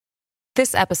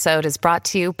This episode is brought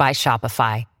to you by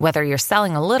Shopify. Whether you're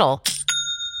selling a little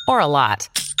or a lot,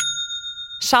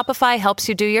 Shopify helps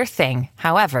you do your thing,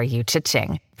 however you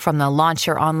cha-ching. From the launch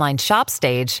your online shop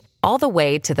stage, all the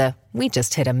way to the we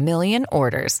just hit 1 million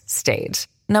orders stage.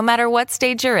 No matter what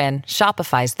stage you're in,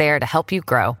 Shopify's there to help you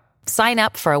grow. Sign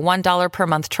up for a $1 per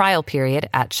month trial period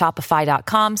at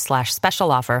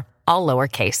shopify.com/special offer, all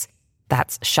lowercase.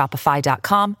 That's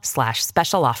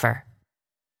shopify.com/special offer.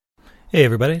 Hey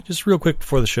everybody, just real quick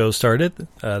before the show started,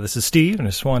 this is Steve, and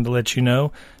I just wanted to let you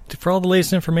know, for all the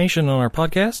latest information on our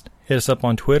podcast, hit us up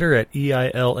on Twitter at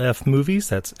EILF Movies.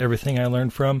 That's everything I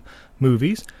learned from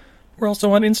movies. We're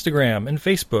also on Instagram and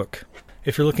Facebook.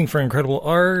 If you're looking for incredible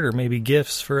art or maybe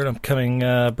gifts for an upcoming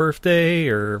birthday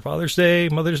or Father's Day,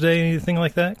 Mother's Day, anything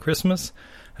like that, Christmas,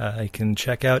 you can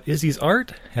check out Izzy's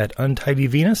art at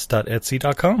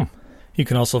untidyvenus.etsy.com. You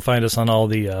can also find us on all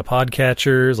the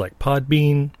podcatchers like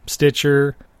Podbean,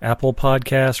 Stitcher, Apple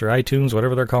Podcasts, or iTunes,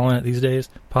 whatever they're calling it these days,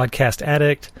 Podcast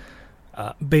Addict.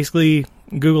 Basically,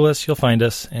 Google us, you'll find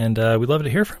us, and we'd love to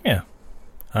hear from you.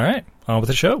 All right, on with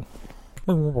the show.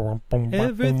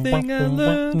 Everything I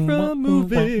learned from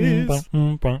movies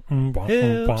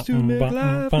helps to make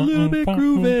life a little bit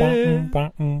groovy.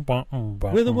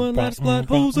 With a one-liner plot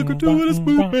holes and gratuitous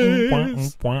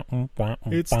movies,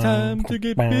 it's time to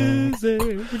get busy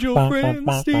with your friend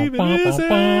Steve and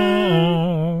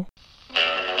Izzy.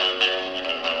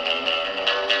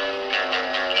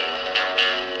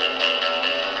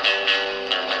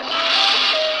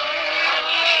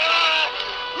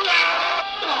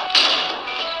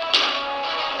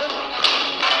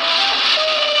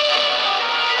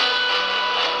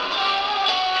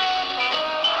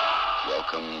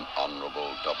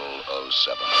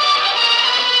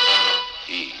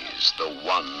 He's the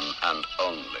one and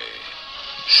only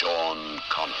Sean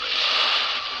Connery.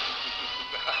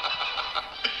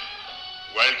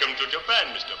 Welcome to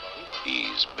Japan, Mr. Bond.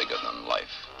 He's bigger than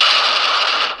life,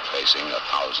 facing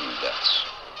 1,000 deaths.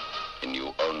 And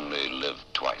you only live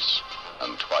twice,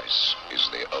 and twice is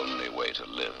the only way to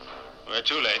live. We're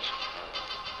too late.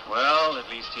 Well, at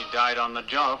least he died on the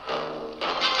job.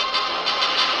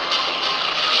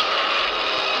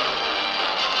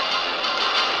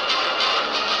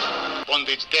 Bond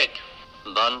is dead.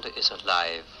 Bond is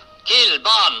alive. Kill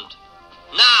Bond!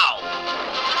 Now!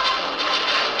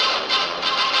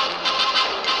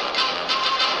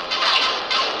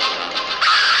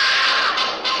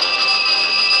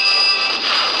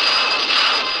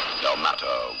 No matter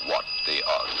what the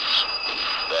odds,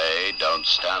 they don't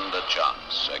stand a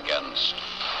chance against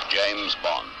James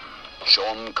Bond,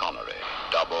 Sean Connery,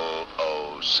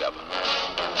 007.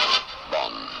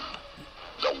 Bond,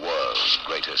 the world's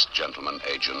greatest gentleman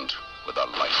agent with a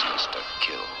license to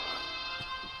kill.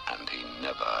 And he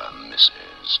never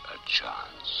misses a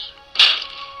chance.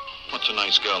 What's a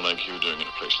nice girl like you doing in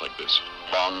a place like this?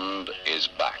 Bond is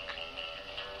back,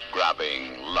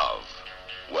 grabbing love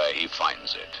where he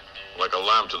finds it. Like a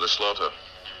lamb to the slaughter.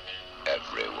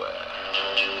 Everywhere.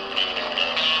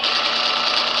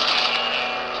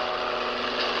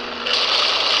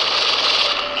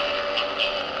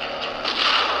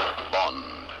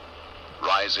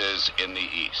 Rises in the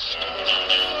east.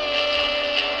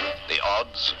 The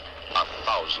odds,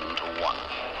 1,000 to 1,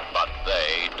 but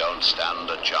they don't stand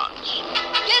a chance.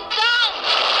 Get down!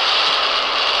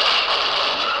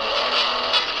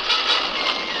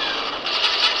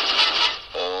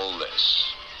 All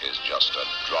this is just a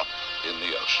drop in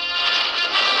the ocean.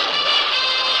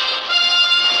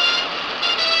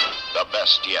 The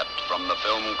best yet from the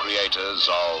film creators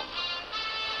of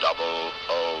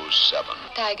 007.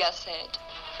 Tiger said,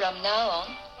 from now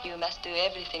on, you must do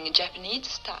everything in Japanese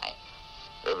style.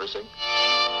 Everything?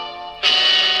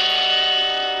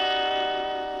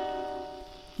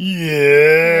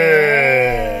 Yeah!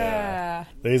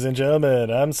 Ladies and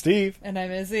gentlemen, I'm Steve. And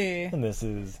I'm Izzy. And this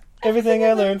is Everything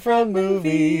I Learned from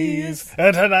Movies.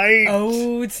 And tonight...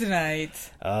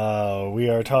 we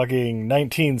are talking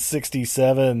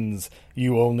 1967's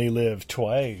You Only Live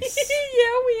Twice.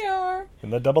 Yeah, we are.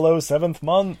 In the 007th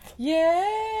month.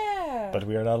 Yeah. But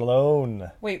we are not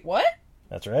alone. Wait, what?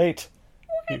 That's right.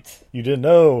 What? You didn't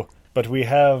know, but we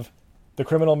have the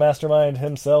criminal mastermind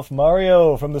himself,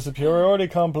 Mario, from the Superiority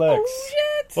Complex. Oh,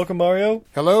 shit. Welcome, Mario.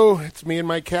 Hello, it's me and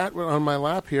my cat on my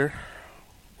lap here.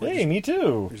 Hey, me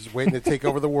too. We're just waiting to take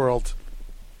over the world.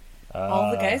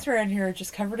 All the guys around here are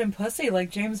just covered in pussy like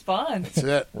James Bond. That's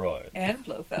it. Right. And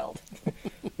Blofeld.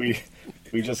 We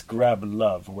just grab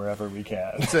love wherever we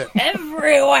can. That's it.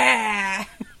 Everywhere!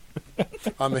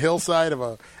 On the hillside of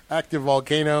a active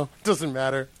volcano. Doesn't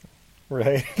matter.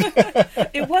 Right.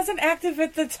 It wasn't active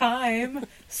at the time.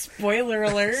 Spoiler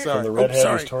alert. From the redhead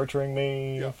who's torturing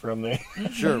me. Yeah. From the...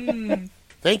 Sure.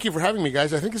 Thank you for having me,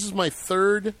 guys. I think this is my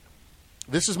third...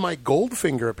 This is my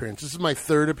Goldfinger appearance. This is my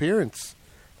third appearance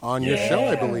on your show,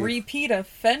 I believe. Repeat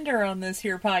offender on this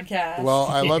here podcast. Well,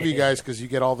 I love you guys because you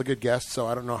get all the good guests, so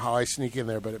I don't know how I sneak in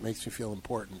there, but it makes me feel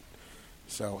important.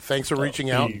 So thanks for reaching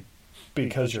out.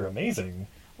 Because you're amazing.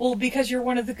 Well, because you're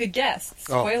one of the good guests.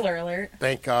 Spoiler alert.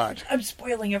 Thank God. I'm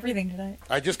spoiling everything tonight.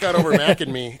 I just got over Mac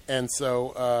and Me, and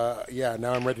so,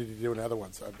 now I'm ready to do another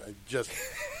one. So I just...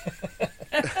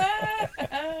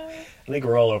 I think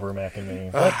we're all over Mac and Me.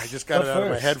 I just got it out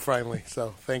of my head finally,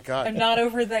 so thank God. I'm not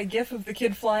over that gif of the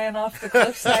kid flying off the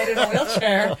cliffside in a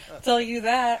wheelchair. I'll tell you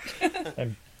that.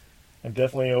 I'm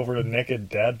definitely over a naked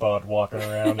dad bod walking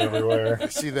around everywhere. I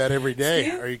see that every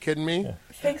day. Are you kidding me? Yeah.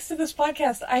 Thanks to this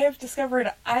podcast, I have discovered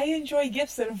I enjoy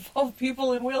gifs that involve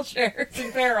people in wheelchairs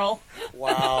in peril.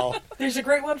 Wow. There's a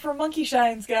great one for Monkey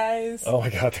Shines, guys. Oh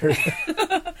my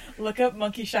God. Look up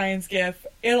Monkey Shines gif.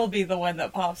 It'll be the one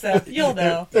that pops up. You'll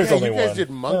know. There's only you guys one. Did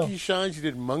Monkey Shines, you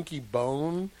did Monkey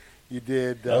Bone, you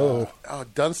did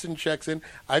Dunstan Checks In.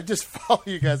 I just follow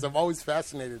you guys. I'm always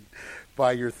fascinated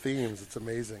by your themes. It's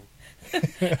amazing.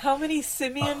 How many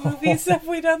Simian movies have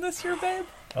we done this year, babe?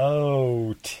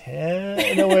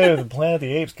 10? No way, the Planet of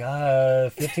the Apes.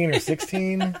 God, 15 or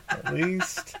 16 at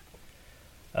least.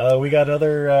 We got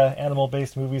other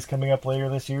animal-based movies coming up later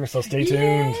this year, so stay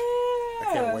tuned. I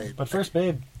can't wait. But first,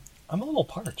 babe, I'm a little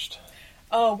parched.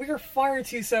 Oh, we are far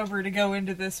too sober to go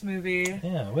into this movie.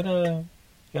 Yeah, you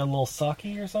got a little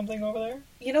sake or something over there?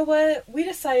 You know what? We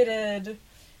decided...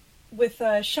 with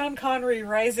Sean Connery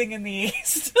rising in the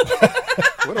east.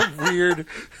 What a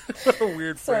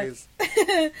weird phrase.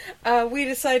 We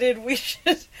decided we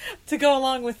should, to go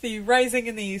along with the rising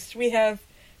in the east, we have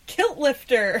Kilt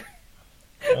Lifter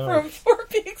from Four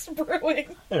Peaks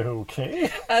Brewing.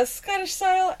 Okay. A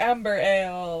Scottish-style amber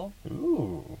ale.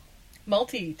 Ooh.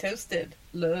 Malty, toasted,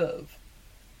 love.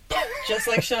 Just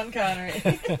like Sean Connery.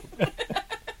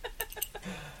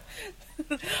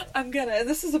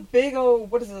 This is a big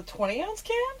what is it, a 20-ounce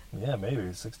can? Yeah,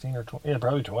 maybe 16 or 20. Yeah,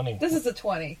 probably 20. This is a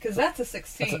 20, because that's a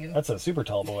 16. That's a super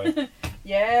tall boy.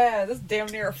 Yeah, this is damn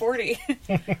near a 40.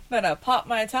 I'm gonna pop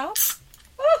my top.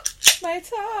 Oh, my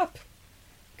top.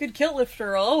 Good Kilt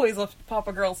Lifter will always pop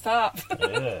a girl's top.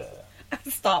 Yeah.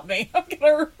 Stop me. I'm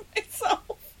gonna hurt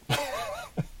myself.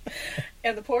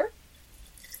 And the pour?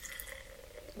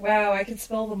 Wow, I can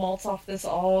smell the malts off this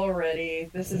already.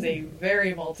 This is a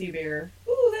very malty beer.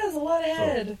 Ooh, that has a lot of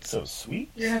head. So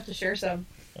sweet. You're gonna have to share some.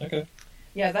 Okay.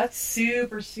 Yeah, that's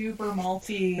super, super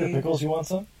malty. Here, Pickles, you want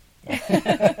some?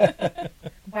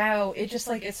 Wow, it just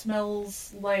it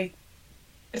smells like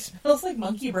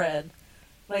monkey bread.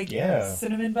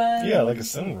 Cinnamon bun. Yeah, like a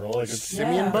cinnamon roll. Like it's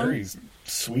very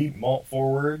sweet, malt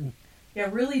forward. Yeah,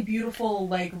 really beautiful,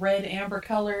 red amber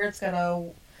color. It's got a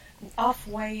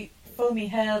off-white foamy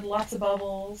head, lots of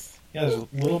bubbles. Yeah, there's a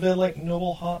little bit of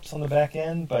noble hops on the back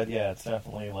end, but yeah, it's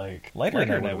definitely lighter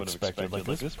than I would have expected.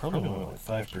 This is probably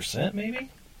 5%, maybe.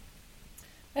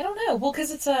 I don't know. Well, because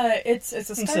it's a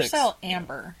Scottish style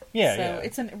amber. Yeah, so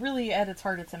it's really at its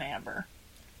heart, it's an amber.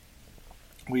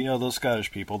 We know those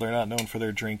Scottish people; they're not known for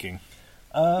their drinking.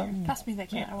 Pass me that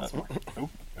can. I want some more.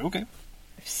 Okay.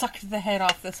 I've sucked the head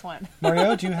off this one.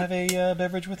 Mario, do you have a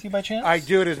beverage with you by chance? I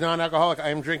do. It is non-alcoholic. I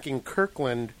am drinking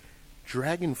Kirkland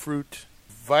Dragon Fruit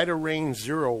Vita Rain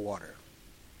Zero water,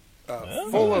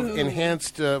 full of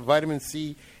enhanced vitamin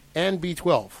C and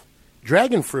B12.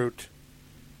 Dragon Fruit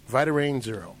Vita Rain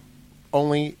Zero,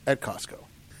 only at Costco.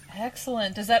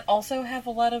 Excellent. Does that also have a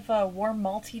lot of warm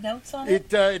malty notes on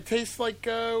it? It tastes like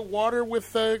water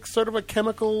with sort of a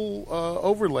chemical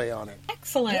overlay on it.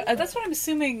 Excellent. That's what I'm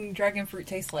assuming dragon fruit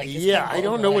tastes like. Yeah, I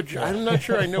don't know what. I'm not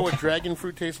sure I know what dragon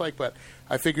fruit tastes like, but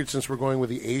I figured since we're going with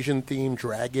the Asian theme,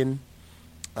 dragon,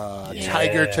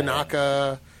 tiger,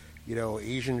 Tanaka,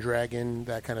 Asian dragon,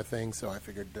 that kind of thing. So I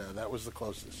figured that was the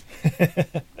closest.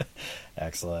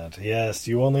 Excellent. Yes,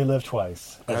 you only live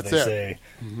twice, as That's they it. say.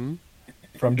 Mm-hmm.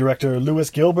 From director Lewis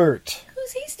Gilbert.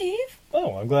 Who's he, Steve?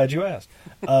 Oh, I'm glad you asked.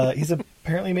 He's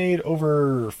apparently made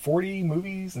over 40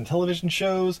 movies and television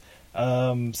shows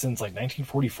since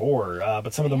 1944.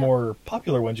 But some of the more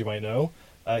popular ones you might know.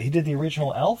 He did the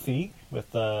original Alfie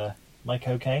with Mike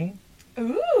Ho-Kang.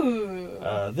 Ooh.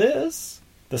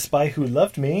 The Spy Who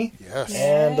Loved Me. Yes.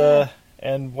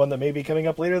 And one that may be coming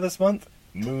up later this month,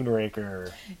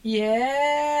 Moonraker.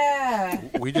 Yeah.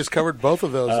 We just covered both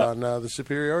of those on the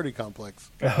Superiority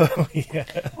Complex. Oh, yeah.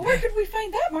 Where could we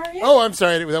find that, Mario? Oh, I'm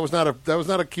sorry. That was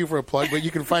not a cue for a plug, but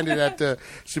you can find it at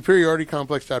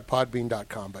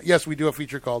superioritycomplex.podbean.com. But yes, we do a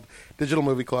feature called Digital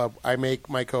Movie Club. I make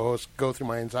my co-hosts go through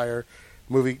my entire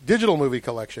digital movie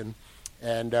collection,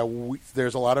 and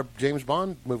there's a lot of James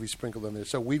Bond movies sprinkled in there.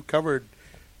 So we've covered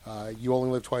You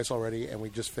Only Live Twice already, and we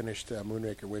just finished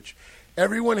Moonraker, which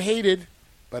everyone hated,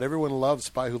 but everyone loved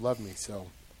Spy Who Loved Me, so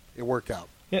it worked out.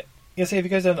 Yeah. Yes, have you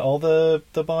guys done all the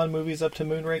Bond movies up to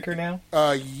Moonraker now?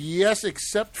 Yes,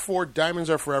 except for Diamonds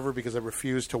Are Forever, because I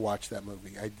refuse to watch that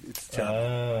movie. It's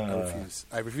terrible. I refuse.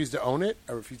 I refuse to own it.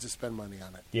 I refuse to spend money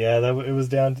on it. Yeah, it was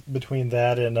down between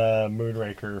that and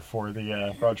Moonraker for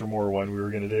the Roger Moore one we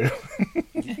were going to do.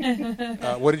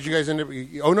 What did you guys end up...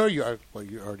 Oh, no, you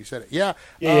already said it. Yeah.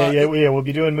 Yeah, we'll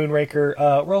be doing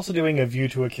Moonraker. We're also doing A View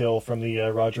to a Kill from the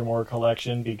Roger Moore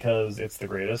collection because it's the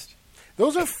greatest.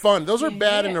 Those are fun. Those are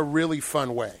bad in a really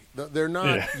fun way. They're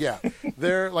not... Yeah.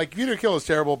 They're like... View to a Kill is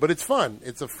terrible, but it's fun.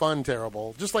 It's a fun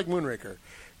terrible. Just like Moonraker.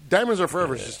 Diamonds Are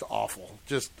Forever is just awful.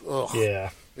 Just, ugh. Yeah.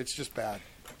 It's just bad.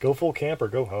 Go full camp or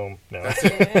go home. No. That's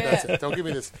it. That's it. Don't give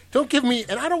me this. Don't give me...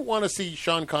 And I don't want to see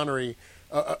Sean Connery,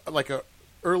 like a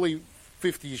early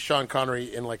 50s Sean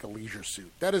Connery in like a leisure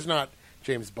suit. That is not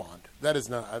James Bond. That is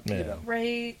not, you know.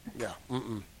 Right. Yeah.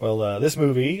 Mm-mm. Well, this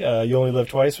movie, You Only Live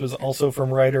Twice, was also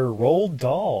from writer Roald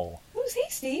Dahl. Who's he,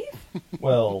 Steve?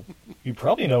 Well, you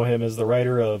probably know him as the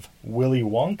writer of Willy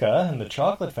Wonka and the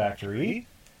Chocolate Factory.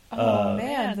 Oh,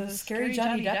 man, the scary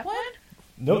Johnny Depp one?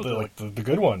 No, the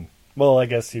good one. Well, I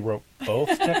guess he wrote both,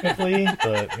 technically,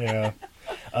 but, yeah.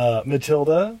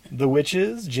 Matilda, The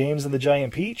Witches, James and the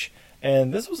Giant Peach,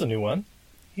 and this was a new one.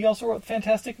 He also wrote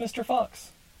Fantastic Mr.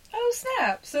 Fox. Oh,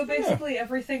 snap. So basically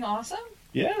everything awesome?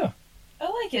 Yeah.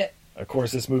 I like it. Of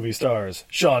course, this movie stars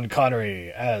Sean Connery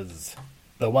as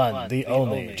the one, the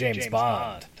only James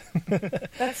Bond.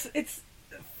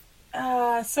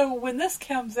 So when this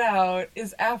comes out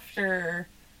is after...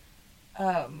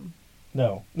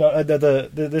 No,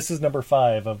 this is number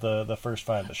 5 of the first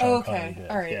 5 that Sean Connery did.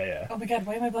 All right. Yeah. Oh my god,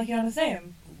 why am I blanking on his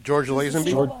name? George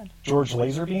Lazenby? George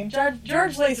Lazenby?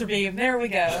 George Lazenby, there we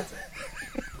go.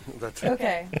 That's it.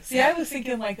 Okay. See, I was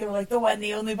thinking like they were like the one,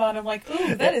 the only Bond. I'm like,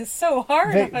 ooh, that is so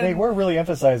hard. They were really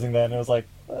emphasizing that, and it was like,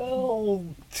 well,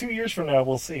 2 years from now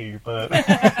we'll see. But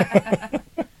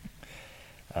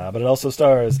but it also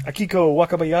stars Akiko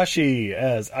Wakabayashi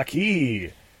as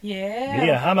Aki. Yeah.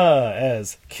 Mia Hama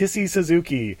as Kissy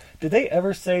Suzuki. Did they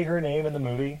ever say her name in the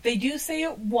movie? They do say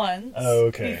it once. Oh,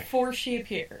 okay. Before she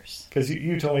appears. Because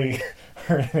you told me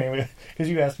her name. Because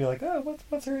you asked me, like, oh,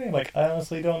 what's her name? Like, I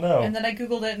honestly don't know. And then I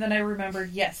Googled it, and then I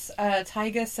remembered, yes.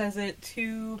 Tyga says it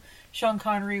to Sean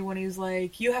Connery when he's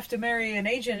like, you have to marry an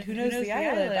agent who knows the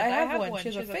island. I have one.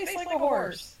 She has a face like a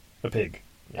horse. A pig.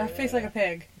 Yeah. A face like a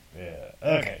pig. Yeah.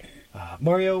 Okay.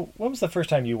 Mario, when was the first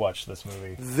time you watched this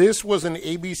movie? This was an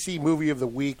ABC Movie of the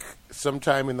Week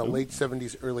sometime in the late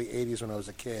 70s, early 80s when I was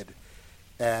a kid.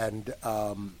 And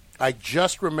I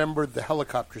just remembered the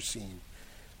helicopter scene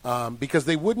because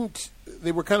they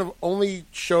were kind of only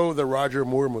show the Roger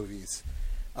Moore movies.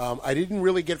 I didn't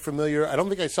really get familiar. I don't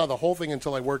think I saw the whole thing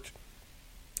until I worked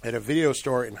at a video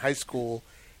store in high school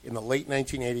in the late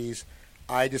 1980s.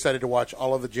 I decided to watch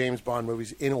all of the James Bond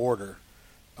movies in order.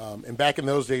 And back in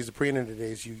those days, the pre-internet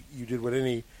days, you did what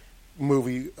any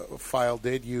movie file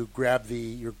did. You grabbed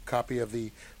your copy of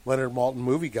the Leonard Maltin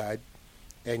movie guide,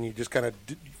 and you just kind of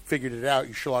figured it out.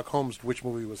 You Sherlock Holmes which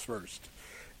movie was first.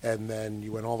 And then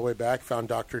you went all the way back, found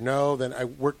Dr. No. Then I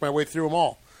worked my way through them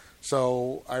all.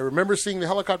 So I remember seeing the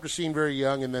helicopter scene very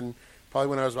young, and then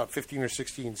probably when I was about 15 or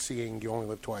 16, seeing You Only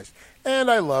Live Twice. And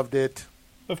I loved it.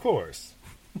 Of course.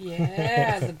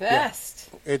 Yeah, the best.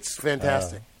 Yeah. It's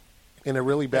fantastic. In a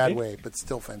really bad way, but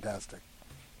still fantastic.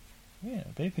 Yeah,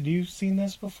 Dave, had you seen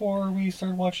this before we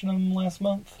started watching them last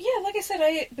month? Yeah, like I said,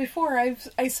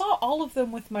 I saw all of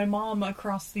them with my mom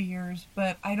across the years,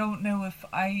 but I don't know if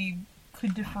I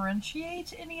could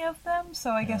differentiate any of them. So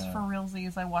I guess for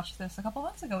realsies, I watched this a couple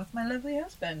months ago with my lovely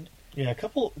husband. Yeah, a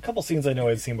couple scenes I know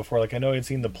I'd seen before. Like I know I'd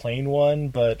seen the plane one,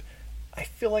 but I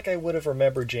feel like I would have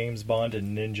remembered James Bond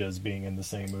and ninjas being in the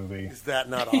same movie. Is that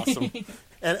not awesome?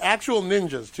 And actual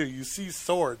ninjas, too. You see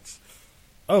swords.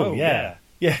 Oh, yeah.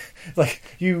 Yeah, like,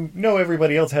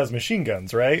 everybody else has machine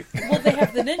guns, right? Well, they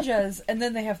have the ninjas, and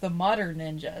then they have the modern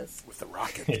ninjas. With the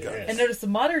rocket guns. And notice the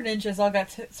modern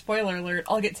ninjas spoiler alert,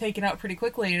 all get taken out pretty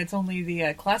quickly, and it's only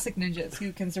the classic ninjas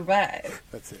who can survive.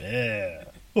 That's it. Yeah.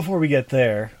 Before we get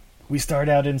there, we start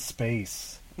out in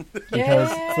space. Because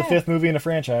it's the 5th movie in a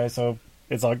franchise, so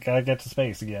it's all gotta get to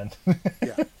space again.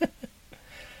 Yeah.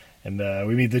 And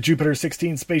we meet the Jupiter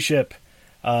 16 spaceship.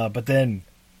 But then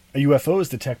a UFO is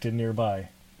detected nearby.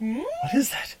 What is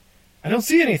that? I don't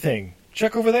see anything.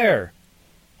 Check over there.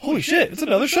 Holy shit, it's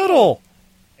another shuttle!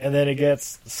 And then it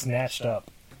gets snatched up.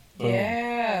 Boom.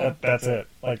 Yeah. That's it.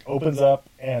 Like, opens up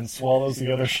and swallows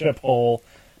the other ship whole.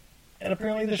 And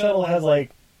apparently the shuttle has,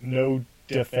 like, no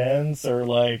defense or,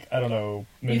 like, I don't know,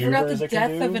 maneuvers. You forgot the it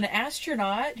can death do. of an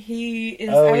astronaut. He is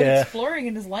Oh, out yeah. exploring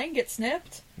and his line gets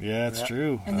snipped. Yeah, it's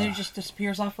true. And then it just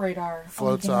disappears off radar.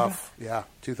 Floats Oh my off. Yeah,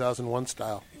 2001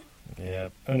 style. Yeah.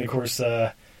 And, of course,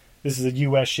 this is a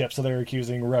U.S. ship, so they're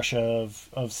accusing Russia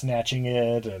of snatching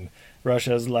it, and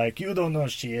Russia's like, you don't know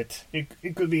shit.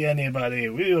 It could be anybody.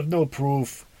 We have no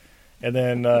proof. And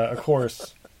then, of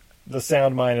course, the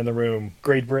sound mind in the room,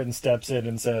 Great Britain steps in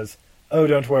and says, oh,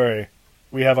 don't worry.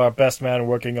 We have our best man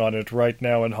working on it right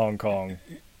now in Hong Kong.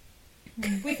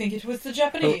 God. We think it was the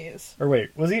Japanese. Or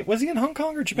wait, was he in Hong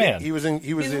Kong or Japan? He was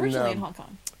originally in Hong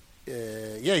Kong.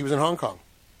 Yeah, he was in Hong Kong.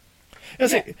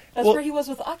 That's where he was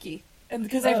with Aki. And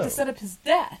because they have to set up his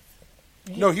death.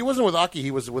 No, he wasn't with Aki.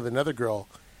 He was with another girl.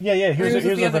 Yeah, he was with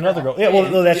with another girl. Yeah, well,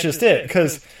 no, that's just it.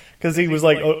 Because he was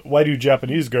like, oh, why do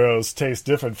Japanese girls taste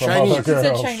different from Chinese. other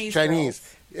girls? He said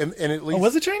Chinese. And it leads,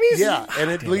 was it Chinese? Yeah, and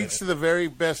it leads to the very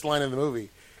best line in the movie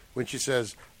when she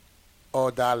says, oh,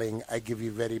 darling, I give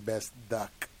you very best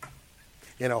duck.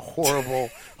 In a horrible,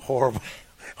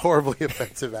 horribly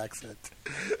offensive accent.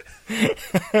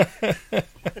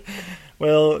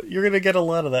 Well, you're going to get a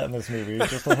lot of that in this movie.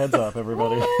 Just a heads up,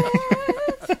 everybody.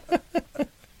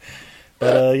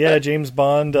 But, yeah, James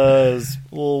Bond is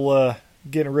a little,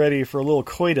 getting ready for a little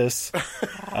coitus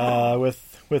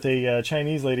with a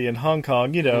Chinese lady in Hong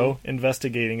Kong,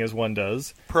 investigating as one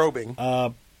does. Probing.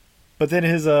 But then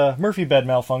his Murphy bed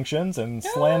malfunctions and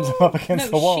slams him up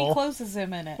against the wall. She closes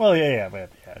him in it. Well, yeah,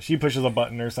 she pushes a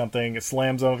button or something, it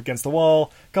slams him up against the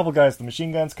wall, a couple guys with the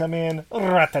machine guns come in,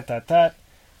 rat-tat-tat-tat.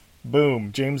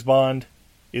 Boom, James Bond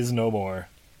is no more.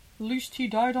 At least he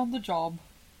died on the job.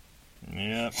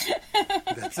 Yep.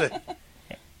 That's it.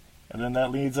 And then that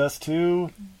leads us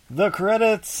to the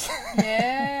credits.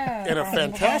 Yeah. And a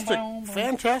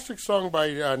fantastic song by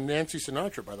Nancy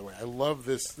Sinatra, by the way. I love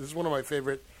this. This is one of my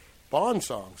favorite Bond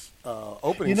songs,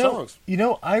 opening songs.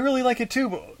 I really like it too,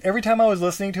 but every time I was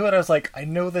listening to it, I was like, I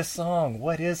know this song.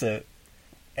 What is it?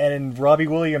 And Robbie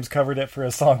Williams covered it for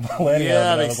his song Millennium.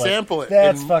 Yeah, and they sample it.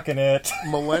 That's fucking it.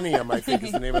 Millennium, I think,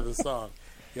 is the name of the song.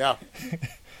 Yeah.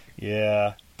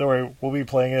 Yeah. Don't worry, we'll be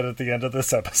playing it at the end of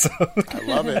this episode. I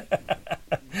love it.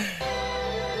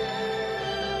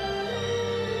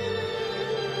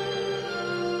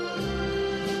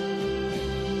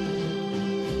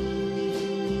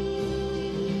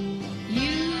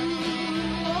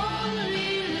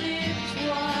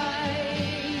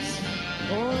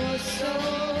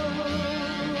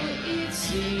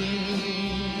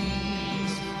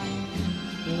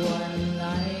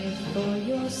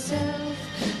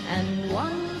 And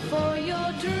one for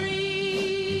your dreams.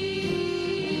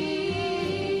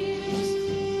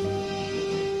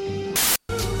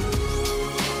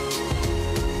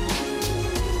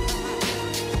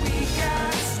 We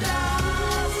got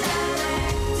stars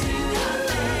directing our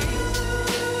fate,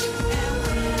 and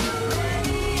we're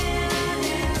ready, and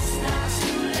it's not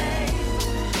too late.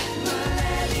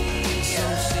 Millennium.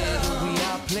 Some say that we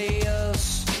are players,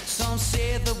 some say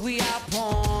that we are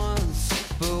pawns,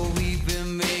 but we've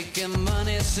been making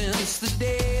money since the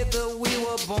day that we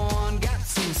were born. Got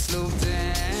to slow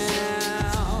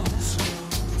down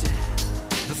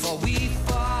before we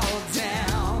fall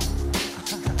down.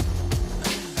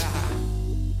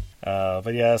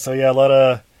 But yeah, a lot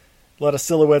of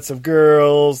silhouettes of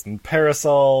girls and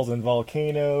parasols and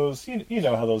volcanoes. You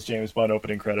know how those James Bond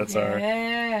opening credits are.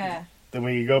 Yeah. Then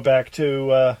we go back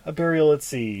to A Burial at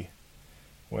Sea,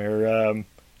 where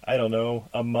I don't know,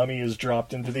 a mummy is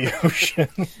dropped into the ocean.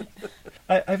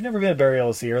 I've never been to Burial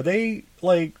at Sea. Are they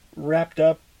like wrapped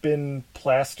up in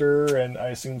plaster and I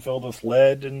assume filled with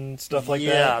lead and stuff like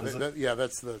that? Yeah,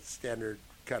 that's the standard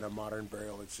kind of modern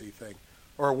Burial at Sea thing,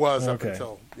 or it was up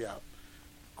until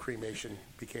cremation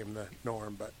became the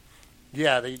norm. But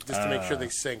yeah, they just to make sure they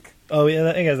sink. Oh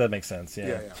yeah, I guess that makes sense.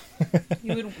 Yeah.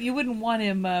 You wouldn't want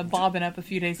him bobbing up a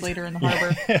few days later in the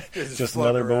harbor. Just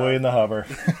another boy in the harbor.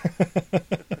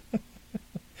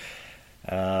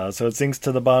 So it sinks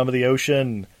to the bottom of the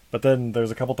ocean, but then there's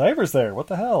a couple divers there. What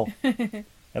the hell?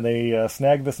 And they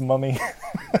snag this mummy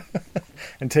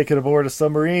and take it aboard a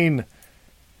submarine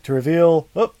to reveal,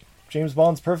 James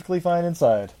Bond's perfectly fine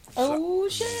inside. Oh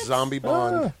shit! Zombie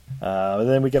Bond. And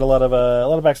then we get a lot of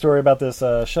backstory about this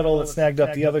shuttle that snagged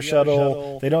up the other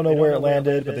shuttle. They don't know where it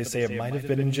landed, but they say it might have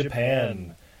been in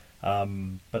Japan.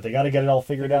 But they got to get it all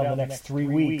figured out in the next 3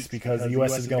 weeks because the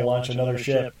U.S. is going to launch another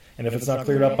ship. And if it's not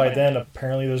cleared up by then,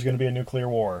 apparently there's going to be a nuclear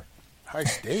war. High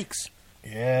stakes.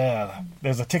 Yeah,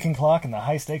 there's a ticking clock and the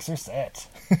high stakes are set.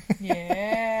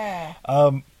 Yeah.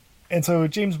 And so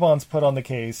James Bond's put on the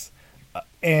case,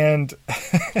 and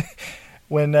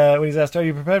when he's asked, "Are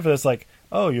you prepared for this?" Like,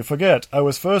 "Oh, you forget, I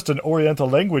was first in Oriental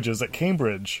languages at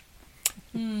Cambridge."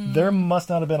 There must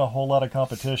not have been a whole lot of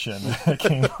competition at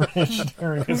Cambridge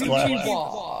during his class.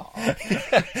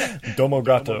 Domo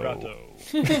gato.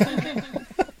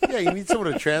 Yeah, you need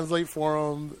someone to translate for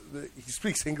him. He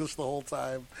speaks English the whole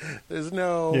time. There's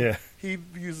no... Yeah. He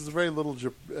uses very little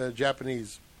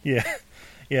Japanese. Yeah.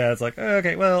 Yeah, it's like,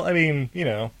 okay, well, I mean, you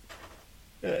know,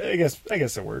 I guess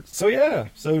it works. So yeah,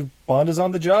 so Bond is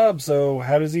on the job, so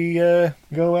how does he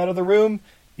go out of the room?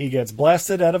 He gets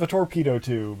blasted out of a torpedo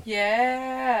tube.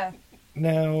 Yeah.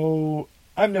 Now,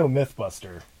 I'm no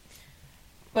Mythbuster.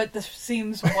 But this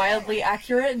seems wildly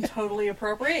accurate and totally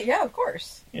appropriate. Yeah, of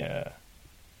course. Yeah.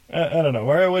 I don't know.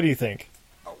 What do you think?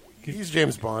 He's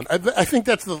James Bond. I think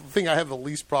that's the thing I have the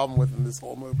least problem with in this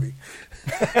whole movie.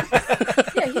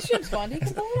 Yeah, he's James Bond. He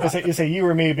can pull it off. You say you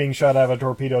or me being shot out of a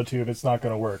torpedo tube, it's not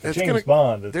going to work. It's James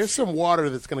Bond. There's some water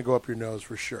that's going to go up your nose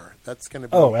for sure. That's going to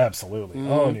be... Oh, absolutely.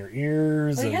 Oh, in your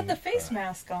ears. Well, he and, had the face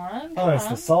mask on. Oh, it's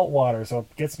the salt water, so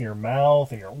it gets in your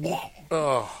mouth and you're...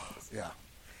 Oh, yeah.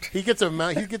 He gets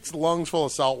lungs full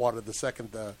of salt water the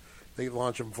second they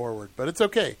launch him forward. But it's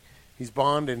okay. He's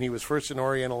Bond, and he was first in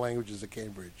Oriental languages at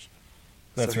Cambridge.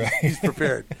 That's so right. He's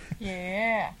prepared.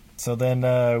 Yeah. So then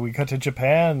we cut to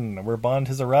Japan, where Bond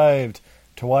has arrived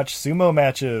to watch sumo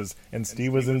matches, and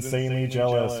Steve was insanely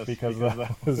jealous because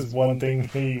that was one thing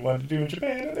he wanted to do in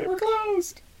Japan, and they were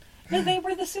closed. No, they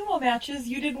were the sumo matches.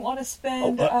 You didn't want to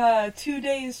spend 2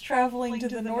 days traveling to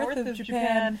the north of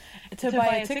Japan to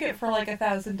buy a ticket for like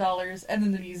 $1,000, and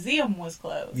then the museum was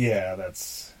closed. Yeah,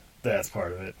 that's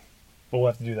part of it. But we'll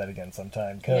have to do that again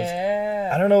sometime, because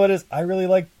Yeah. I don't know what it is. I really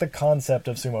like the concept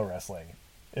of sumo wrestling.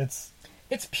 It's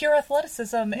pure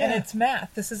athleticism and it's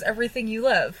math. This is everything you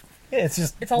love. Yeah, it's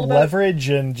just It's all about leverage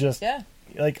and just Yeah.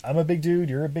 like, I'm a big dude,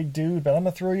 you're a big dude, but I'm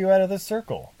gonna throw you out of this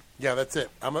circle. Yeah, that's it.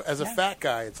 As a fat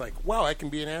guy, it's like, wow, I can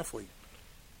be an athlete.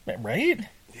 Right?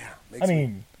 Yeah. I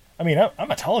mean,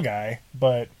 I'm a tall guy,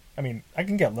 but I mean, I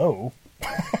can get low.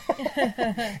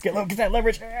 Get that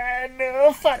leverage.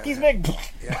 No, fuck, he's big.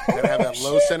 Yeah, gotta have that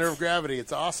low center of gravity.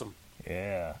 It's awesome.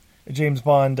 Yeah. James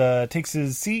Bond takes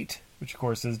his seat, which of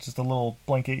course is just a little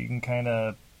blanket you can kind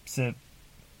of sit.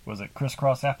 Was it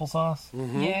crisscross applesauce?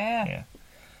 Mm-hmm. Yeah.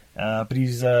 Yeah. But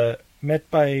he's met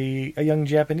by a young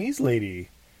Japanese lady,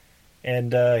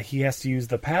 and he has to use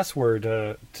the password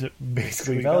to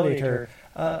basically validate her.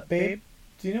 Babe,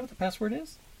 do you know what the password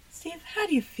is? Steve, how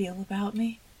do you feel about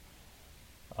me?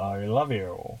 I love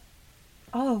you.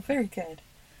 Oh, very good.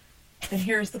 Then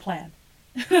here's the plan.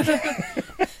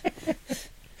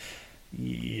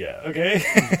 Yeah, okay.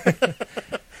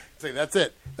 Say, that's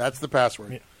it. That's the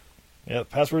password. Yeah, the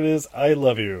password is I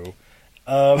love you.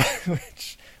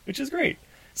 Which is great.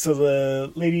 So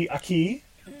the lady Aki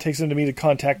takes him to me to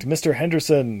contact Mr.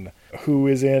 Henderson, who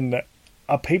is in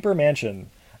a paper mansion.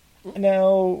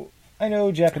 Now, I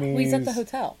know Japanese He's at the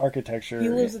hotel. architecture. He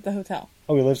lives at the hotel.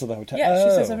 Oh, he lives at the hotel. Yeah,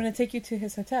 she says, Oh. I'm going to take you to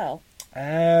his hotel.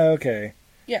 Okay.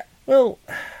 Yeah. Well,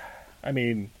 I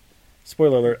mean,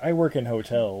 spoiler alert, I work in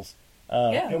hotels.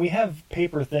 Yeah. And we have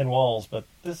paper-thin walls, but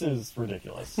this is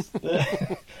ridiculous.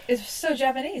 It's so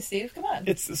Japanese, Steve. Come on.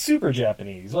 It's super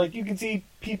Japanese. Like, you can see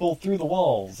people through the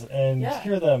walls and Yeah.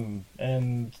 hear them,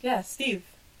 and... Yeah, Steve.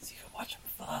 So you can watch him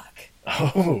fuck.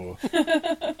 Oh.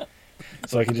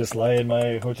 So I can just lie in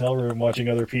my hotel room watching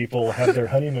other people have their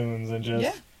honeymoons and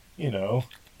just, you know...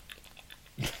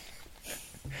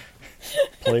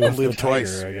 play with the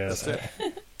tiger, I guess. That's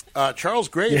it. Charles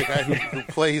Gray, the guy who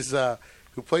plays the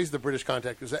British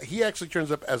contact, he actually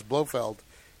turns up as Blofeld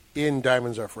in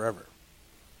Diamonds Are Forever.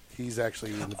 He's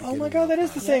actually in the beginning. Oh my god, that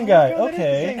is the same guy.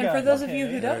 Okay. And for those of you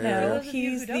who don't know, Yeah.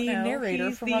 he's the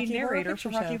narrator from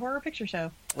Rocky Horror Picture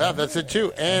Show. Yeah, that's it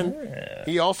too. And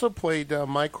he also played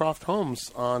Mycroft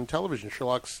Holmes on television,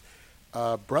 Sherlock's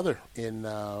brother in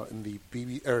the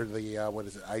BB or the what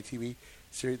is it, ITV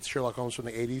series Sherlock Holmes from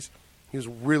the 80s. He was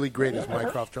really great as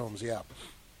Mycroft Holmes. Yeah.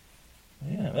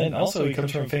 Yeah, and also he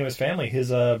comes from a famous family. His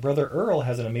brother Earl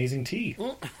has an amazing tea.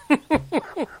 You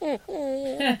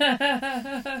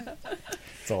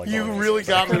really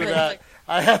got me with that.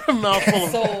 I had a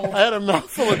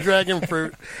mouthful of dragon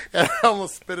fruit, and I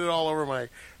almost spit it all over my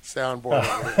soundboard.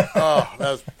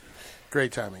 Oh,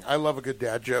 Great timing. I love a good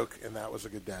dad joke, and that was a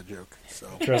good dad joke. So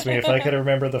Trust me, if I could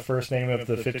remember the first name of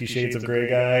the 50 Shades of Grey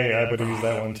guy, I would have used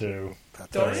that one too.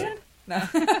 that's Dorian? No.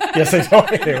 Yes, I told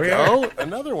you. There we are. Oh,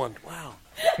 another one. Wow.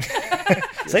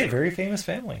 Say, very famous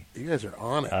family. You guys are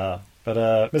on it.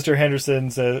 But Mr.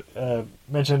 Henderson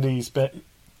mentioned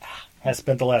has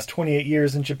spent the last 28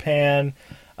 years in Japan,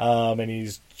 and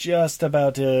he's just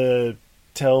about to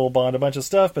tell Bond a bunch of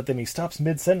stuff, but then he stops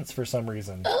mid-sentence for some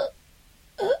reason.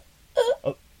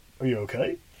 Oh, are you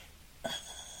okay?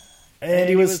 And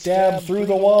he was stabbed through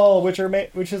the wall, which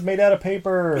is made out of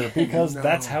paper, because No.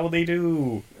 that's how they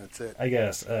do. That's it. I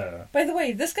guess. By the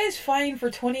way, this guy's fine for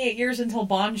 28 years until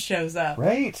Bond shows up.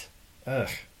 Right? Ugh.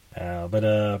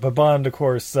 But Bond, of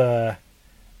course,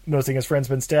 noticing his friend's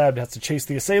been stabbed, has to chase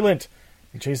the assailant.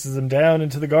 He chases him down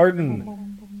into the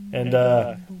garden. And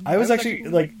I was actually,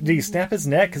 like, did he snap his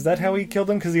neck? Is that how he killed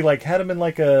him? Because he, like, had him in,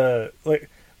 like, it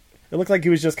looked like he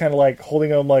was just kind of, like, holding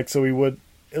him, like, so he would,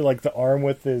 like, the arm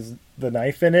with the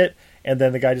knife in it, and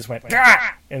then the guy just went, "Gah!"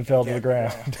 and fell to the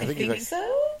ground. I think, Think so?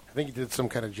 I think he did some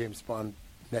kind of James Bond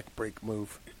neck break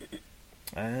move.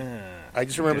 I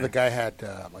just remember the guy had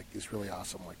like these really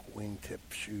awesome like wingtip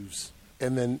shoes,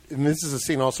 and this is a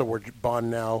scene also where Bond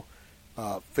now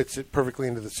fits it perfectly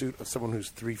into the suit of someone who's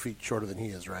 3 feet shorter than he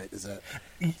is. Right? Is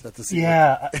that the scene?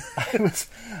 Yeah,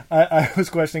 I was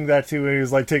questioning that too. When he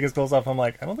was like taking his clothes off, I'm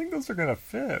like, I don't think those are gonna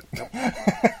fit.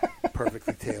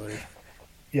 Perfectly tailored.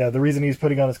 Yeah, the reason he's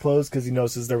putting on his clothes because he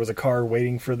notices there was a car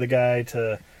waiting for the guy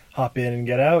to hop in and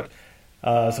get out.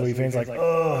 So he feigns like,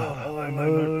 "Oh, I'm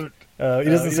out." He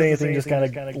doesn't say anything; just kind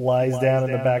of lies down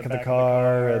in the back of the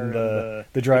car, and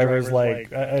the driver's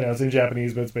like, I know it's in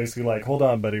Japanese, but it's basically like, "Hold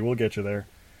on, buddy, we'll get you there."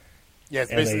 Yeah,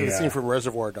 it's And basically they, the scene from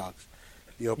Reservoir Dogs.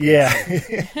 The opening Yeah,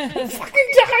 scene.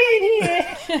 fucking dying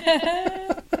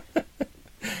here.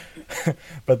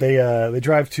 But they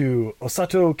drive to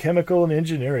Osato Chemical and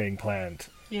Engineering Plant.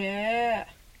 Yeah.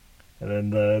 And then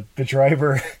the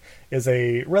driver is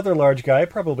a rather large guy,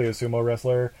 probably a sumo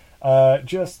wrestler,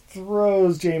 just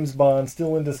throws James Bond,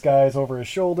 still in disguise, over his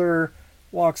shoulder,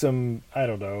 walks him, I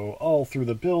don't know, all through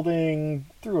the building,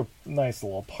 through a nice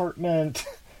little apartment,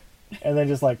 and then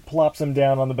just, like, plops him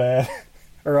down on the bed,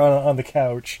 or on the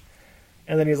couch.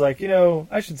 And then he's like,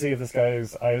 I should see if this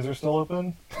guy's eyes are still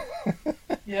open.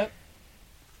 Yep.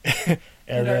 And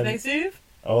And then, are they, Steve?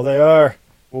 oh, they are.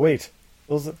 Well, wait,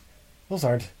 those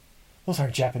aren't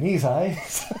Japanese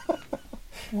eyes.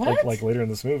 What? like later in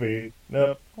this movie.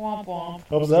 Nope. Womp womp.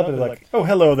 Opens up and he's like, oh,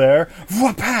 hello there.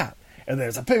 Whoop-ha! And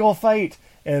there's a big old fight.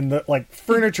 And the,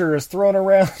 furniture is thrown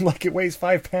around like it weighs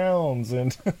 5 pounds.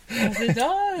 And Yes, it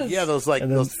does. Yeah, those And then-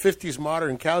 those 50s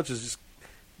modern couches just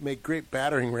make great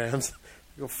battering rams.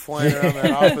 Go flying around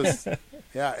that office.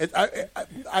 Yeah,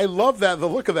 I love the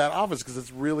look of that office because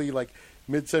it's really like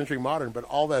mid-century modern, but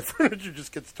all that furniture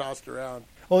just gets tossed around.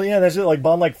 well, yeah, that's just like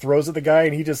Bond throws at the guy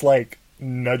and he just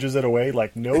nudges it away,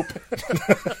 like, nope.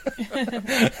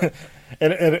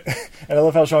 and I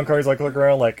love how Sean Connery's look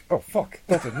around like, oh fuck,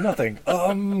 that did nothing.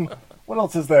 What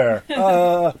else is there?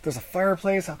 There's a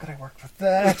fireplace. How could I work with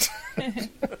that?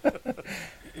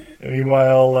 And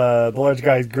meanwhile, the large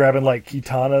guy's grabbing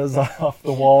katanas off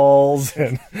the walls,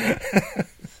 and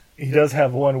he does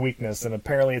have one weakness, and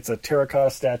apparently it's a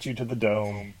terracotta statue to the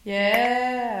dome.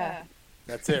 Yeah.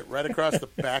 That's it, right across the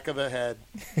back of the head.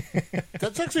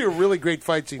 That's actually a really great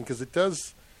fight scene because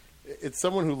it's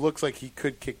someone who looks like he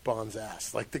could kick Bond's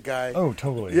ass. Like the guy. Oh,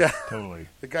 totally. Yeah. Totally.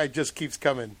 The guy just keeps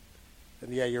coming.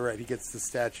 And yeah, you're right. He gets the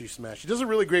statue smashed. He does a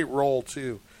really great roll,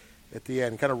 too, at the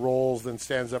end. Kind of rolls, then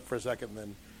stands up for a second,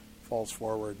 then falls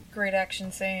forward. Great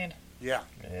action scene. Yeah.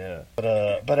 Yeah.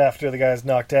 But after the guy's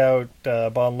knocked out,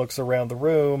 Bond looks around the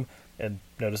room and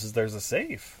notices there's a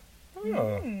safe.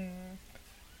 Oh.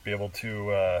 Be able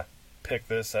to pick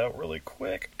this out really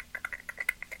quick.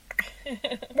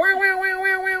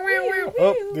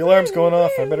 Oh, the alarm's going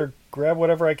off. I better grab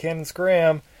whatever I can and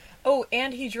scram. Oh,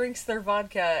 and he drinks their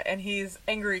vodka, and he's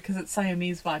angry because it's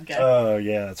Siamese vodka. Oh,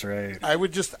 yeah, that's right.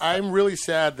 I'm really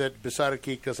sad that Besotted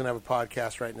Geek doesn't have a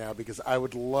podcast right now because I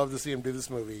would love to see him do this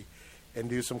movie and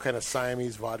do some kind of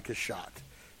Siamese vodka shot.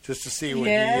 Just to see what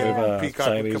Yeah. We Peacock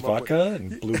have would Siamese come up vodka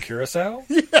and blue curacao.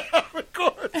 Of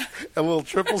course. A little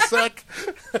triple sec.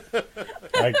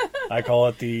 I call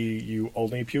it the you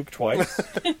only puke twice.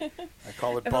 I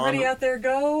call it Bond. Everybody out there,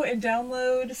 go and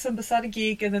download some Besotted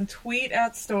Geek and then tweet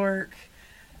at Stork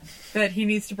that he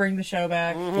needs to bring the show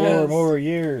back. 4 more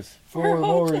years. 4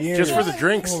 more years. Just for the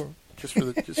drinks. Just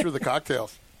for the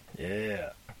cocktails.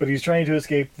 Yeah. But he's trying to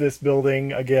escape this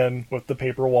building, again, with the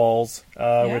paper walls,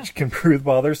 which can prove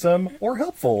bothersome or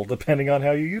helpful, depending on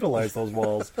how you utilize those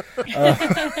walls.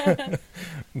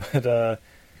 But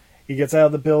he gets out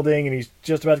of the building, and he's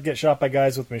just about to get shot by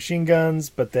guys with machine guns,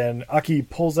 but then Aki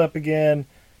pulls up again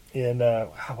in...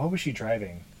 what was she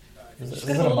driving? Is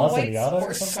it a Maserati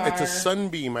or something? It's a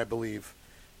Sunbeam, I believe,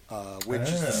 which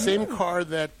is the same car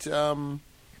that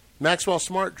Maxwell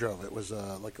Smart drove. It was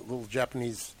like a little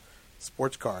Japanese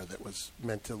sports car that was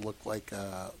meant to look like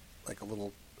a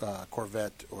little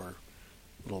Corvette or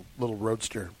little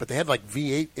roadster. But they had like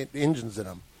V8 engines in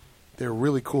them. They were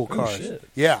really cool cars. Shit.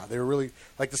 Yeah, they were really...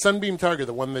 Like the Sunbeam Tiger,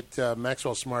 the one that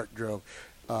Maxwell Smart drove,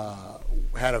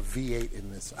 had a V8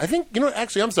 in this. I think,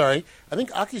 actually, I'm sorry. I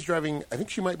think Aki's driving... I think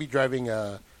she might be driving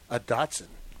a Datsun.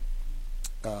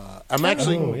 I'm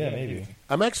actually... Oh, yeah, maybe.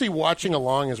 I'm actually watching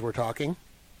along as we're talking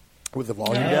with the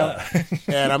volume down.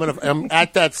 And I'm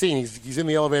at that scene. He's in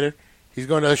the elevator. He's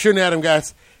going to shooting at him,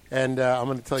 guys. And I'm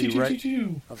going to tell you right...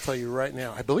 I'll tell you right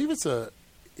now. I believe it's a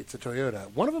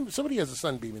Toyota. One of them... Somebody has a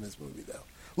Sunbeam in this movie, though.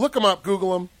 Look them up.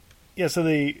 Google them. Yeah, so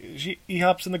he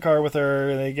hops in the car with her,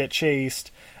 and they get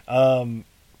chased. I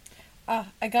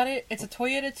got it. It's a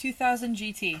Toyota 2000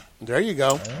 GT. There you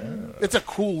go. It's a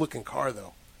cool-looking car,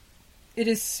 though. It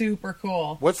is super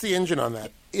cool. What's the engine on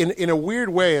that? In a weird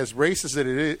way, as racist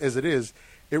as it is,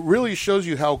 it really shows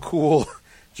you how cool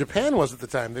Japan was at the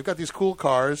time. They've got these cool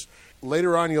cars.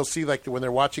 Later on, you'll see like when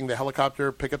they're watching the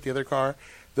helicopter pick up the other car,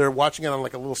 they're watching it on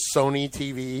like a little Sony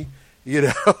TV.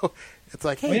 It's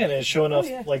like, hey, and it's showing off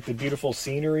like the beautiful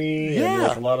scenery and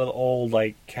like a lot of the old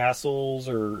like castles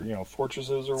or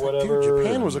fortresses or whatever. Dude,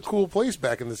 Japan was a cool place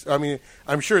back in this. I mean,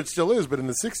 I'm sure it still is, but in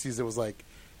the '60s, it was like,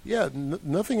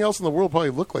 nothing else in the world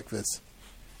probably looked like this.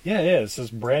 Yeah, it's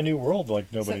this brand new world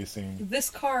like nobody's seen.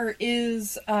 This car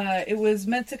is, it was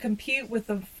meant to compete with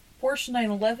the Porsche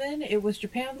 911. It was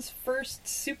Japan's first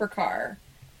supercar.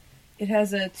 It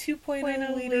has a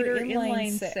 2.0 liter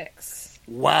inline six.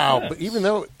 Wow, Yes. But even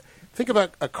though, think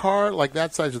about a car like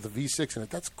that size with a V6 in it,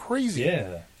 that's crazy.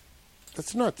 Yeah.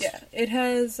 That's nuts. Yeah, it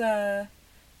has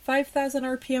 5,000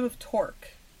 RPM of torque.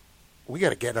 We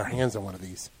got to get our hands on one of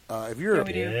these. If you're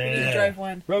We do. We need to drive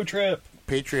one. Road trip.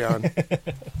 Patreon,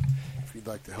 if you'd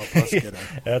like to help us get a...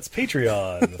 That's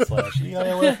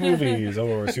Patreon/EILF movies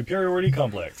or Superiority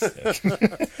Complex.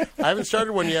 I haven't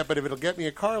started one yet, but if it'll get me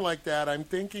a car like that, I'm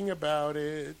thinking about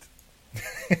it.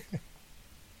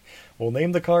 We'll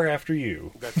name the car after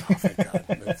you. Thank God.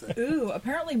 That's it. Ooh,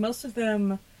 apparently most of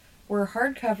them were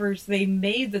hardcovers. They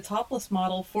made the topless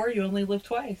model for You Only Live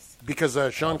Twice. Because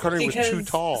Sean Connery was too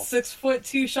tall.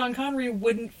 6'2" Sean Connery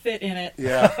wouldn't fit in it.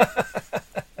 Yeah.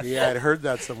 Yeah, I'd heard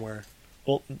that somewhere.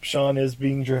 Well, Sean is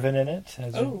being driven in it.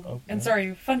 And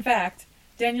sorry, fun fact.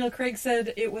 Daniel Craig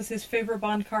said it was his favorite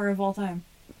Bond car of all time.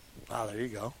 Oh, there you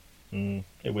go.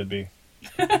 It would be.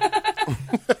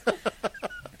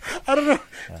 I don't know.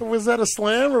 Was that a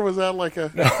slam or was that like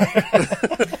a...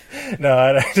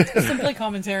 No, Simply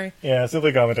commentary. Yeah,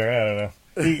 simply commentary. I don't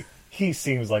know. He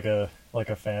seems like a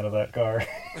fan of that car.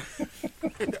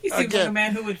 He seems like a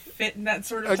man who would fit in that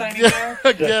sort of tiny car.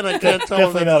 Again, I can't tell.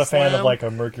 Definitely not a fan of like a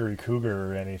Mercury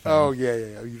Cougar or anything. Oh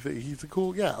yeah. He's a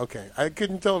cool. Yeah, okay. I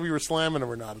couldn't tell if you were slamming him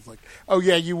or not. It's like, oh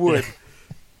yeah, you would.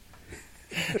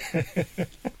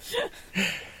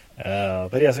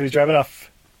 But yeah, so he's driving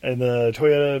off in the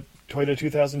Toyota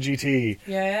 2000 GT.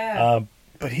 Yeah.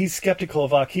 But he's skeptical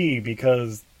of Aki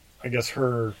because I guess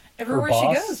her Everywhere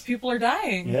boss, she goes, people are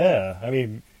dying. Yeah, I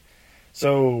mean,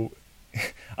 so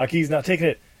Aki's not taking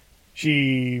it.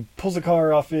 She pulls the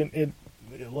car off in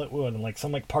like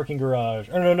some like parking garage.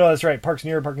 Oh no, that's right. Parks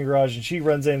near a parking garage, and she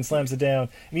runs in, slams it down,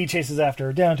 and he chases after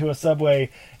her down to a subway,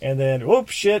 and then whoop,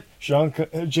 shit!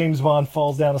 James Bond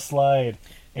falls down a slide.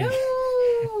 And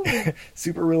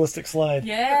super realistic slide.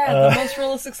 Yeah, the most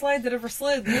realistic slide that ever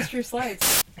slid. The history of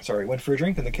slides. Sorry, went for a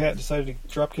drink, and the cat decided to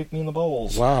drop kick me in the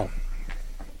balls. Wow.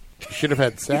 You should have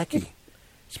had sake,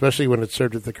 especially when it's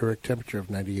served at the correct temperature of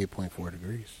 98.4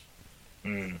 degrees.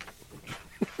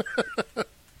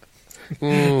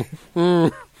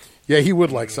 Yeah, he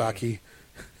would like sake.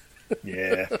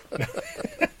 Yeah.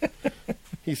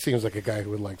 He seems like a guy who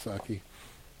would like sake.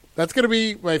 That's going to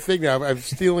be my thing now. I'm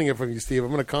stealing it from you, Steve. I'm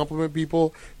going to compliment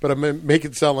people, but I'm going to make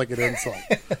it sound like an insult.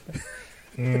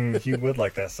 You would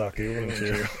like that sake, wouldn't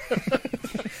you?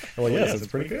 Well, yes, it's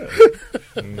pretty good.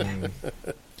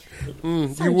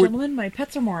 Sorry, gentlemen, my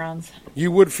pets are morons.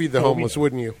 You would feed the homeless,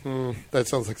 wouldn't you? That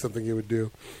sounds like something you would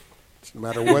do. No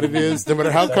matter what it is, no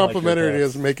matter how complimentary it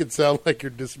is, make it sound like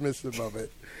you're dismissive of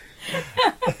it.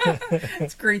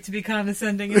 It's great to be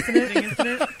condescending, isn't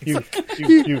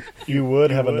it? You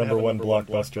would have a number one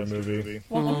blockbuster movie.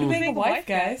 Welcome to being a wife,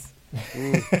 guys.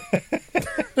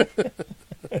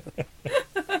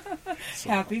 So,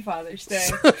 Happy Father's Day.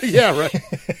 Yeah, right.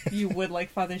 You would like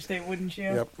Father's Day, wouldn't you?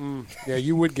 Yep. Yeah,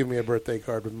 you would give me a birthday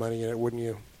card with money in it, wouldn't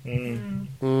you?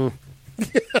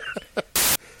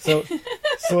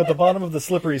 So at the bottom of the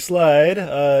slippery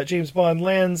slide, James Bond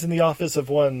lands in the office of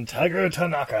one Tiger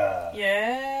Tanaka.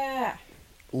 Yeah.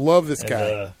 Love this And,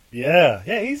 guy. yeah,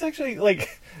 he's actually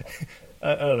like,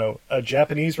 I don't know, a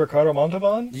Japanese Ricardo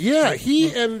Montalban? Yeah,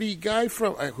 he and the guy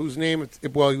from whose name he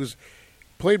was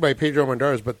played by Pedro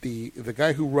Armendáriz, but the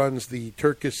guy who runs the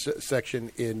Turkish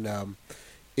section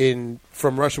in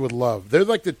From Russia with Love. They're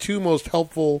like the two most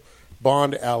helpful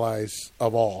Bond allies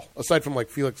of all, aside from like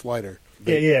Felix Leiter.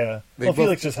 Yeah. they Well, both-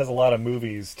 Felix just has a lot of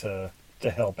movies to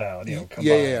help out. Yeah.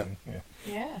 Combine.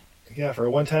 Yeah. Yeah, for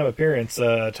a one-time appearance,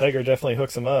 Tiger definitely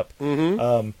hooks him up.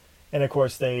 Mm-hmm. And of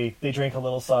course, they drink a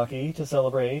little sake to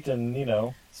celebrate, and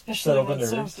settle Especially the when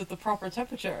nerves. served at the proper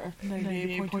temperature.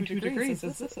 98.2 degrees.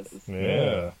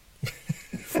 Yeah.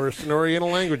 First in Oriental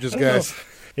languages, guys.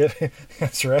 Yeah,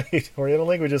 that's right. Oriental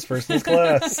languages first in his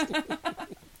class.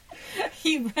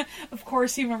 Of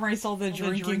course, he memorized all the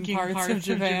drinking parts of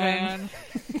Japan.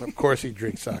 Of course, he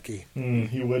drinks sake.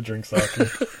 He would drink sake.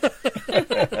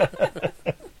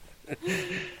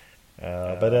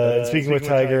 But speaking with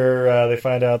Tiger, they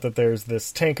find out that there's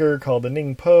this tanker called the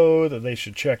Ningpo that they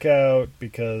should check out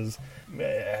because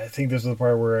I think this was the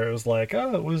part where it was like,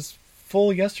 oh, it was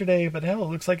full yesterday, but hell, it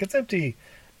looks like it's empty.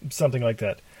 Something like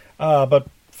that. But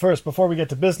first, before we get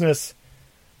to business,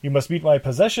 you must meet my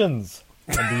possessions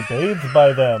and be bathed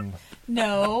by them.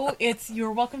 No, it's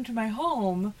you're welcome to my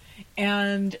home,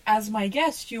 and as my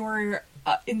guest, you're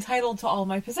entitled to all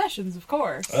my possessions, of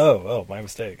course. Oh, my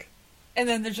mistake. And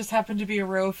then there just happened to be a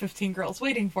row of 15 girls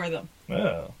waiting for them.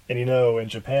 Oh. And in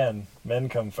Japan, men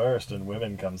come first and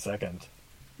women come second.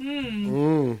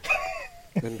 And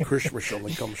Christmas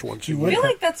only comes once a I year. feel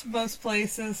like that's most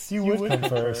places. You would come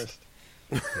first.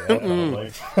 Yeah,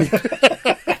 probably. I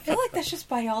feel like that's just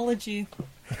biology.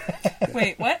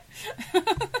 Wait, what?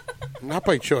 Not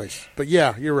by choice, but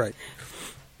yeah, you're right.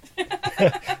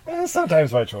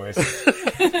 Sometimes by choice.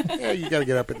 Yeah, you got to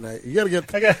get up at night. You got to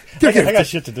get. I got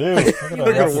shit to do. I gotta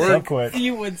gotta wrap this work. up quick.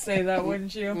 You would say that,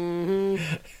 wouldn't you?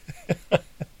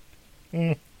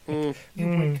 You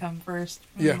would come first.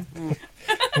 Yeah,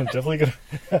 I'm definitely gonna.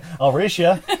 I'll race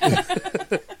ya.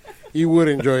 you would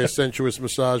enjoy a sensuous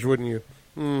massage, wouldn't you?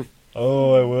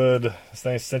 Oh, I would. It's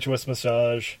nice, sensuous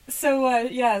massage. So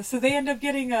so they end up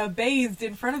getting bathed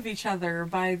in front of each other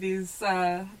by this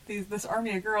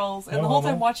army of girls, and the whole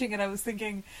time watching it, I was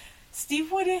thinking,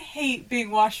 Steve would hate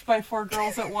being washed by 4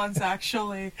 girls at once.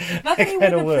 Actually, not that he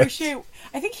wouldn't appreciate.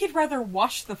 I think he'd rather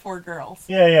wash the 4 girls.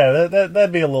 Yeah.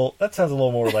 That'd be a little. That sounds a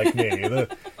little more like me.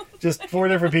 Just 4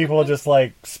 different people, just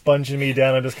like sponging me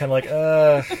down. I'm just kind of like,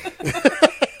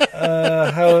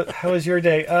 how was your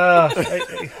day? I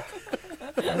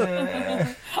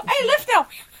left now.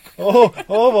 Oh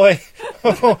boy.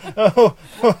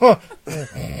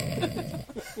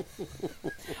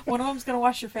 One of them's gonna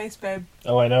wash your face, babe.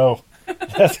 Oh, I know.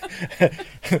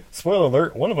 Spoiler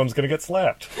alert, one of them's going to get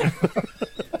slapped.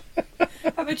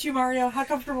 How about you, Mario? How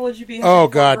comfortable would you be? Oh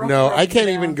God, no! I can't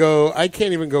even go. I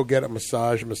can't even go get a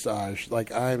massage.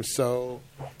 Like I'm so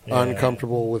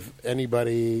uncomfortable with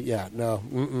anybody. Yeah,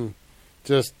 no.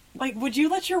 Just like, would you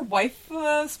let your wife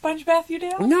sponge bath you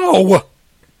down? no.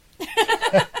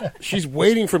 She's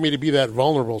waiting for me to be that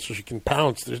vulnerable so she can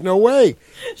pounce. There's no way.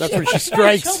 That's when she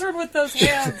strikes. Children with those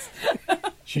hands.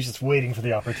 She's just waiting for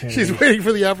the opportunity. She's waiting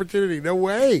for the opportunity. No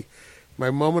way.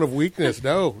 My moment of weakness.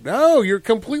 No, you're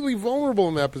completely vulnerable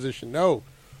in that position. No,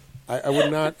 I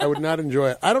would not. I would not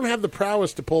enjoy it. I don't have the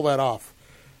prowess to pull that off.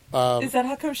 Is that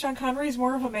how come Sean Connery's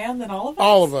more of a man than all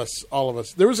of us? All of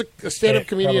us. There was a stand-up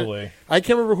comedian. Probably. I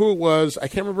can't remember who it was. I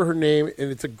can't remember her name,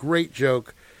 and it's a great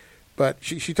joke. But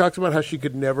she talks about how she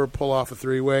could never pull off a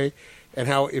 3-way, and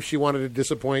how if she wanted to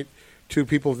disappoint 2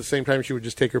 people at the same time, she would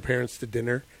just take her parents to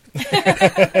dinner. Right.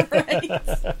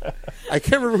 I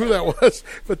can't remember who that was,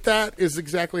 but that is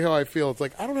exactly how I feel. It's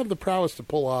like I don't have the prowess to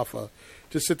pull off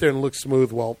just sit there and look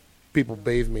smooth while people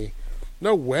bathe me.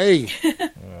 No way.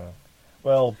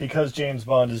 Well, because James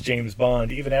Bond is James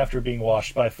Bond, even after being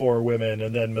washed by 4 women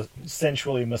and then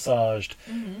sensually massaged,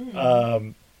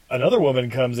 another woman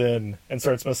comes in and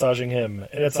starts massaging him,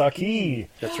 and it's Aki.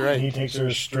 That's right. And he takes her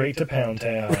straight to Pound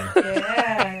Town.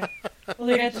 Yeah. Well,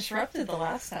 they got disrupted the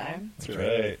last time. That's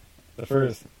right. The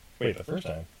first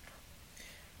time.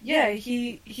 Yeah,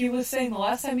 he was saying the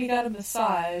last time he got a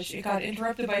massage, it got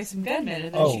interrupted by some gunmen,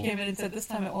 and then she came in and said, this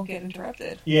time it won't get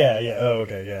interrupted. Yeah. Oh,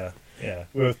 okay, yeah.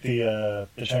 With the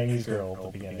Chinese girl at the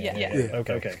beginning. Yeah.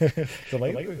 Okay. So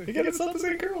like, again, it's not the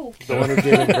same girl. The one who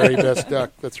gave him very best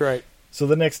duck. That's right. So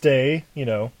the next day,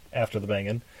 after the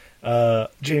banging,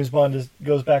 James Bond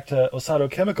goes back to Osato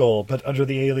Chemical, but under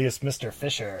the alias Mr.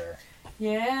 Fisher.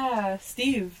 Yeah,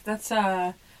 Steve, that's,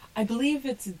 I believe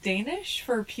it's Danish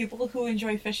for people who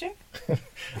enjoy fishing.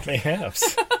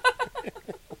 Mayhaps.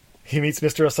 He meets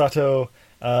Mr. Osato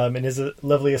and his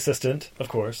lovely assistant, of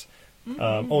course.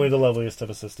 Only the loveliest of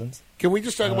assistants. Can we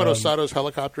just talk about Osato's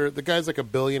helicopter? The guy's like a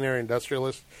billionaire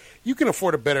industrialist. You can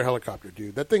afford a better helicopter,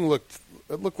 dude. That thing looked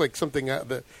like something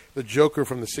the Joker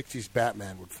from the 60s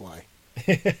Batman would fly.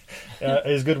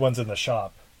 His good one's in the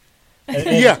shop. And,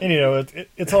 Yeah. And, you know,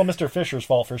 it's all Mr. Fisher's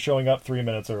fault for showing up 3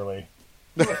 minutes early.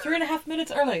 We're 3.5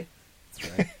 minutes early.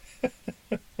 That's right.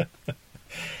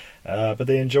 But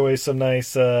they enjoy some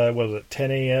nice,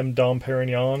 10 a.m. Dom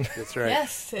Perignon. That's right.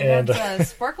 Yes, it And, adds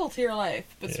sparkle to your life,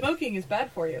 but smoking is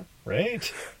bad for you.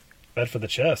 Right? Bad for the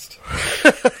chest.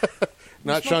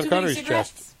 Not Smoke Sean too many Connery's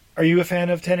cigarettes? chest. Are you a fan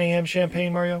of 10 a.m.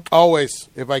 champagne, Mario? Always,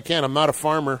 if I can. I'm not a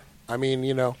farmer. I mean,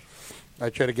 you know, I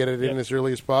try to get it in as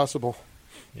early as possible.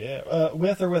 Yeah.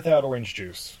 With or without orange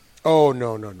juice? Oh,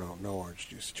 no orange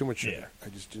juice. Too much sugar. Yeah. I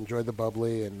just enjoy the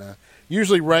bubbly, and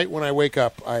usually right when I wake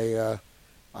up, I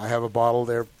have a bottle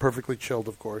there, perfectly chilled,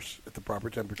 of course, at the proper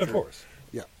temperature. Of course.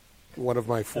 Yeah. One of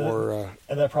my four...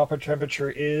 And that proper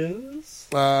temperature is?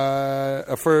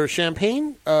 for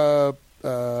champagne,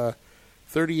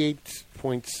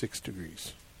 38.6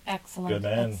 degrees. Excellent. Good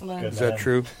man. Excellent. Good Is that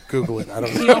true? Google it. I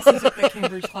don't He know. also took the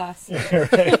Cambridge class.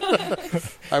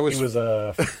 I was... He was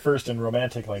first in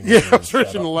romantic languages. Yeah,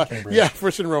 first in Cambridge.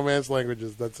 first in romance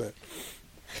languages. That's it.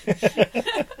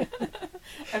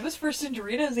 I was first in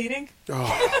Doritos eating.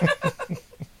 Oh.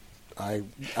 I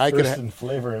could. First in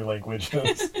flavor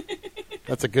languages.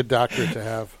 That's a good doctor to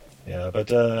have. Yeah, but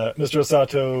Mr.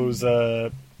 Osato's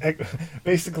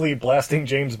basically blasting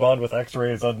James Bond with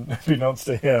X-rays unbeknownst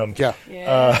to him.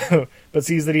 Yeah. But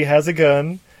sees that he has a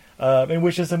gun and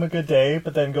wishes him a good day,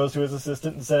 but then goes to his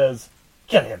assistant and says,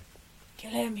 "Kill him."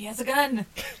 Kill him. He has a gun.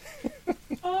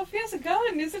 Oh, if he has a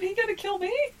gun, isn't he going to kill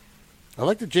me? I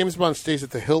like that James Bond stays at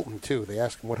the Hilton too. They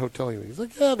ask him what hotel he. He's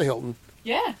like, "Yeah, the Hilton."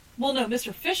 Yeah. Well, no,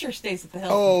 Mr. Fisher stays at the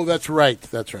Hilton. Oh, that's right.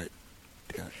 That's right.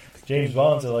 Yeah. James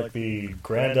Bond's like the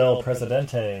Grand El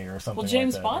Presidente or something. Well,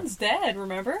 James like that. Bond's dead,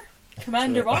 remember?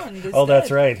 Commander Bond is Oh, that's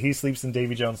dead. right. He sleeps in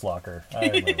Davy Jones' locker. I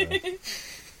remember.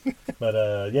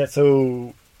 But yeah,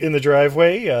 so in the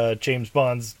driveway, James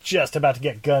Bond's just about to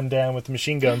get gunned down with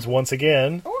machine guns once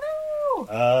again. Oh,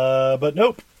 no! But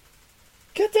nope.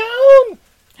 Get down!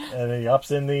 And he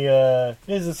hops in the,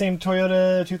 it's the same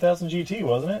Toyota 2000 GT,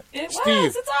 wasn't it? It Steve.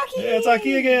 was! It's Aki! Yeah, it's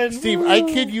Aki again. Steve, Woo! I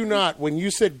kid you not. When you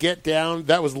said "get down,"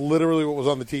 that was literally what was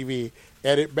on the TV,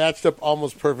 and it matched up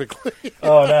almost perfectly.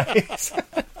 Oh, nice.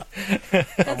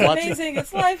 That's amazing.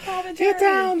 It's live commentary. Get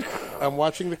down! I'm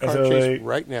watching the car So chase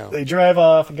right now. They drive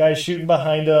off, a guy's shooting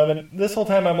behind them, and this whole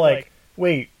time I'm like,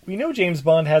 wait, we know James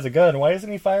Bond has a gun. Why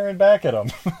isn't he firing back at him?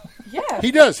 Yeah.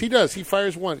 He does. He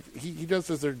fires one. He does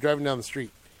as they're driving down the street.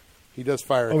 He does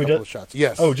fire a Oh, he couple does? of shots.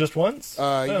 Yes. Oh, just once?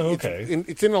 Okay.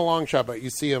 It's in a long shot, but you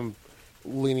see him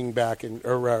leaning back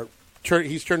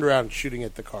he's turned around and shooting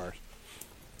at the cars.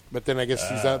 But then I guess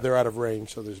they're out of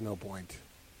range, so there's no point.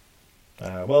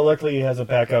 Well, luckily he has a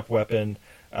backup weapon,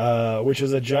 which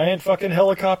is a giant fucking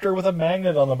helicopter with a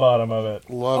magnet on the bottom of it.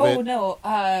 Love Oh, it. no.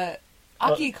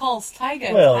 Aki calls Tyga,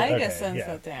 and well, Tyga okay, sends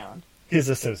yeah. it down. His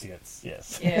associates,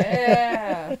 yes.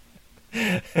 Yeah.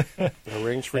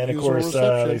 Arrange for And of usual course,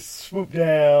 reception. they swoop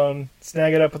down,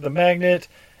 snag it up with the magnet,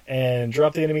 and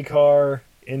drop the enemy car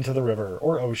into the river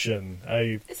or ocean.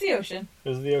 It's the ocean.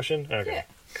 Is it the ocean? Okay.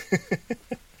 Yeah.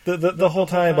 The whole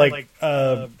time, I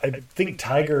think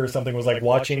Tiger or something was like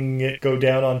watching it go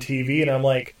down on TV, and I'm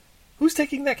like, who's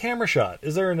taking that camera shot?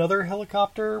 Is there another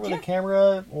helicopter with a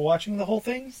camera watching the whole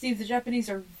thing? Steve, the Japanese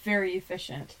are very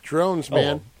efficient. Drones,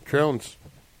 man. Drones.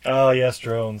 Oh, yes,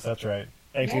 drones. That's right.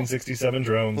 1967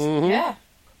 drones. Mm-hmm. Yeah.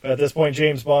 At this point,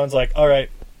 James Bond's like, all right,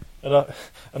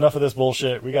 enough of this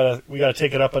bullshit. We gotta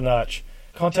take it up a notch.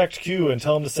 Contact Q and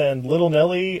tell him to send little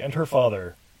Nellie and her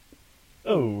father.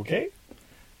 Okay.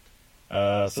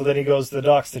 So then he goes to the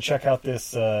docks to check out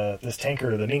this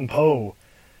tanker, the Ningpo,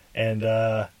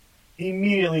 and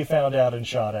immediately found out and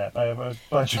shot at by a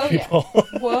bunch of people. Yeah.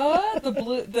 What?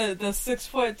 The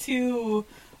 6'2"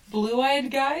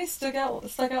 blue-eyed guy stuck out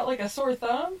like a sore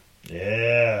thumb?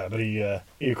 Yeah, but he of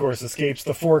course escapes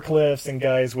the forklifts and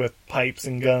guys with pipes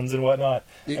and guns and whatnot,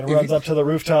 and runs up to the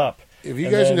rooftop. If you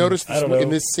And guys then, noticed I don't know, in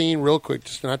this scene, real quick,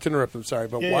 just not to interrupt, I'm sorry,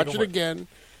 but Yeah, watch go it for it. again.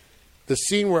 The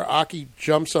scene where Aki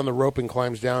jumps on the rope and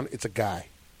climbs down, it's a guy.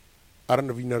 I don't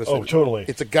know if you noticed Oh, it. totally.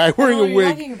 It's a guy wearing What are a you wig.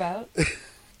 talking about?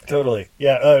 Totally.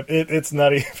 Yeah, it's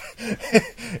not even...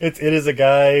 it is a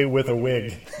guy with a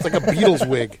wig. It's like a Beatles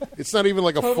wig. It's not even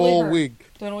like a Totally full hurt. wig.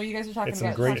 Don't know what you guys are talking It's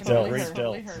about. some great Totally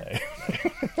stealth. hurt.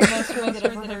 Most words that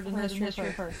I've ever heard in the history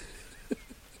of her.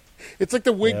 It's like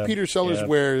the wig Yeah, Peter Sellers yeah.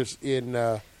 wears in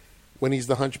when he's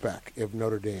the Hunchback of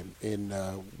Notre Dame in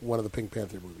one of the Pink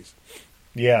Panther movies.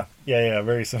 Yeah,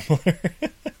 very similar.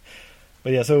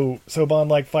 But yeah, so Bond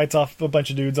like fights off a bunch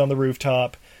of dudes on the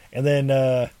rooftop, and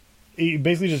then he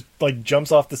basically just like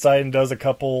jumps off the side and does a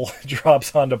couple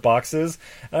drops onto boxes.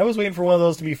 And I was waiting for one of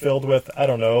those to be filled with, I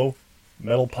don't know,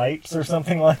 metal pipes or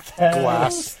something like that.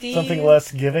 Glass. Oh, Steve. Something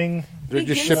less giving. They're He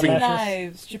just gives shipping. you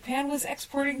knives. Japan was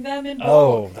exporting them in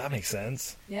Oh, bulk. that makes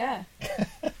sense. Yeah.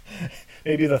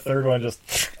 Maybe the third one just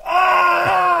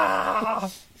my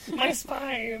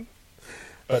spine.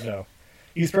 But no,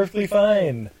 he's perfectly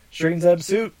fine. Straightens out of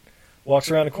suit,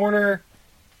 walks around a corner,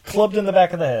 clubbed in the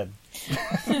back of the head.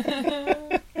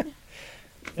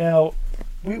 Now,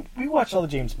 we watched all the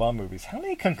James Bond movies. How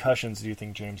many concussions do you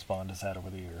think James Bond has had over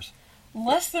the years?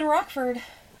 Less than Rockford.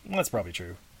 That's probably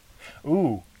true.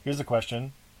 Ooh, here's a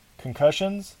question: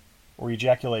 concussions or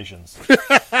ejaculations?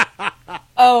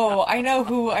 Oh, I know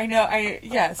who.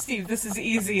 Yeah, Steve, this is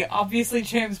easy. Obviously,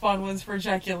 James Bond wins for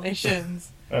ejaculations.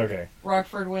 Okay.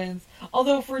 Rockford wins.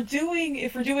 Although, if we're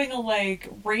doing a like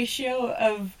ratio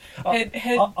of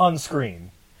head, On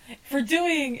screen. if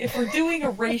we're doing a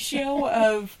ratio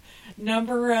of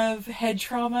number of head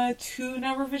trauma to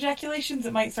number of ejaculations,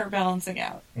 it might start balancing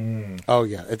out. Oh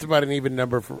yeah, it's about an even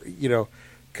number for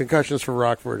concussions for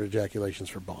Rockford, ejaculations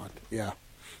for Bond. Yeah,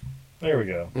 There we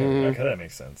go. Okay, that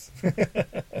makes sense.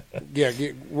 yeah.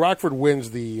 Rockford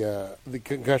wins the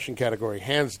concussion category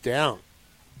hands down,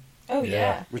 Oh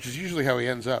yeah. which is usually how he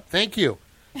ends up. Thank you.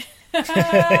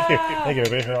 Thank you.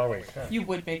 Been here all week. You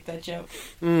would make that joke.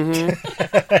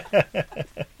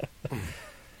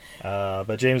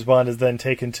 But James Bond is then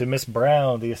taken to Miss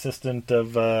Brown, the assistant of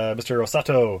Mr.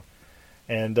 Osato.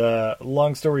 And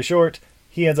long story short,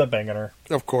 he ends up banging her.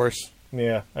 Of course.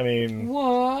 Yeah, I mean,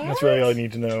 What? that's really all you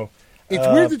need to know. It's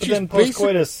weird that but she's then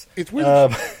post-coitus, It's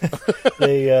weird.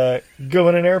 they go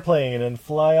in an airplane and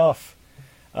fly off.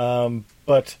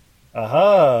 But,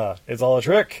 it's all a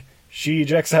trick. She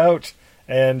ejects out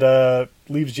and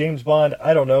leaves James Bond,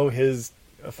 I don't know, his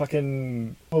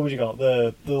fucking, what would you call it?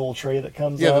 The little tray that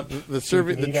comes up. the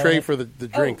tray for the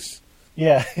drinks.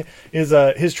 Yeah,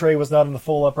 his tray was not in the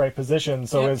full upright position,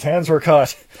 so his hands were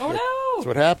caught. Oh no! That's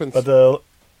what happens. But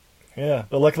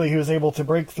luckily he was able to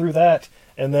break through that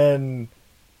and then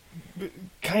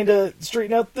kind of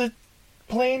straighten out the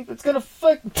plane. It's gonna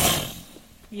fuck.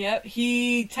 Yep,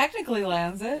 he technically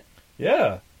lands it.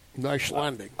 Yeah, Nice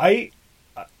landing.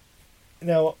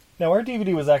 Now our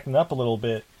DVD was acting up a little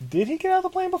bit. Did he get out of the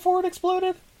plane before it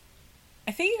exploded?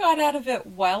 I think he got out of it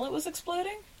while it was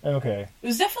exploding. Okay. It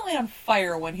was definitely on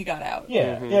fire when he got out.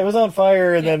 Yeah, yeah, it was on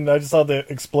fire, and then I just saw the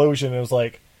explosion, and it was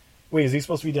like, wait, is he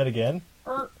supposed to be dead again?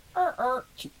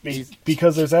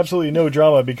 Because there's absolutely no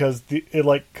drama, because it,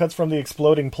 like, cuts from the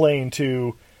exploding plane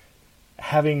to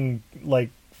having, like,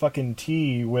 fucking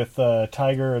tea with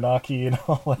Tiger and Aki and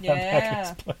all that back in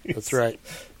its place. That's right.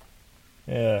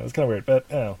 Yeah, it was kind of weird, but,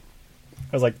 I don't know.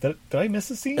 I was like, did I miss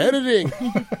a scene? Editing.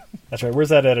 That's right. Where's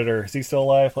that editor? Is he still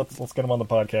alive? Let's get him on the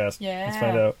podcast. Yeah. Let's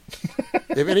find out.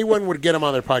 If anyone would get him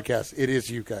on their podcast, it is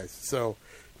you guys. So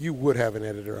you would have an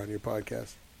editor on your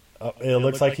podcast. It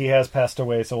looks like he has passed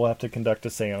away, so we'll have to conduct a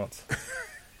seance.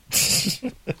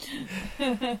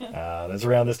 That's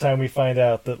around this time we find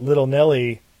out that little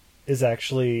Nellie is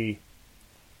actually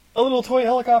a little toy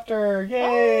helicopter.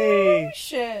 Yay! Oh,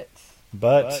 shit.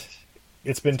 But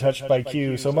it's been touched by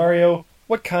Q. So Mario,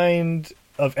 what kind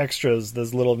of extras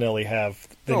does little Nellie have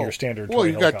than your standard toy Well,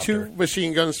 you've got helicopter? two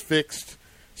machine guns fixed,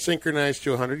 synchronized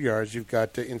to 100 yards. You've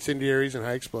got incendiaries and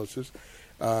high explosives.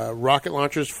 Rocket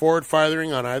launchers forward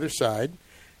firing on either side.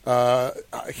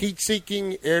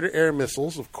 Heat-seeking air-to-air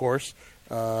missiles, of course.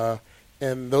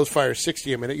 And those fire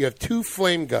 60 a minute. You have two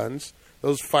flame guns.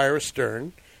 Those fire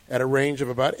astern at a range of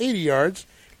about 80 yards.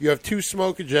 You have two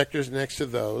smoke ejectors next to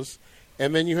those.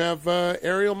 And then you have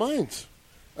aerial mines.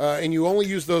 And you only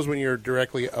use those when you're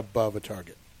directly above a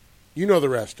target. You know the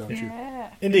rest, don't you?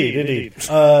 Indeed.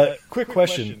 Quick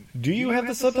question. Do you have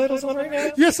the subtitles on right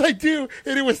now? Yes, I do.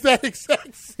 And it was that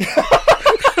exact.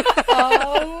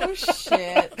 Oh,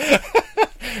 shit.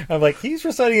 I'm like, he's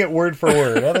reciting it word for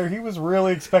word. Either he was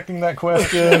really expecting that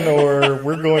question, or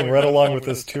we're going right along with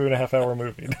this 2.5 hour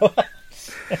movie.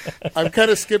 I'm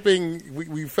kind of skipping.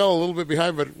 We fell a little bit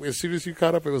behind, but as soon as you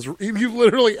caught up, it was you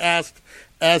literally asked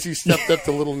as he stepped up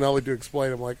to little Nellie to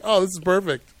explain. I'm like, oh, this is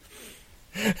perfect.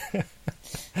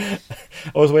 I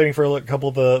was waiting for a couple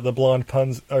of the blonde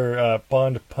puns or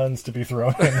Bond puns to be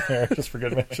thrown in there just for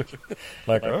good measure.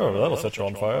 Like, oh, that'll set you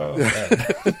on fire.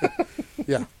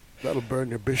 Yeah, that'll burn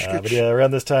your biscuits. But yeah,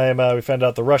 around this time, we found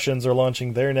out the Russians are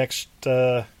launching their next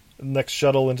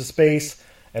shuttle into space.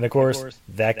 And of course,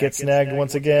 that gets snagged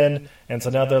once again. And so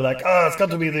now they're like, it's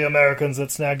got to be the Americans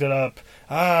that snagged it up.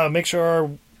 Make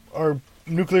sure our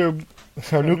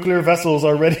nuclear vessels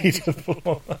are ready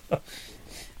to...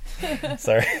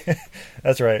 Sorry.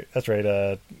 That's right.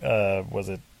 Was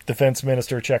it Defense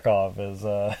Minister Chekhov is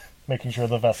making sure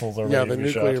the vessels are ready to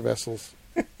be shot. Yeah, the nuclear vessels.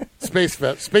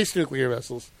 Space nuclear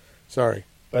vessels. Sorry.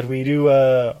 But we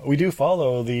do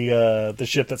follow the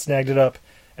ship that snagged it up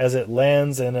as it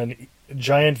lands in a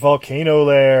giant volcano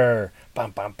lair.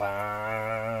 Bum, bum,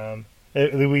 bum.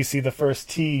 We see the first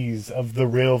tease of the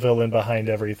real villain behind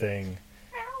everything.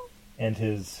 And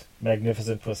his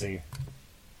magnificent pussy.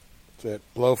 That's it.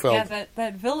 Blofeld. Yeah,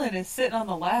 that villain is sitting on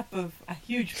the lap of a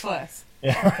huge puss.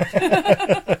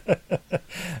 Yeah.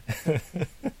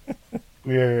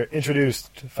 We are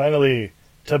introduced, finally,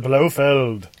 to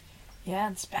Blofeld. Yeah,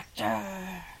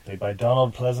 Inspector. Played by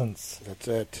Donald Pleasance. That's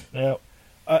it. Now,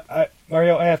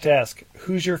 Mario, I have to ask,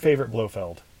 who's your favorite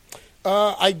Blofeld?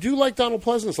 I do like Donald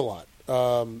Pleasance a lot.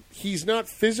 He's not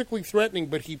physically threatening,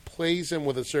 but he plays him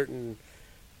with a certain...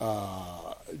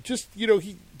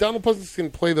 Donald Pleasance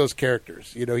can play those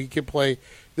characters. He can play...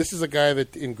 This is a guy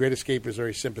that in Great Escape is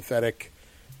very sympathetic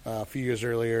a few years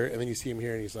earlier, and then you see him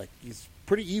here, and he's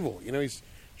pretty evil. He's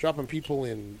dropping people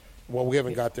in... Well, we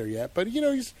haven't got there yet, but,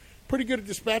 he's pretty good at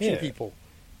dispatching people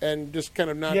and just kind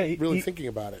of not really thinking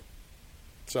about it.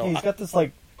 So he's got this,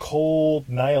 cold,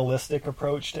 nihilistic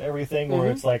approach to everything,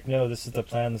 where it's like, no, this is the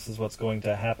plan, this is what's going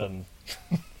to happen.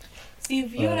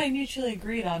 Steve, you and I mutually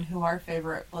agreed on who our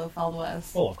favorite Blofeld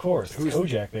was. Well, of course. It's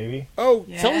Kojak, baby. Oh,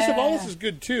 yeah. Telly Savalas is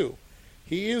good, too.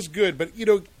 He is good, but,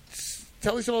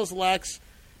 Telly Savalas lacks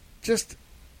just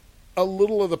a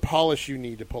little of the polish you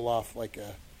need to pull off, a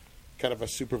kind of a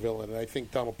supervillain, and I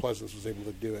think Donald Pleasance was able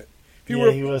to do it.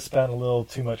 He was spent a little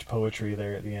too much poetry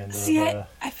there at the end. See,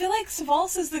 I feel like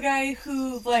Savalas is the guy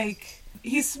who,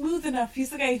 he's smooth enough. He's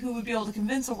the guy who would be able to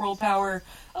convince a world power,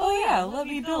 let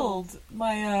me build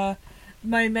my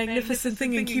magnificent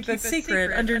thing and keep it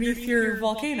secret underneath your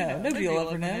volcano. Nobody will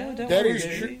ever know. Don't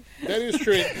worry. That is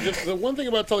true. The one thing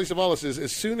about Telly Savalas is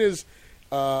as soon as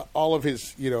all of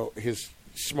his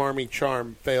smarmy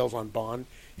charm fails on Bond,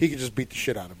 he can just beat the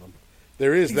shit out of him.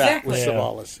 There is that with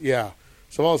Savalas. Yeah.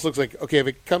 Savalas looks like, okay, if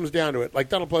it comes down to it, like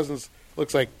Donald Pleasance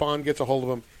looks like Bond gets a hold of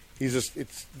him,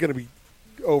 it's going to be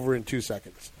over in 2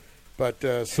 seconds. But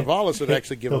Savalas would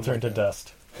actually give him... He'll turn to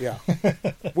dust. Yeah.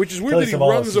 Which is weird that he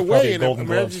runs away in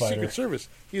American Secret Service.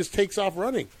 He just takes off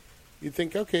running. You'd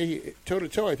think, okay,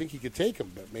 toe-to-toe, I think he could take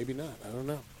him, but maybe not. I don't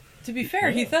know. To be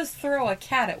fair, he does throw a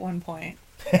cat at one point,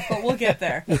 but we'll get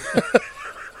there.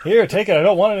 Here, take it. I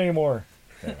don't want it anymore.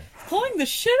 Anyway. Pulling the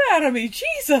shit out of me,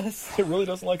 Jesus! It really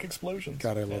doesn't like explosions.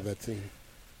 God, I love that scene.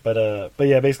 But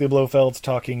yeah, basically Blofeld's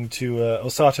talking to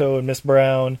Osato and Miss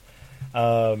Brown,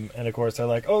 and of course they're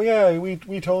like, "Oh yeah, we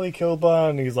totally killed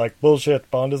Bond." And he's like, "Bullshit,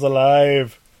 Bond is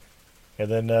alive." And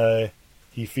then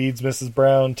he feeds Mrs.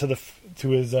 Brown to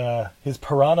his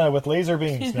piranha with laser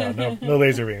beams. No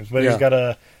laser beams, but he's got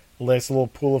a nice little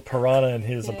pool of piranha in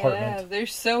his apartment. Yeah, they're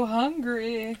so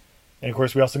hungry. And of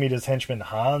course, we also meet his henchman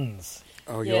Hans.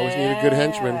 Oh, you always need a good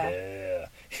henchman. Yeah,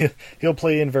 he'll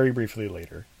play in very briefly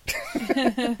later.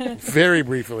 Very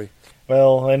briefly.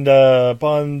 Well, and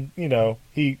Bond,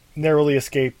 he narrowly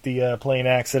escaped the plane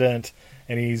accident,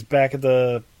 and he's back at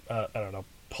the,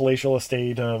 palatial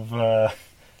estate of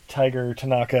Tiger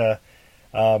Tanaka.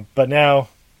 But now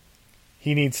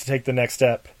he needs to take the next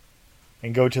step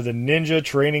and go to the ninja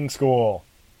training school.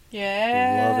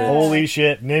 Yeah. Love it. Holy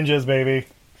shit, ninjas, baby.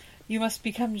 You must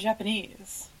become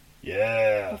Japanese.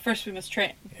 Yeah. But first we must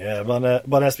train. Yeah,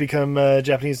 Bond has become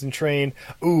Japanese and train.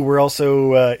 Ooh, we're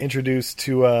also introduced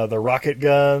to the rocket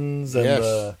guns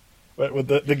and with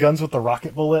the guns with the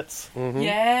rocket bullets. Mm-hmm.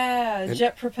 Yeah,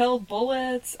 jet-propelled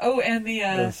bullets. Oh, and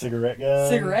the cigarette gun.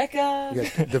 Cigarette gun.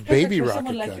 Yeah, the baby rocket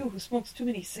someone gun. like you who smokes too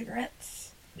many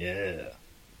cigarettes. Yeah.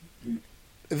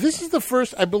 This is the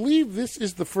first, I believe this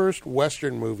is the first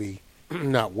Western movie,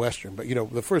 not Western, but,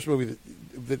 the first movie,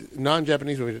 the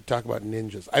non-Japanese movie to talk about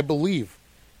ninjas. I believe.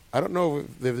 I don't know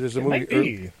if there's a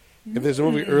movie if there's a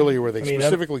movie earlier where they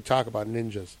specifically talk about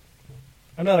ninjas.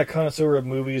 I'm not a connoisseur of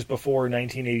movies before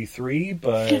 1983,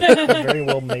 but very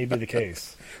well may be the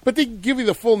case. But they give you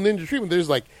the full ninja treatment. There's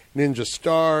like ninja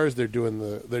stars. They're doing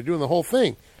the whole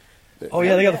thing. Oh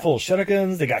yeah, they got the full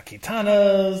shurikens. They got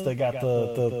katanas. They got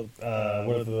the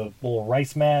little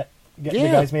rice mat The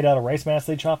guy's made out of rice mask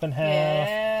they chop in half.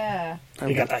 Yeah.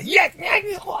 You got that.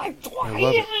 I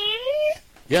love it.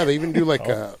 Yeah, they even do like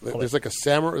there's like a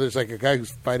samurai. There's like a guy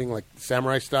who's fighting like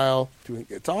samurai style.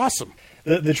 It's awesome.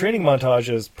 The training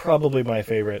montage is probably my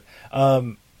favorite.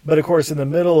 But of course, in the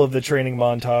middle of the training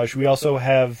montage, we also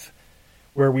have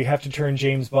where we have to turn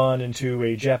James Bond into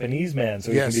a Japanese man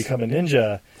so he can become a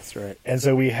ninja. That's right. And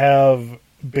so we have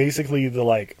basically the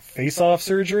like face-off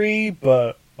surgery,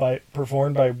 but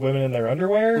performed by women in their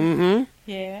underwear. Mm-hmm.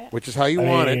 Yeah. Which is how you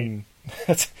want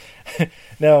it.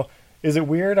 Now, is it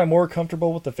weird I'm more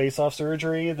comfortable with the face-off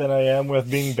surgery than I am with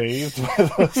being bathed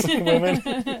with those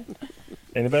women?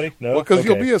 Anybody? No? Well, because Okay.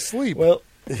 you'll be asleep. Well,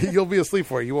 you'll be asleep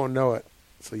for it. You won't know it.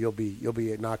 So you'll be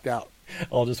knocked out.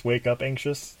 I'll just wake up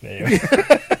anxious. Anyway.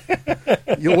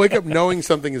 You'll wake up knowing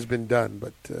something has been done,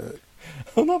 but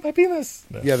oh no, my penis.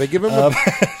 No. Yeah, they give him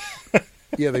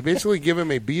they basically give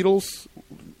him a Beatles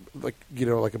like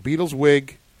a Beatles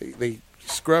wig. They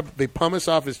pumice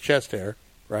off his chest hair,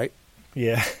 right?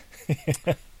 Yeah.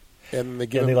 And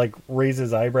they like raise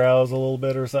his eyebrows a little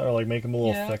bit or something, or like make him a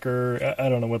little thicker. I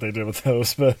don't know what they did with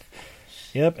those, but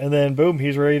yep. And then boom,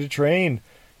 he's ready to train.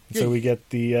 And so we get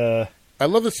the. I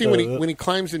love the scene when he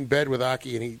climbs in bed with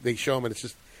Aki and they show him, and it's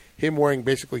just him wearing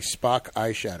basically Spock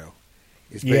eyeshadow.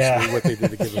 Is basically what they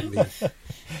did to give him the.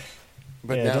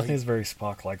 But yeah, now definitely is a very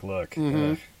Spock-like look.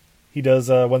 Mm-hmm. He does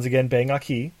once again bang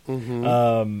Aki.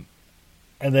 Mm-hmm.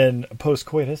 And then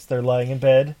post-coitus, they're lying in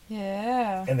bed.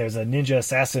 Yeah. And there's a ninja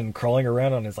assassin crawling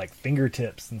around on his like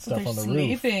fingertips and stuff They're on the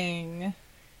sleeping. roof.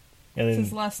 And then,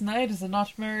 Since last night is a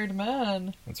not married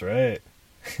man. That's right.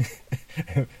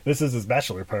 This is his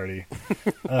bachelor party.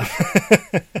 But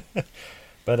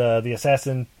the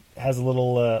assassin has a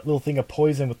little thing of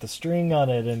poison with the string on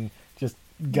it and just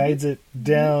guides it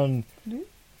down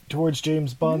towards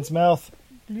James Bond's mouth.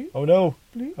 Oh no!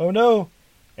 Oh no!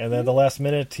 And then at the last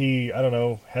minute, he, I don't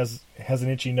know, has an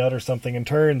itchy nut or something and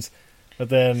turns. But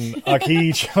then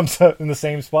Aki jumps up in the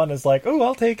same spot and is like, "Oh,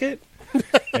 I'll take it."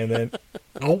 And then,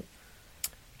 oh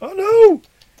no!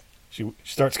 She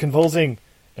starts convulsing,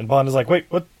 and Bond is like, "Wait,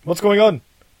 what's going on?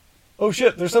 Oh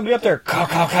shit, there's somebody up there! Cow,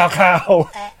 cow, cow, cow!"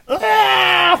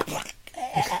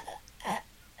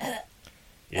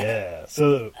 Yeah.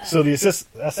 So the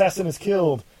assassin is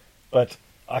killed, but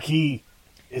Aki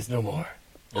is no more.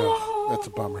 Oh, that's a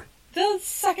bummer. The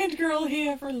second girl he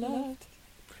ever loved.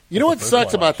 You know what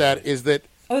sucks about that is that.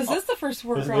 Oh, is this the first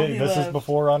girl he loved? This is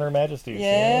before On Her Majesty.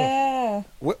 Yeah.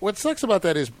 What sucks about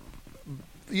that is,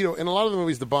 in a lot of the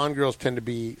movies, the Bond girls tend to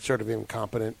be sort of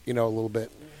incompetent, a little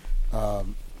bit,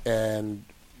 and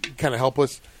kind of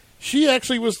helpless. She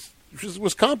actually was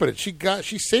competent.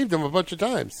 She saved them a bunch of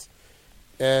times.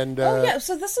 And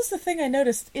so this is the thing I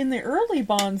noticed in the early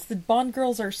Bonds. The Bond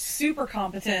girls are super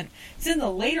competent. It's in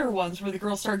the later ones where the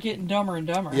girls start getting dumber and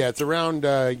dumber. Yeah, it's around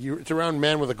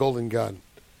Man with a Golden Gun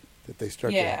that they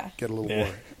start to get a little more.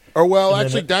 Or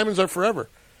actually, Diamonds Are Forever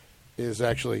is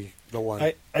actually the one.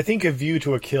 I think A View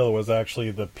to a Kill was actually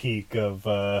the peak of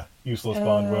useless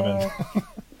Bond women.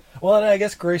 Well, and I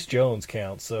guess Grace Jones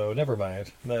counts, so never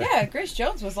mind. Yeah, Grace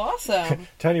Jones was awesome.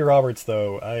 Tanya Roberts,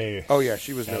 though,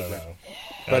 she was no good.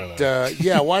 But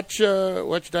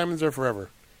watch Diamonds Are Forever.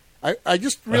 I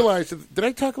just realized. Did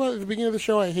I talk about it at the beginning of the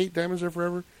show? I hate Diamonds Are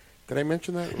Forever. Did I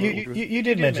mention that? You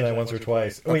did mention that once or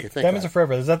twice. Okay, wait, Diamonds Are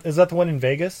Forever. Is that the one in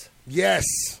Vegas?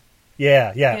 Yes.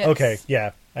 Yeah. Yes. Okay.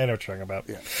 Yeah, I know what you're talking about.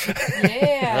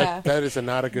 Yeah. that is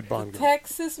not a good Bond girl.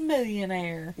 Texas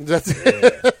Millionaire. That's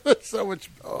so much.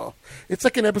 Oh, it's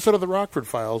like an episode of the Rockford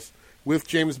Files with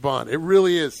James Bond. It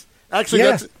really is.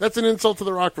 Actually, that's an insult to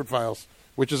the Rockford Files,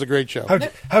 which is a great show.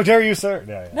 How dare you, sir?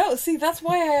 Yeah. No, see, that's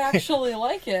why I actually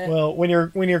like it. Well, when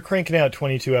you're cranking out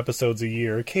 22 episodes a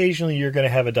year, occasionally you're going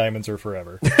to have a Diamonds Are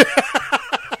Forever.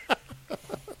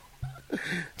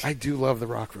 I do love the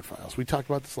Rockford Files. We talked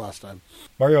about this last time.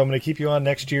 Mario, I'm going to keep you on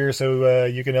next year so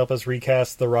you can help us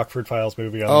recast the Rockford Files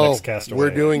movie on the next Castaway. We're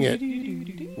doing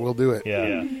it. We'll do it.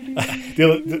 Yeah.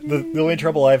 The only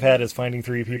trouble I've had is finding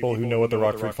 3 people who know what the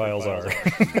Rockford Files are.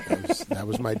 That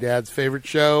was my dad's favorite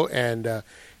show, and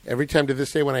every time to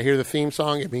this day when I hear the theme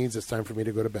song, it means it's time for me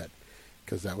to go to bed,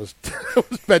 because that was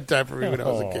bedtime for me when I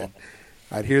was a kid.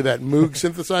 I'd hear that Moog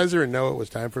synthesizer and know it was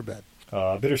time for bed.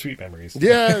 Bittersweet memories.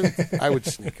 Yeah, I would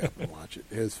sneak up and watch it.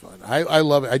 It was fun. I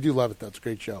love it. I do love it, though. It's a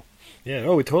great show. Yeah,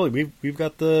 we totally. We've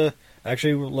got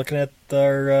actually, we're looking at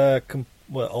our,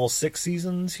 all 6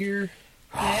 seasons here?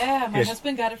 Yeah, my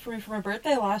husband got it for me for my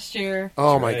birthday last year.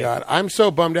 Oh, my God. I'm so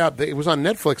bummed out. It was on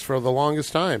Netflix for the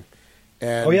longest time.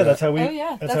 And, that's how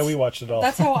we watched it all.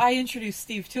 That's how I introduced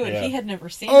Steve to it. Yeah. He had never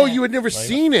seen it. Oh, you had never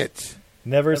seen it.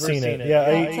 Never seen it. Yeah,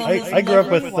 it. I grew up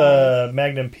with Watch.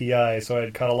 Magnum PI, so I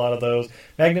had caught a lot of those.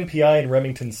 Magnum PI and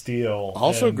Remington Steele.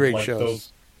 Also and, great like,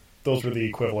 shows. Those were the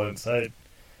equivalents. I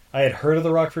had heard of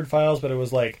the Rockford Files, but it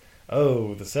was like,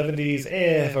 oh, the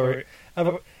 70s, or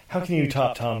how can you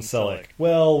top Tom Selleck?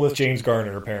 Well, with James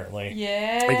Garner, apparently.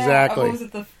 Yeah. Exactly. What was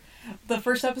it, the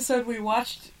first episode we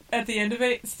watched, at the end of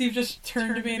it, Steve just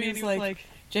turned to me and he was like,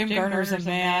 James Garner's a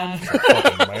man.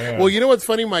 Man. Well, you know what's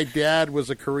funny? My dad was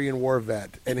a Korean War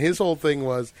vet, and his whole thing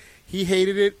was he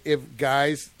hated it if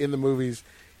guys in the movies,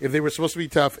 if they were supposed to be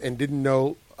tough and didn't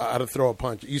know how to throw a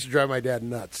punch. It used to drive my dad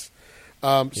nuts.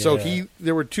 So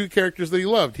there were two characters that he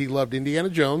loved. He loved Indiana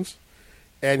Jones,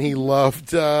 and he loved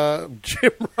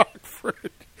Jim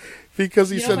Rockford because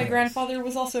he said my grandfather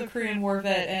was also a Korean War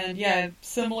vet, and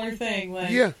similar thing.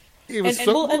 Like, yeah. It was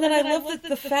and then I love that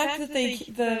the fact that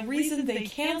the reason they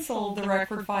canceled the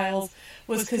Rockford Files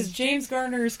was because James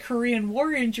Garner's Korean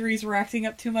War injuries were acting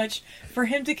up too much for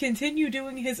him to continue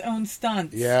doing his own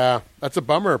stunts. Yeah, that's a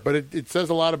bummer, but it says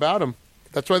a lot about him.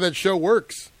 That's why that show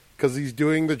works, because he's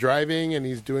doing the driving and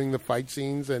he's doing the fight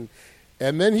scenes, and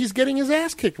then he's getting his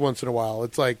ass kicked once in a while.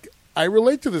 It's like, I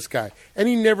relate to this guy, and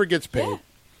he never gets paid. Yeah.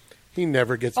 He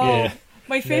never gets Oh, paid.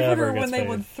 my favorite Never are when gets they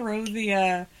would throw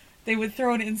they would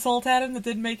throw an insult at him that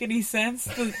didn't make any sense.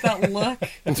 That look,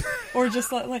 or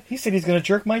just like He said he's going to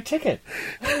jerk my ticket.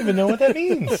 I don't even know what that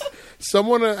means.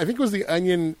 Someone, I think it was the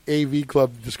Onion AV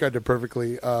Club, described it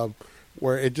perfectly,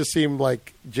 where it just seemed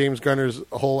like James Garner's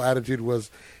whole attitude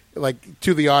was, like,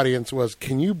 to the audience was,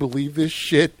 can you believe this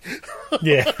shit?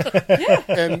 Yeah.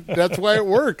 And that's why it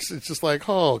works. It's just like,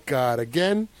 oh, God,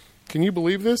 again? Can you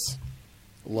believe this?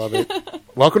 Love it.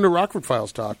 Welcome to Rockford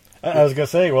Files Talk. I was going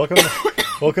to say, welcome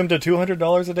to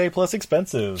 $200 a day plus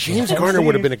expenses. James Garner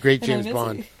would have been a great James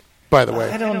Bond, by the way.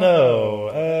 I don't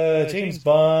know. James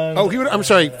Bond. Oh, I'm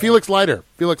sorry. Felix Leiter.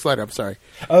 I'm sorry.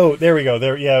 Oh, there we go.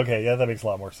 Yeah, okay. Yeah, that makes a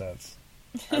lot more sense.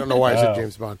 I don't know why I said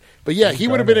James Bond. But yeah, he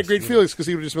would have been a great Felix because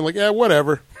he would have just been like, yeah,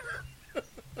 whatever.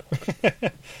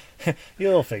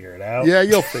 You'll figure it out. Yeah,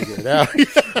 you'll figure it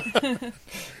out.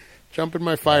 Jump in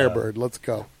my Firebird. Let's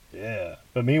go. Yeah.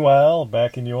 But meanwhile,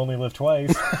 back in You Only Live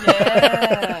Twice.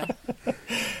 yeah.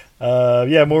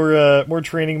 More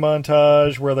training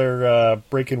montage where they're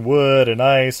breaking wood and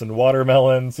ice and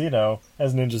watermelons,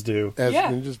 as ninjas do. As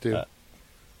ninjas do.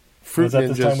 Fruit Is at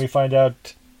ninjas. this time we find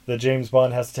out that James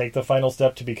Bond has to take the final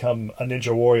step to become a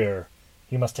ninja warrior.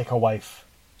 He must take a wife.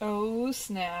 Oh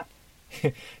snap!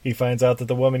 He finds out that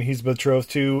the woman he's betrothed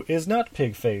to is not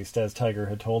pig-faced, as Tiger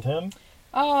had told him.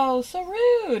 Oh, so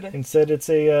rude. Instead, it's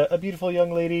a beautiful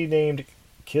young lady named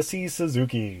Kissy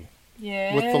Suzuki.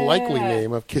 Yeah. With the likely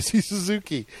name of Kissy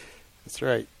Suzuki. That's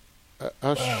right.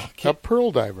 A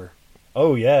pearl diver.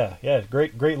 Oh yeah,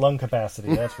 great lung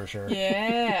capacity, that's for sure.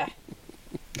 Yeah.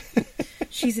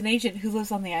 She's an agent who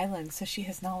lives on the island, so she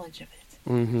has knowledge of it.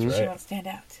 Mm-hmm. She won't stand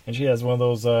out. And she has one of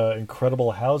those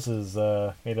incredible houses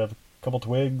made of a couple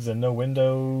twigs and no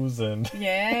windows, and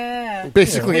Yeah.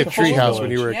 Basically a Big tree hole house in when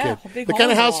the you were a Yeah, kid. big The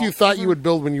kind of hole in house the you wall. thought you would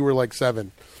build when you were like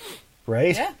 7.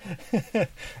 right? Yeah.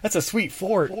 That's a sweet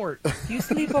fort. You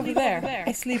sleep over there.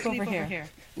 I sleep over here.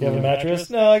 You have a mattress?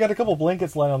 No, I got a couple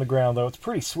blankets lying on the ground, though. It's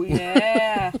pretty sweet.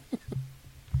 Yeah.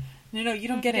 No, you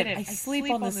don't get it. I sleep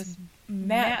on this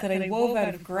mat that I wove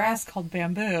out of grass called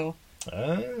bamboo.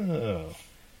 Oh.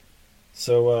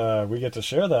 So, we get to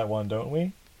share that one, don't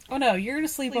we? Oh no, you're gonna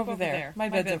sleep over there. My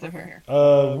bed's over here.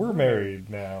 We're married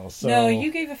now, so... No, you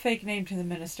gave a fake name to the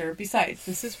minister. Besides,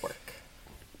 this is work.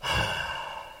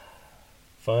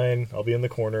 Fine, I'll be in the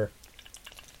corner.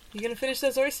 You gonna finish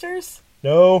those oysters?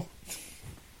 No!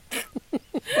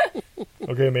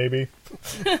 Okay, maybe.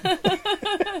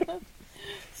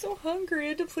 So hungry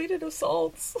and depleted of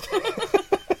salts.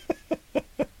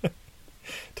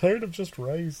 Tired of just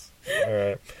rice.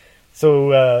 Alright.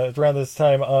 So, around this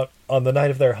time, on the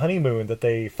night of their honeymoon, that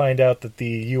they find out that the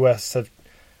U.S. have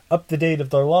upped the date of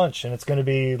their launch, and it's going to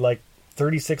be,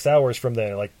 36 hours from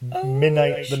there,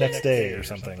 midnight the next day or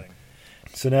something.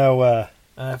 So now,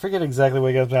 I forget exactly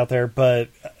what goes out there, but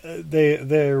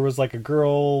there was, a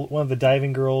girl, one of the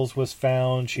diving girls was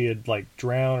found. She had,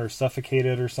 drowned or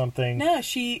suffocated or something. No,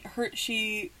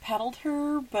 she paddled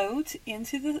her boat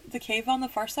into the cave on the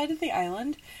far side of the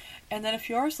island, and then a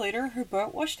few hours later, her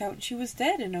boat washed out and she was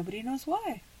dead, and nobody knows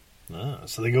why.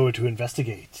 So they go to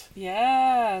investigate.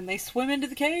 Yeah, and they swim into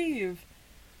the cave.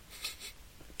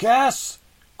 Gas!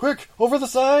 Quick, over the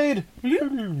side!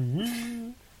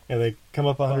 And they come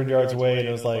up 100 yards away, and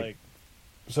it was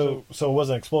so it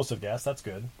wasn't explosive gas. That's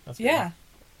good. That's good. Yeah.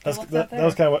 That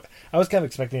was kind of what I was kind of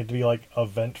expecting it to be, a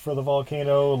vent for the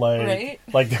volcano, Right.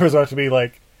 there was about to be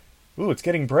ooh, it's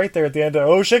getting bright there at the end.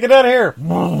 Oh, shit, get out of here!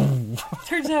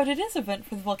 Turns out it is a vent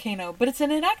for the volcano, but it's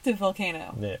an inactive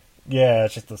volcano. Yeah,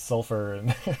 it's just the sulfur.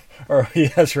 And or, yeah,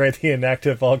 that's right, the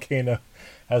inactive volcano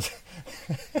has...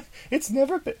 It's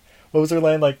never been... What was her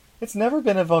line like? It's never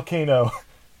been a volcano.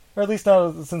 Or at least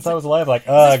not since I was alive. Like,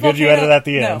 good you edited at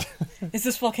the end. Is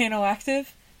this volcano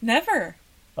active? Never.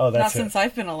 Oh, that's Not since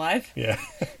I've been alive. Yeah.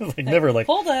 Like, never like,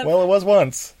 hold up. Well, it was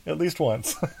once. At least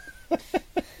once.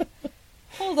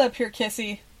 Hold up here,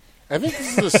 Kissy. I think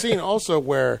this is a scene also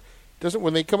where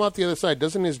when they come out the other side,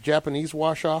 doesn't his Japanese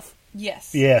wash off?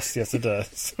 Yes. Yes, it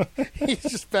does. He's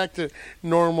just back to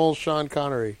normal Sean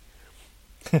Connery.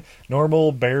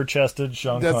 Normal bare-chested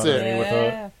Sean That's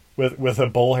Connery it. with a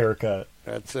bowl haircut.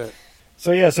 That's it.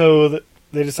 So yeah,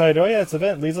 they decide, oh yeah, it's a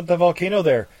vent, leads up to the volcano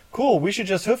there. Cool, we should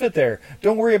just hoof it there.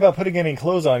 Don't worry about putting any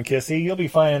clothes on, Kissy. You'll be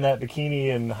fine in that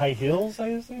bikini and high heels, I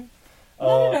assume?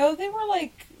 No, they were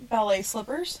like ballet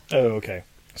slippers. Oh, okay.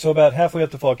 So about halfway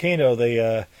up the volcano,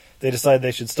 they decide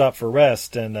they should stop for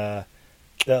rest, and that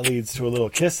leads to a little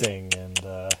kissing. And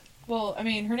well, I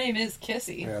mean, her name is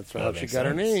Kissy. Yeah, that's how she got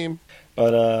her name.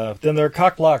 But then they're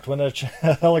cock-blocked when a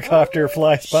helicopter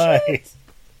flies by.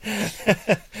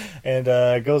 And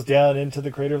goes down into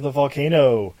the crater of the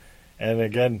volcano. And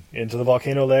again, into the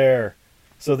volcano lair.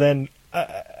 So then...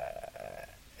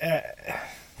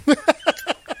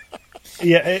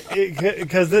 yeah,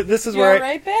 because this is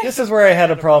where this is where I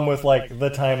had a problem with like the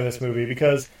time of this movie,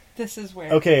 because this is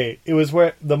where it was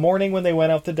where the morning when they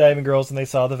went out to Diving Girls and they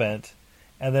saw the vent,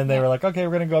 and then they were like, okay,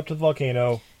 we're gonna go up to the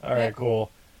volcano. All right,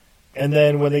 cool. And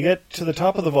then when they get to the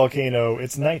top of the volcano,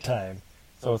 it's nighttime.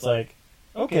 So it's like,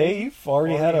 okay, you've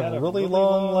already had a really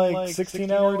long, like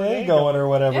 16-hour day going or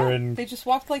whatever. Yeah, and they just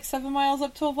walked like 7 miles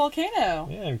up to a volcano.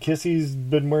 Yeah, and Kissy's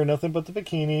been wearing nothing but the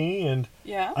bikini, and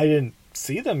I didn't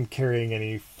see them carrying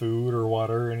any food or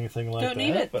water or anything like that. Don't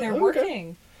need it. But, They're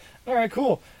working. All right,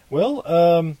 cool. Well,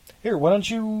 here, why don't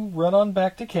you run on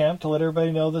back to camp to let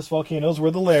everybody know this volcano's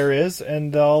where the lair is,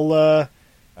 and I'll,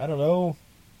 I don't know,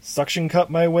 suction cup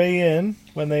my way in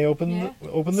when they open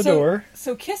the door.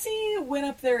 So Kissy went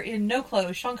up there in no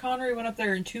clothes. Sean Connery went up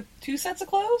there in two sets of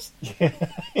clothes. Yeah.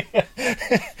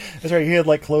 That's right. He had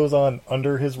like clothes on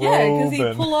under his robe. Yeah, because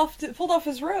he pulled off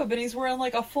his robe, and he's wearing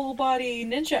like a full body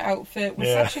ninja outfit with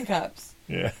suction cups.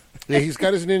 Yeah, he's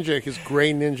got his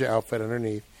gray ninja outfit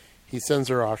underneath. He sends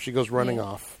her off. She goes running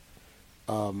off.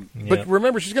 But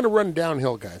remember, she's going to run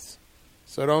downhill, guys.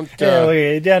 So don't...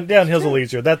 downhill's a little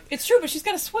easier. It's true, but she's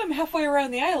got to swim halfway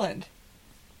around the island.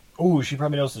 Ooh, she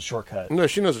probably knows the shortcut. No,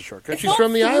 she knows the shortcut. It's She's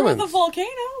from the islands. the volcano.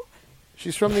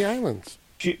 She's from the islands.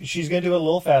 She's going to do it a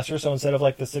little faster, so instead of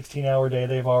like the 16-hour day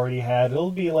they've already had,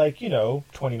 it'll be like, 20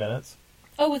 minutes.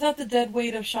 Oh, without the dead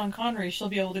weight of Sean Connery, she'll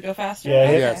be able to go faster?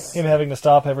 Yeah, him having to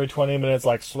stop every 20 minutes,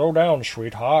 like, slow down,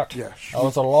 sweetheart. Yeah, I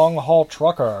was a long-haul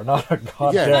trucker, not a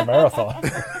goddamn marathon.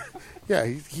 Yeah,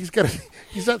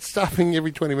 he's not stopping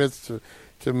every 20 minutes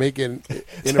to make an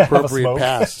inappropriate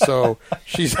pass. So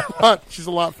she's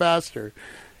a lot faster.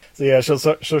 So yeah,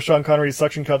 so Sean Connery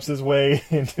suction cups his way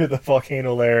into the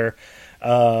volcano lair,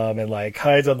 and like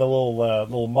hides on the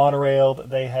little monorail that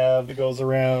they have that goes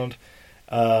around.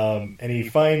 And he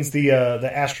finds the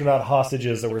astronaut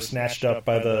hostages that were snatched up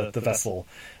by the vessel,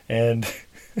 and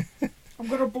I'm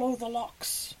gonna blow the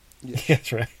locks. Yeah,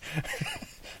 that's right.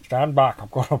 Stand back! I'm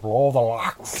gonna blow the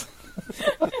locks.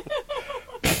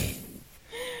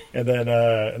 And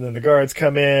then the guards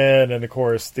come in, and of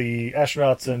course the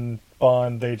astronauts and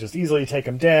Bond, they just easily take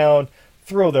them down,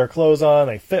 throw their clothes on,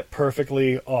 they fit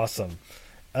perfectly, awesome.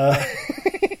 Oh,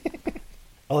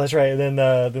 that's right. And then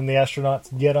the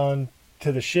astronauts get on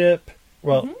to the ship.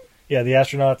 Well, yeah, the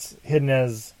astronauts hidden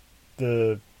as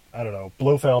the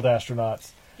Blofeld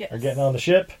astronauts are getting on the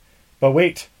ship. But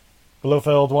wait,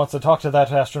 Blofeld wants to talk to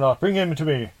that astronaut. Bring him to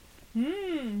me.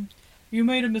 You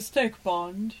made a mistake,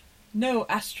 Bond. No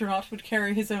astronaut would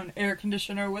carry his own air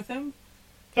conditioner with him.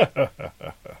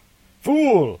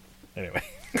 Fool! Anyway.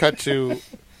 Cut to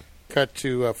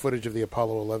footage of the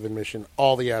Apollo 11 mission.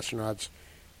 All the astronauts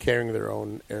carrying their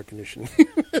own air conditioning.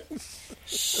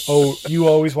 Oh, you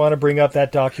always want to bring up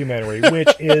that documentary, which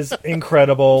is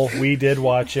incredible. We did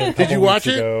watch it. Did you watch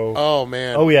it? Ago. Oh,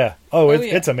 man. Oh, yeah.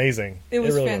 It's amazing. It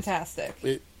was really fantastic.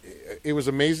 It was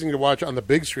amazing to watch on the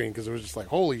big screen because it was just like,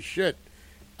 holy shit.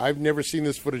 I've never seen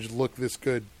this footage look this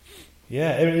good.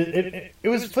 Yeah, it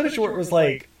was footage where it was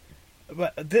like,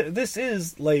 this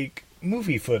is like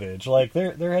movie footage. Like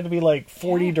there had to be like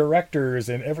 40 directors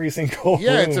in every single room.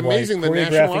 Yeah, it's amazing. Like, the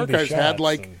National choreographing Archives had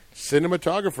like and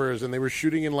cinematographers, and they were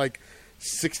shooting in like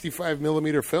 65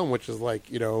 millimeter film, which is like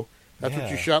that's what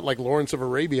you shot like Lawrence of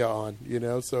Arabia on.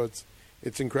 So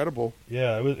It's incredible.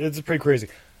 Yeah, it's pretty crazy.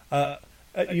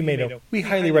 You may know. We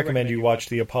highly recommend you watch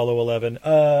the Apollo 11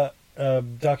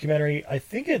 documentary. I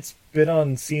think it's been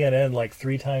on CNN like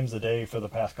 3 times a day for the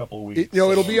past couple of weeks.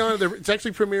 It'll be on. It's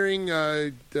actually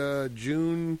premiering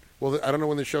June. Well, I don't know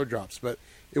when the show drops, but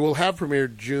it will have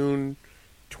premiered June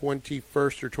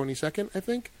 21st or 22nd, I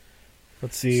think.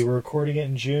 Let's see. We're recording it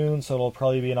in June, so it'll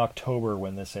probably be in October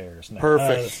when this airs. Now,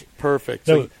 Perfect.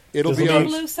 No, So it'll be on.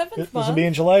 007th This month. will be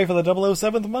in July for the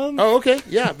 007th month. Oh, okay.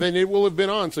 Yeah, then it will have been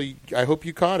on. So I hope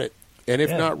you caught it, and if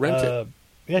not, rent it.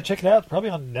 Yeah, check it out. It's probably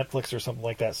on Netflix or something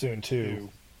like that soon too.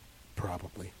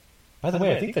 Probably. By the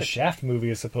way, I think the Shaft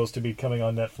movie is supposed to be coming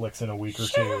on Netflix in a week or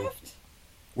two.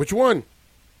 Which one?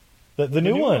 The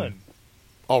new one.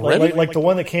 Already? Like the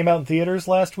one that came out in theaters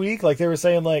last week. Like they were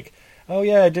saying, like, oh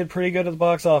yeah, it did pretty good at the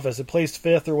box office. It placed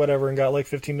 5th or whatever and got like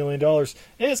 $15 million.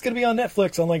 Yeah, it's going to be on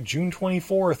Netflix on like June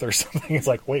 24th or something. It's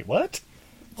like, wait, what?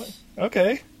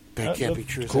 Okay. That can't be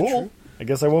true. Is that Cool. true? I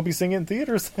guess I won't be seeing it in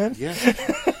theaters then. Yeah.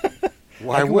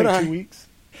 Why I can would wait I? 2 weeks.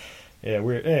 Yeah,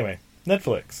 anyway,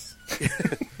 Netflix.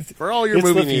 For all your It's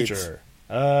movie the needs. future.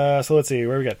 So let's see,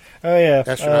 where we got? Oh yeah,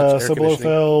 Astronauts, air so conditioning.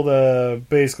 Blofeld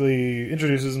basically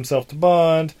introduces himself to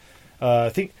Bond. I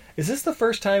think, is this the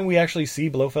first time we actually see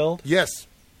Blofeld? Yes.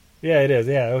 Yeah, it is.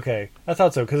 Yeah, okay. I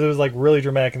thought so, because it was like really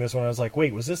dramatic in this one. I was like,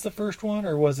 wait, was this the first one,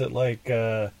 or was it like,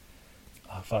 oh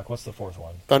fuck, what's the 4th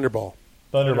one? Thunderball.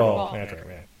 Thunderball. Yeah, that's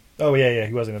right, yeah. Oh yeah,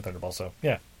 he wasn't in Thunderball, so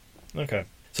yeah. Okay.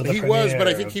 So the He was, but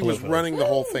I premiere think of he was Blofeld. running the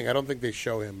whole thing. I don't think they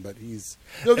show him, but he's...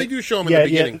 No, they do show him in the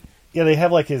beginning. Yeah, they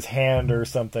have like his hand or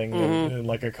something, Mhm. in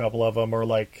like a couple of them, or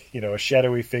like, a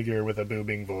shadowy figure with a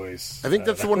booming voice. I think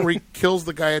that's the one where he kills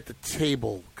the guy at the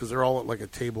table, because they're all at like a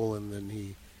table, and then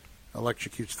he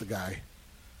electrocutes the guy.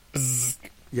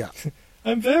 Yeah.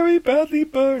 I'm very badly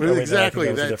burned. Well, Oh, wait, no, I exactly.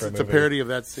 think that was That's different it's a movie. parody of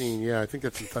that scene. Yeah, I think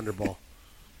that's in Thunderball.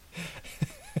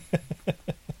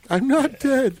 I'm not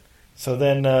dead. So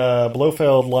then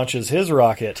Blofeld launches his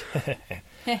rocket,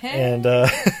 and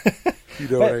You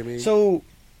know what I mean? So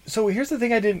here's the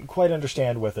thing I didn't quite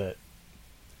understand with it.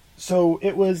 So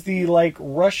it was the like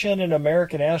Russian and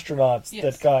American astronauts Yes.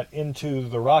 that got into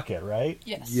the rocket, right?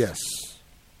 Yes. Yes.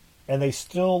 And they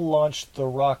still launched the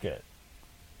rocket.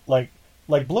 Like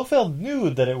Blofeld knew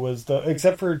that it was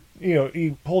except for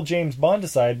he pulled James Bond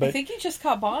aside, but I think he just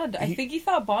caught Bond. I think he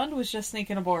thought Bond was just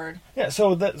sneaking aboard. yeah.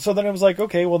 So then it was like,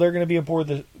 okay, well they're going to be aboard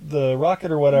the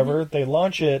rocket or whatever. They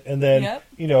launch it, and then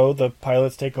Yep. the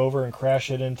pilots take over and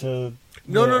crash it into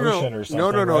the ocean or something.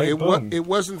 No. right? Boom. It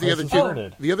wasn't the other Crisis two.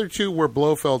 averted. The other two were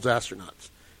Blofeld's astronauts.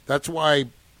 That's why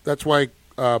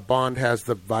Bond has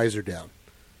the visor down,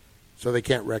 so they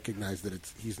can't recognize that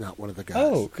he's not one of the guys.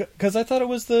 Oh, because I thought it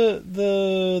was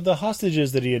the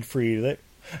hostages that he had freed.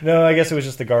 No, I guess it was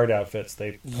just the guard outfits.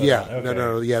 They put Yeah, on. Okay.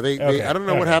 no. Yeah, they Okay. I don't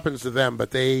know what Okay. happens to them,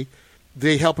 but they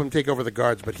help him take over the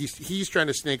guards. But he's trying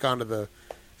to snake onto the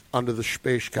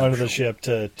space capsule. Onto the ship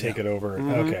to take it over.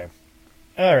 Mhm. Okay.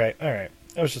 All right.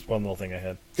 That was just one little thing I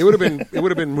had. It would have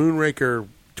been Moonraker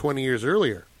 20 years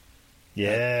earlier.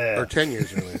 Yeah. Or 10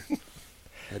 years earlier.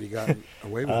 Had he gotten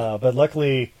away with it. But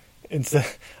luckily,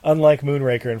 unlike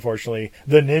Moonraker, unfortunately,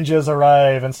 the ninjas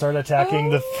arrive and start attacking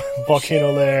the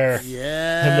volcano lair.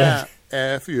 Yeah.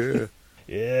 F yeah.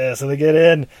 Yeah, so they get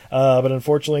in, but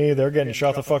unfortunately, they're getting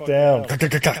shot the fuck down.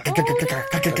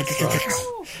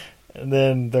 And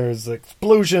then there's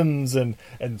explosions and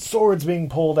swords being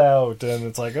pulled out, and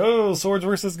it's like, oh, swords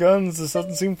versus guns. This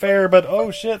doesn't seem fair, but oh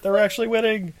shit, they're actually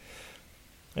winning.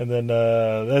 And then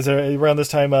around this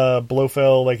time,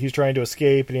 Blofeld, like, he's trying to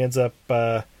escape, and he ends up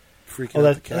freaking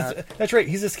out the cat. That's right.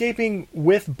 He's escaping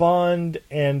with Bond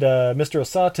and Mr.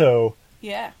 Osato.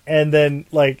 Yeah. And then,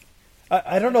 like,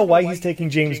 I don't know why he's taking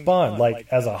James Bond, like,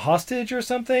 as a hostage or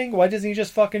something. Why doesn't he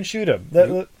just fucking shoot him?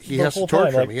 He The has to whole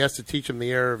torture time, him. He has to teach him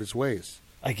the error of his ways.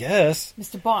 I guess.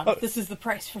 Mr. Bond, this is the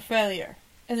price for failure.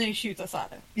 And then he shoots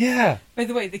Osato. Yeah. By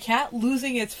the way, the cat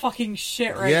losing its fucking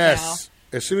shit right Yes.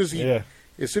 As soon as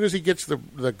he gets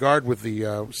the guard with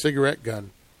the cigarette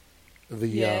gun,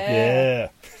 the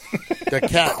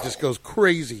cat just goes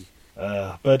crazy.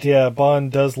 But yeah,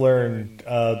 Bond does learn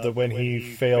that when he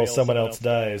fails, someone else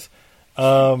dies.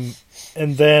 And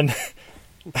then...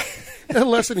 A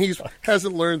lesson he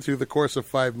hasn't learned through the course of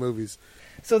 5 movies.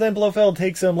 So then Blofeld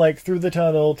takes him, like, through the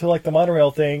tunnel to, like, the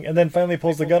monorail thing, and then finally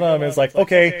pulls the gun on him and is like,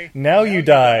 okay, now you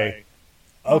die.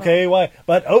 Okay, why?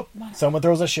 But, someone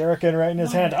throws a shuriken right in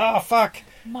his hand. Ah, fuck!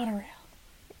 Monorail.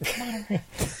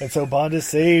 And so Bond is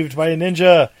saved by a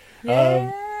ninja.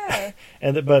 Yeah.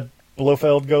 But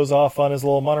Blofeld goes off on his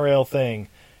little monorail thing.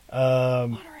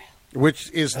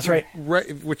 Which is That's right.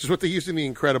 Which is what they used in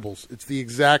The Incredibles. It's the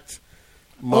exact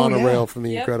monorail from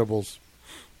The Yep. Incredibles.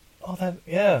 Oh,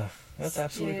 that's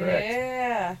absolutely correct.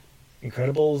 Yeah.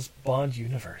 Incredibles Bond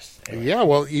universe. Anyway. Yeah,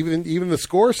 well, even the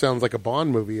score sounds like a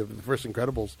Bond movie of the first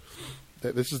Incredibles.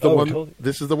 This is the one. Totally.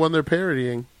 This is the one they're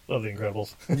parodying. Love the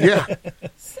Incredibles. Yeah.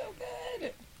 So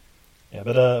good. Yeah,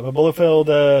 but Blofeld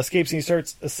escapes and he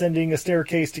starts ascending a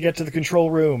staircase to get to the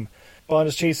control room. Bond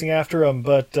is chasing after him,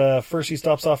 but first he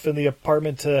stops off in the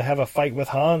apartment to have a fight with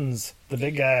Hans, the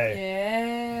big guy.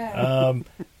 Yeah.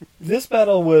 This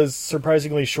battle was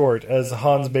surprisingly short, as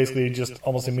Hans basically just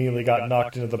almost immediately got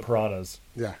knocked into the piranhas.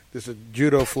 Yeah, just a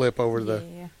judo flip over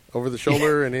the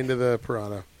shoulder and into the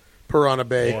Piranha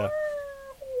Bay.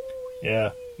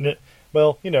 Yeah.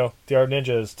 Well, you know, the art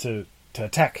ninja is to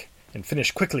attack and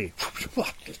finish quickly.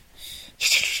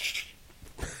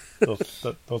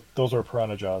 those are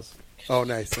piranha jaws. Oh,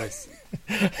 nice.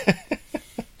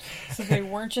 So they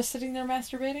weren't just sitting there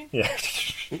masturbating? Yeah.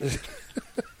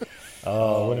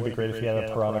 Oh, wouldn't it be great if you had a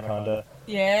Piranaconda?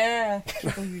 Yeah. I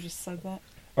can't believe you just said that.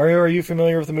 Are you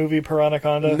familiar with the movie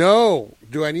Piranaconda? No.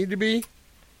 Do I need to be?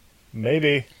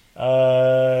 Maybe.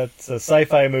 It's a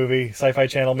sci-fi movie, Sci-Fi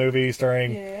Channel movie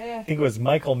starring, I think it was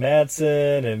Michael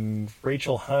Madsen and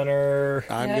Rachel Hunter.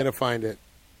 I'm going to find it.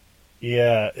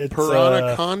 Yeah. It's,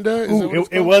 Piranaconda?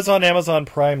 It was on Amazon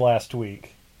Prime last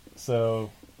week.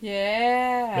 So,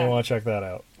 yeah. you want to check that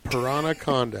out.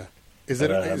 Piranaconda. Is it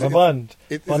Bond?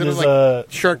 Is Bond it is like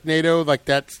Sharknado, like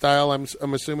that style?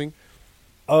 I'm assuming.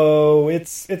 Oh,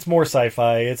 it's more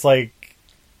sci-fi. It's like,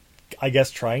 I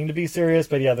guess, trying to be serious,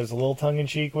 but yeah, there's a little tongue in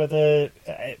cheek with it.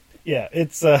 Yeah,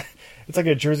 it's like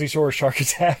a Jersey Shore shark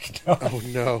attack. No. Oh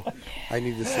no, I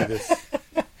need to see this.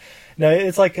 No,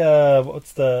 it's like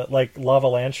what's the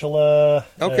Lavalantula?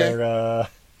 Okay. Or,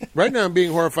 Right now, I'm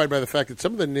being horrified by the fact that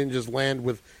some of the ninjas land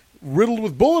riddled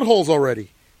with bullet holes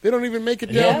already. They don't even make it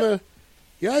down the.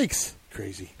 Yikes!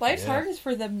 Crazy. Life's hardest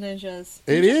for them ninjas.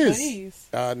 It is.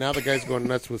 Buddies. Now the guy's going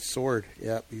nuts with sword.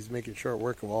 Yep, he's making short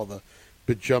work of all the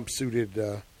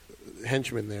jump-suited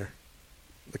henchmen there.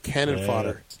 The cannon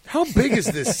fodder. How big is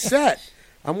this set?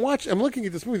 I'm looking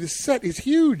at this movie. This set is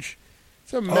huge.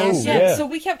 It's a massive. Yeah, so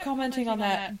we kept commenting on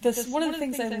that. This one of the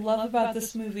things I love about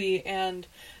this movie and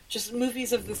just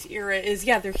movies of this era is,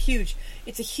 they're huge.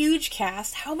 It's a huge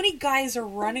cast. How many guys are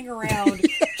running around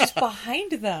just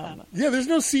behind them? Yeah, there's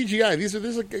no CGI.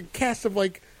 There's like a cast of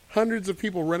like hundreds of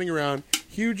people running around.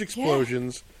 Huge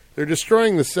explosions. They're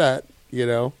destroying the set. You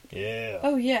know. Yeah.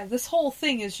 Oh yeah, this whole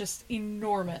thing is just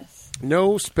enormous.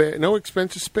 No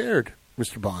expense is spared,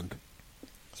 Mr. Bond.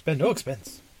 Spend no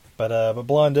expense. But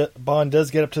Bond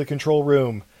does get up to the control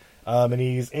room, and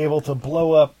he's able to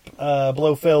blow up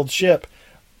Blofeld's ship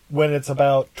when it's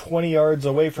about 20 yards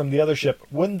away from the other ship.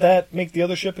 Wouldn't that make the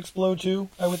other ship explode too,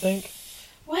 I would think?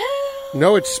 Well...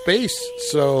 No, it's space,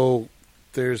 so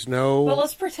there's no... Well,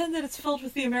 let's pretend that it's filled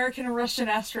with the American and Russian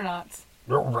astronauts.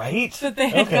 Right? That they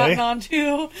had gotten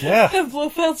onto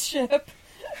Blofeld's ship.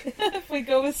 If we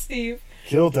go with Steve.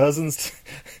 Kill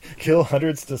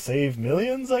hundreds to save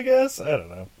millions, I guess? I don't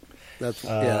know.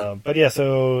 But yeah,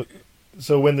 so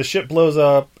when the ship blows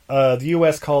up, the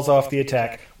U.S. calls off the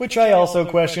attack, which I also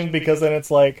questioned because then it's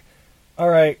like, all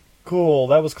right, cool,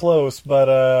 that was close,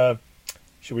 but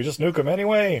should we just nuke them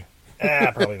anyway?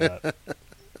 Probably not.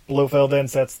 Blofeld then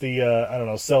sets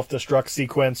the, self-destruct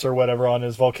sequence or whatever on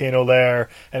his volcano there,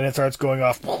 and it starts going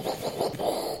off.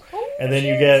 And then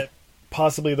you get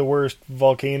possibly the worst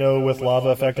volcano with lava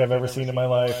effect I've ever seen in my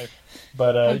life.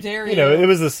 But, it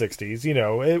was the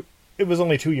 60s, It was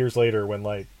only 2 years later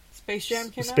when, Space Jam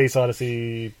came out?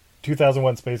 Odyssey,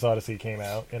 2001 Space Odyssey came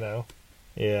out,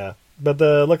 Yeah. But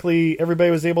luckily,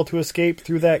 everybody was able to escape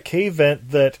through that cave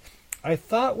vent that I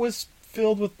thought was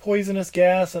filled with poisonous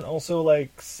gas and also,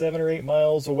 7 or 8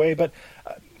 miles away. But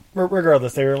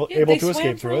regardless, they were able to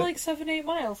escape through it. They swam for 7-8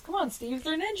 miles. Come on, Steve,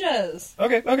 they're ninjas.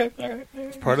 Okay.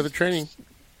 It's part of the training.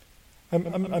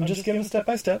 I'm just getting step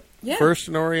by step. Yeah. First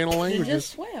in Oriental languages. They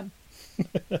just swam.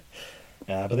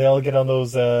 But they all get on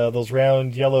those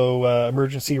round yellow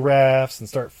emergency rafts and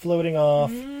start floating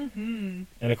off. Mm-hmm.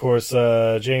 And of course,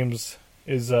 James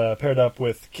is paired up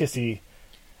with Kissy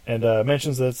and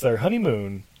mentions that it's their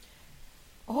honeymoon.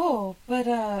 Oh, but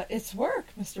it's work,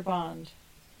 Mr. Bond.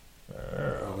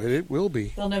 It will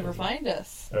be. They'll never find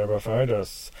us. Never find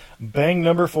us. Bang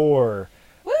number 4.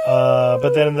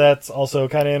 But then that's also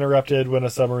kind of interrupted when a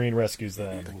submarine rescues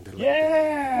them.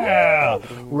 Yeah!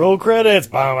 Roll credits!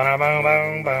 You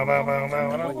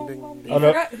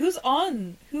forgot who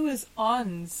is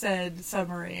on said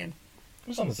submarine?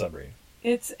 Who's on the submarine?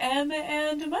 It's M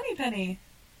and Moneypenny.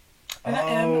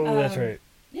 That's right.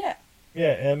 Yeah.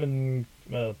 Yeah, M and...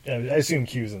 I assume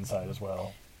Q's inside as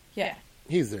well. Yeah.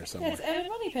 He's there somewhere. Yeah, it's M and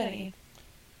Moneypenny.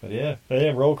 But yeah,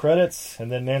 roll credits,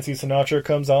 and then Nancy Sinatra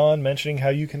comes on mentioning how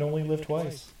you can only live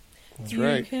twice. That's You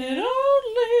right. can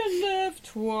only live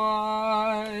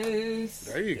twice.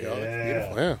 There you go. Yeah. That's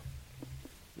beautiful. Yeah.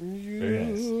 Very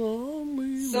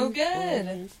nice. So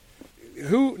good.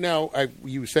 Who now?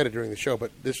 You said it during the show, but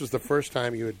this was the first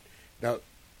time you had. Now,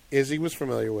 Izzy was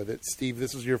familiar with it. Steve,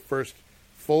 this was your first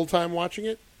full time watching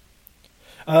it.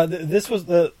 This was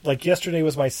yesterday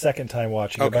was my second time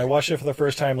watching it. Okay. But I watched it for the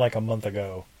first time like a month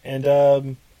ago, and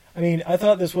I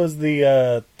thought this was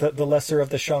the lesser of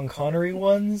the Sean Connery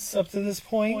ones up to this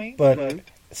point, but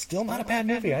still not a bad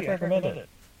movie. I'd recommend it.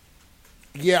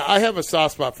 Yeah, I have a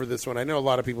soft spot for this one. I know a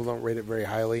lot of people don't rate it very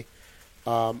highly.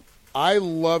 I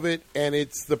love it, and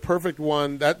it's the perfect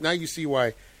one. That now you see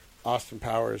why Austin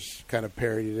Powers kind of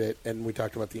parodied it, and we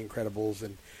talked about The Incredibles,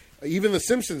 and even The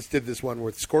Simpsons did this one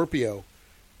with Scorpio.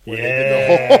 Where they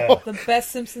did the whole The best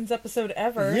Simpsons episode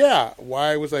ever. Yeah,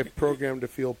 why was I programmed to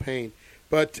feel pain?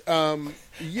 But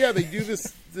yeah, they do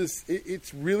this.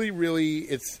 It's really, really.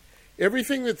 It's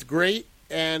everything that's great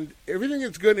and everything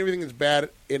that's good and everything that's bad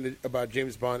about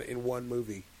James Bond in one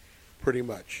movie, pretty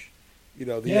much. You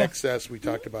know, the excess. We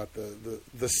talked about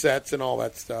the sets and all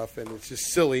that stuff, and it's just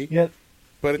silly. Yeah.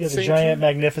 But at the The same giant,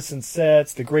 time, magnificent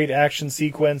sets, the great action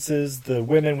sequences, the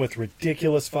women with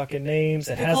ridiculous fucking names.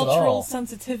 It The has it cultural all.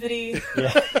 sensitivity.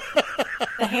 Yeah.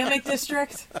 The hammock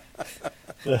district.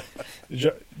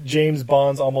 James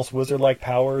Bond's almost wizard-like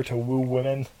power to woo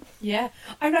women. Yeah,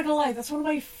 I'm not gonna lie. That's one of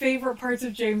my favorite parts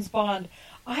of James Bond.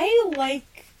 I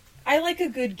like a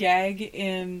good gag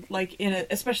in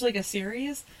especially like a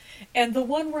series, and the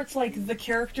one where it's like the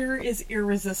character is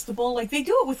irresistible. Like they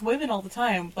do it with women all the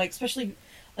time, like especially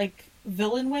like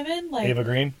villain women. Like Ava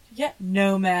Green. Yeah,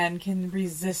 no man can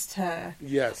resist her.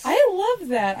 yes. I love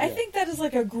that. I Yeah. think that is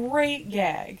like a great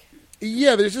gag.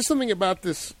 Yeah, there's just something about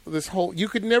this whole. You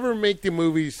could never make the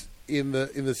movies in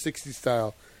the 60s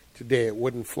style today. It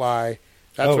wouldn't fly.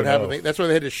 That's Oh, what happened. no. That's why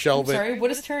they had to shelve it. Sorry, what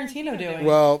is Tarantino doing?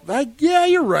 Well, yeah,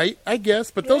 you're right, I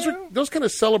guess. But those kind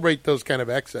of celebrate those kind of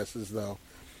excesses, though.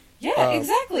 yeah,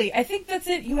 exactly. I think that's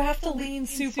it. You have to lean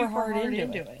super hard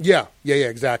into it. Yeah,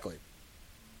 exactly.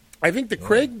 I think the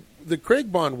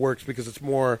Craig Bond works because it's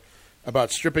more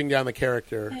about stripping down the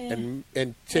character and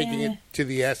taking it to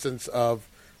the essence of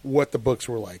what the books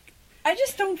were like. I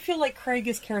just don't feel like Craig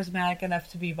is charismatic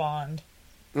enough to be Bond.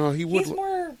 No, he would. He's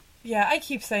more. Yeah, I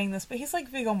keep saying this, but he's like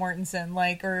Viggo Mortensen,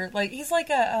 he's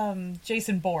like a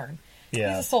Jason Bourne. Yeah.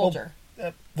 He's a soldier.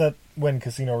 That when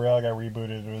Casino Royale got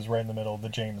rebooted, it was right in the middle of the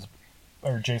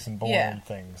Jason Bourne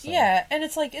thing. So. Yeah, and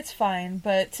it's like it's fine,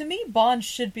 but to me, Bond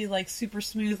should be like super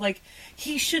smooth. Like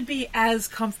he should be as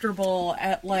comfortable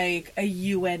at like a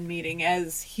UN meeting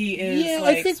as he is.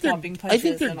 Like swapping punches. I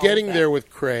think they're and all getting of there that.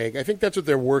 with Craig. I think that's what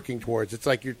they're working towards. It's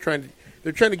like they're trying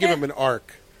to give him an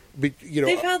arc. They've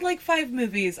had like 5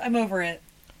 movies. I'm over it.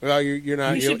 Well, you're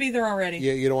not. You should be there already.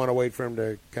 You don't want to wait for him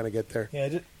to kind of get there. Yeah,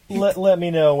 just let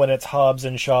me know when it's Hobbs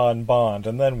and Shaw and Bond,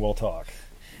 and then we'll talk.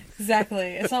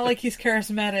 Exactly. It's not like he's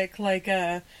charismatic like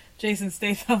Jason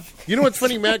Statham. You know what's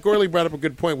funny? Matt Gorley brought up a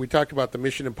good point. We talked about the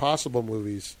Mission Impossible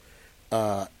movies.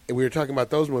 And we were talking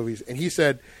about those movies, and he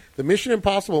said the Mission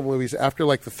Impossible movies, after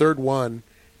like the third one,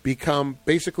 become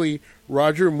basically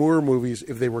Roger Moore movies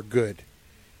if they were good.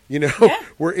 You know,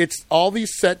 where it's all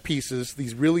these set pieces,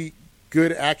 these really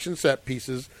good action set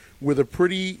pieces with a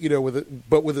pretty,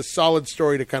 but with a solid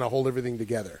story to kind of hold everything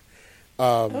together.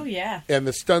 Oh yeah. And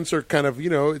the stunts are kind of,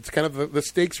 it's kind of the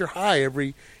stakes are high. I'm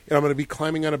going to be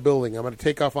climbing on a building. I'm going to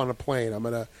take off on a plane. I'm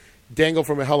going to dangle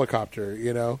from a helicopter.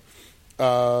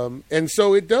 And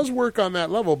so it does work on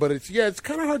that level, but it's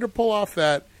kind of hard to pull off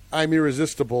that I'm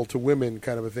irresistible to women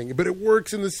kind of a thing. But it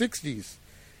works in the 60s.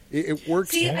 It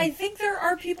works. See, I think there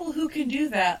are people who can do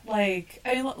that. I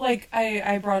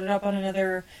brought it up on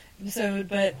another episode,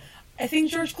 but I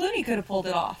think George Clooney could have pulled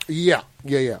it off. Yeah.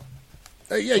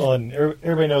 Well, and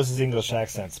everybody knows his English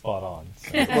accent's spot on.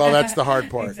 So. Well, that's the hard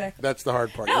part. Exactly. That's the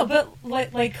hard part. No, but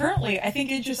like currently, I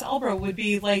think Idris Elba would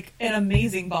be like an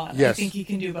amazing Bond. Yes. I think he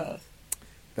can do both.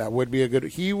 That would be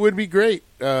he would be great,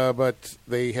 but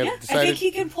they have decided. I think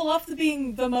he can pull off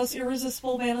being the most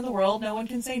irresistible man in the world. No one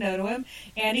can say no to him,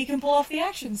 and he can pull off the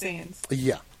action scenes.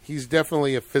 Yeah, he's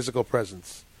definitely a physical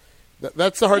presence.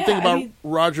 That's the hard thing about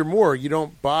Roger Moore.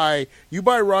 You buy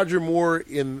Roger Moore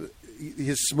in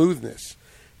his smoothness,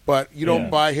 but you don't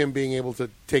buy him being able to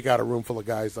take out a room full of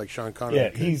guys like Sean Connery. Yeah,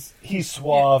 he's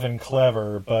suave and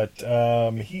clever, but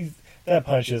that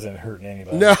punch isn't hurting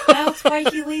anybody. No, that's why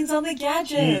he leans on the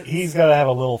gadgets. He's got to have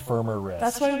a little firmer wrist.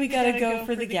 That's why we got to go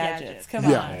for the gadgets. Come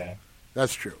on. Yeah,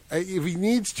 that's true. If he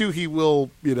needs to, he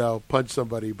will, punch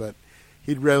somebody, but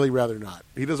he'd really rather not.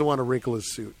 He doesn't want to wrinkle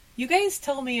his suit. You guys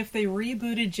tell me if they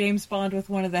rebooted James Bond with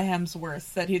one of the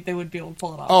Hemsworths that they would be able to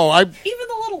pull it off. Oh, even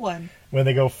the little one. When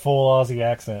they go full Aussie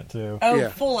accent, too. Oh, Yeah.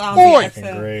 full Oi! Aussie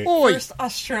accent. Great. Oi! First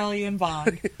Australian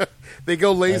Bond. They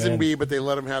go And then- Lazenby, but they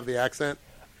let him have the accent.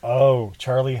 Oh,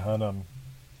 Charlie Hunnam.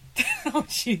 Oh,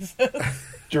 Jesus.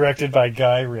 Directed by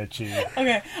Guy Ritchie.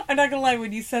 Okay, I'm not gonna lie.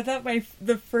 When you said that,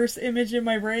 the first image in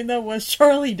my brain though was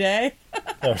Charlie Day,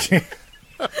 Oh, gee.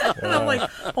 and I'm like,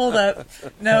 hold up,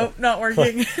 no, not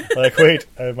working. Like, wait,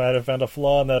 I might have found a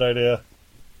flaw in that idea.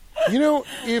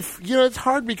 It's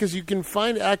hard because you can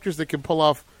find actors that can pull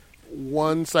off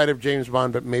one side of James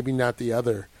Bond, but maybe not the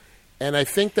other. And I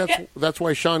think that's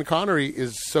why Sean Connery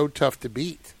is so tough to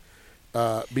beat.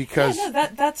 Because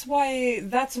that's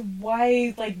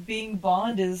why like being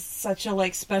Bond is such a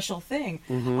like special thing.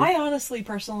 Mhm. I honestly,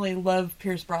 personally love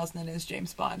Pierce Brosnan as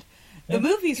James Bond. The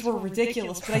movies were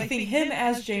ridiculous, but I think him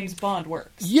as James Bond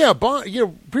works. yeah,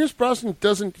 Pierce Brosnan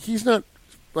he's not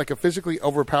like a physically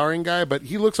overpowering guy, but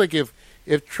he looks like if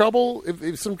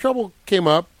some trouble came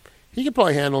up, he could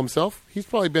probably handle himself. He's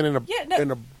probably been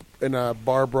in a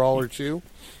bar brawl or two.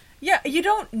 Yeah, you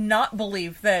don't not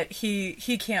believe that he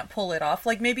can't pull it off.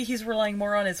 Like, maybe he's relying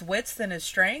more on his wits than his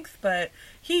strength, but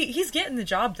he's getting the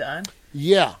job done.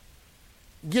 Yeah.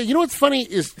 Yeah, you know what's funny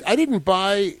is I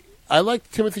like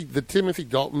the Timothy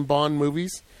Dalton Bond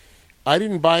movies. I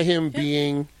didn't buy him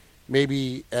being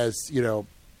maybe as,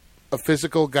 a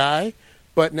physical guy,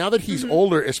 but now that he's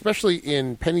older, especially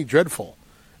in Penny Dreadful,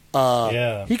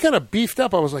 he kind of beefed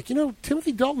up. I was like,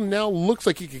 Timothy Dalton now looks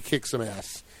like he could kick some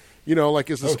ass. Like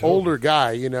is this older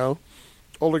guy,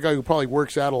 older guy who probably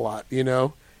works out a lot,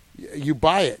 you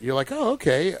buy it. You're like, oh,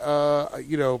 okay.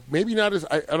 Maybe not as,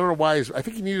 I don't know why. I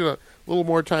think he needed a little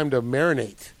more time to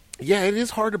marinate. Yeah, it is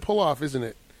hard to pull off, isn't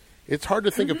it? It's hard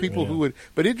to think of people who would,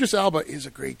 but Idris Elba is a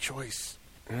great choice.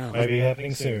 Might be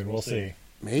happening soon. We'll see.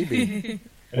 Maybe.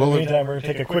 In the meantime, we're going to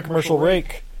take a quick commercial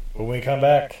break. When we come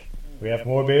back, we have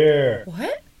more beer.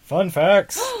 What? Fun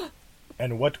facts.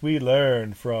 And what we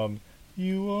learned from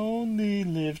You Only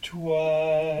Live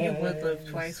Twice. You would live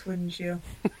twice, wouldn't you?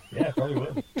 Yeah,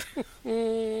 probably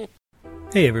would.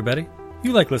 Hey, everybody.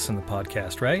 You like listening to the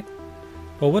podcast, right?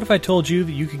 Well, what if I told you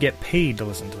that you could get paid to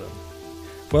listen to them?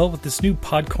 Well, with this new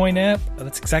Podcoin app,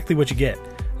 that's exactly what you get.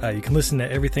 You can listen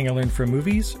to Everything I Learned from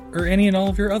Movies, or any and all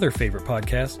of your other favorite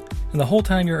podcasts, and the whole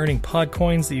time you're earning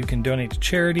Podcoins that you can donate to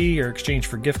charity or exchange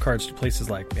for gift cards to places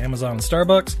like Amazon and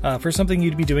Starbucks for something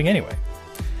you'd be doing anyway.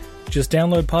 Just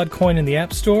download Podcoin in the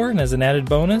App Store, and as an added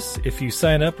bonus, if you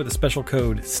sign up with the special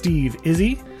code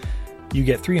SteveIzzy, you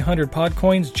get 300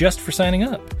 Podcoins just for signing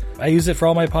up. I use it for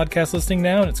all my podcast listening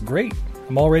now, and it's great.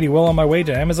 I'm already well on my way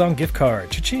to Amazon gift card.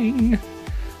 Cha-ching!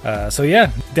 So yeah,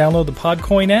 download the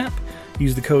Podcoin app,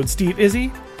 use the code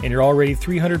SteveIzzy, and you're already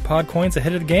 300 Podcoins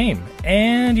ahead of the game,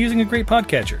 and using a great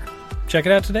podcatcher. Check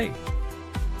it out today.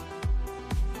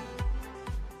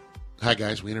 Hi,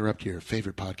 guys. We interrupt your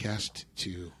favorite podcast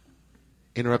to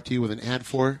interrupt you with an ad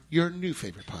for your new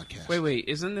favorite podcast. Wait,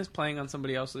 isn't this playing on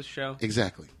somebody else's show?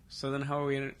 Exactly. So then how are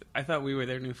we... I thought we were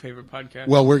their new favorite podcast.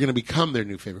 Well, we're going to become their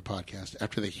new favorite podcast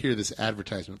after they hear this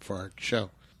advertisement for our show.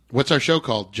 What's our show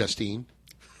called, Justine?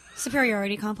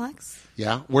 Superiority Complex.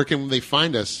 Yeah? Where can they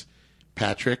find us,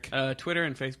 Patrick? Twitter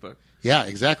and Facebook. Yeah,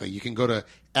 exactly. You can go to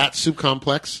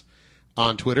 @SoupComplex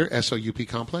on Twitter, SOUP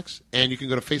Complex, and you can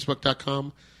go to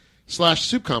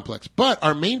Facebook.com/SoupComplex. But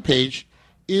our main page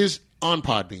is on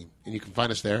Podbean, and you can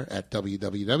find us there at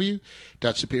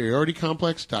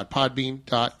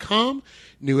www.superioritycomplex.podbean.com.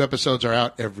 New episodes are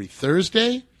out every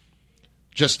Thursday.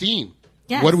 Justine,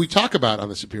 Yes. what do we talk about on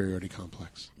the Superiority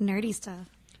Complex? Nerdy stuff.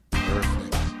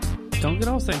 Perfect. Don't get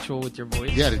all sensual with your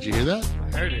voice. Yeah, did you hear that?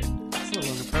 I heard it. It's a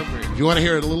little inappropriate. If you want to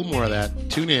hear a little more of that,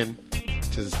 tune in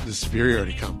to the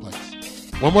Superiority Complex.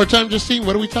 One more time, Justine,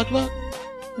 what do we talk about?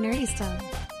 Nerdy stuff.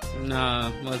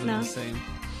 Nah, wasn't No. the same.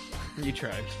 You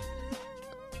tried.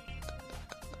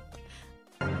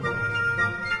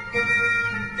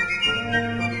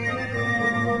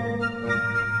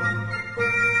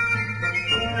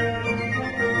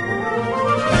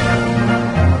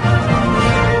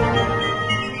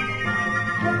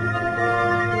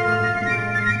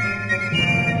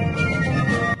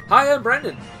 Hi, I'm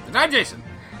Brendan. And I'm Jason.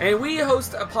 And we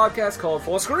host a podcast called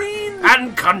Full Screen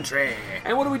and Country.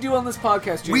 And what do we do on this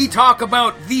podcast, Jason? We talk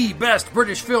about the best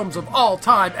British films of all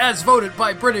time as voted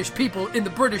by British people in the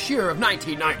British year of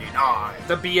 1999.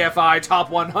 The BFI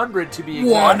Top 100 to be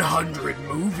exact. 100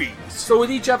 movies. So with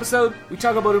each episode, we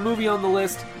talk about a movie on the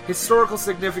list, historical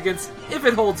significance, if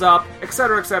it holds up,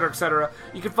 etc., etc., etc.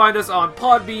 You can find us on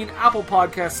Podbean, Apple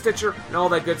Podcasts, Stitcher, and all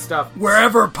that good stuff.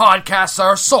 Wherever podcasts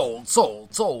are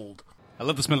sold. I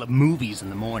love the smell of movies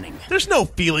in the morning. There's no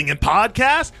feeling in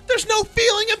podcasts. There's no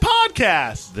feeling in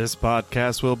podcasts. This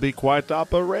podcast will be quite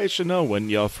operational when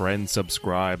your friends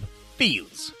subscribe.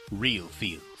 Feels. Real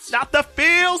feels. Not the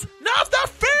feels! Not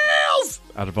the feels!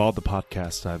 Out of all the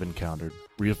podcasts I've encountered,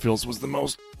 Real Feels was the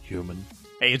most human.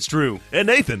 Hey, it's Drew. And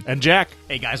Nathan. And Jack.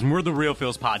 Hey guys, and we're the Real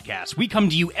Feels Podcast. We come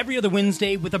to you every other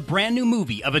Wednesday with a brand new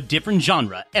movie of a different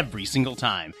genre every single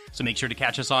time. So make sure to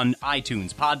catch us on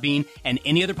iTunes, Podbean, and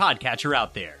any other podcatcher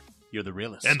out there. You're the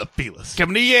realest. And the feelest.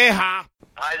 Come to yeehaw.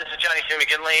 Hi, this is Johnny C.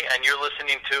 McGinley, and you're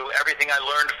listening to Everything I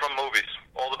Learned from Movies.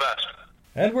 All the best.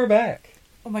 And we're back.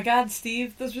 Oh my god,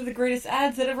 Steve, those were the greatest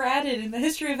ads that ever added in the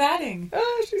history of adding.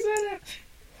 Oh, she said it.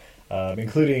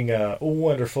 Including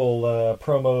wonderful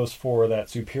promos for that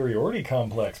Superiority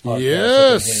Complex podcast that I've been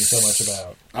hearing so much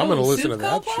about. I'm going to listen to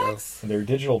that Complex? show. And their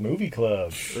digital movie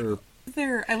club. Sure.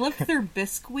 I loved their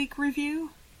Bisque Week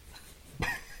review.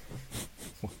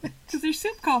 Because they're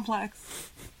Soup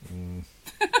Complex.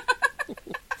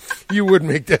 You would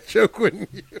make that joke, wouldn't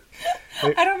you?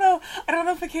 I don't know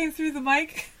if it came through the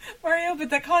mic, Mario, but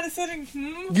that condescending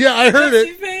Yeah, I heard it.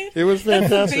 you made, It was fantastic.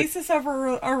 That's the basis of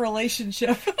our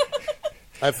relationship.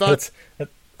 I thought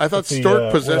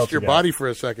Stork possessed your body for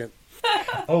a second.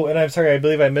 Oh, and I'm sorry, I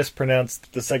believe I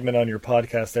mispronounced the segment on your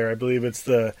podcast there. I believe it's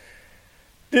the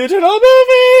Digital Movie!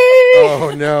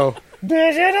 Oh, no.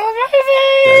 Digital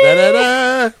Movie!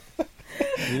 Da-da-da-da!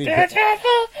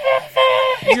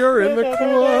 You're in the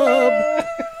club.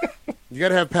 You got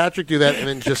to have Patrick do that, and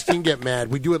then Justine get mad.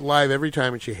 We do it live every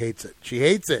time, and she hates it. She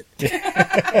hates it.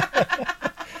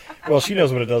 Well, she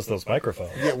knows what it does to those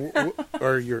microphones. Yeah,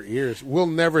 or your ears. We'll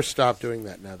never stop doing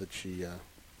that now that she...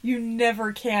 You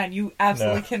never can. You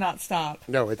absolutely cannot stop.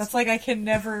 No, it's... That's like I can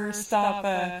never stop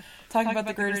talking about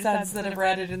the greatest ads that ever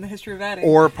added in the history of adding.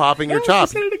 Or popping your top.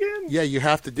 She said it again. Yeah, you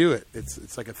have to do it.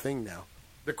 It's like a thing now.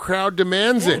 The crowd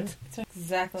demands it.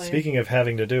 Exactly. Speaking of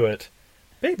having to do it,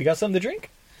 babe, you got something to drink?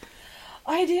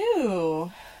 I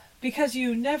do. Because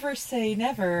you never say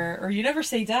never, or you never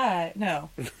say die. No.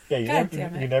 Yeah,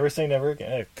 damn it. You never say never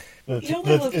again. You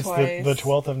only live It's twice. the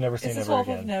 12th of never say It's never the 12th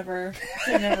again. of never.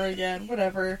 Say never again.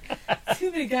 Whatever.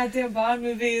 Too many goddamn Bond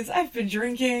movies. I've been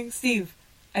drinking. Steve,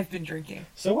 I've been drinking.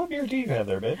 So what beer do you have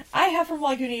there, babe? I have from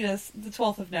Lagunitas the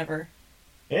 12th of never.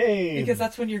 Hey! Because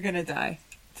that's when you're gonna die.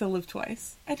 To live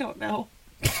twice. I don't know.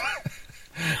 I'm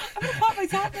gonna pop my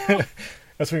top now.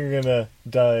 That's when you're gonna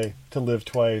die to live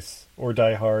twice, or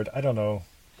die hard. I don't know.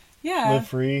 Yeah. Live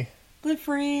free. Live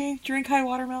free. Drink high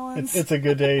watermelons. It's a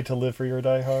good day to live free or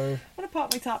die hard. I'm gonna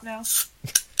pop my top now.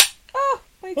 Oh,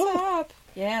 my top.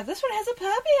 Yeah, this one has a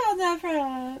puppy on that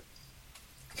front.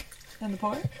 And the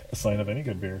pour? A sign of any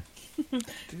good beer.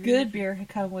 Good beer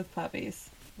come with puppies.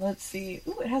 Let's see.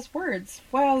 Ooh, it has words.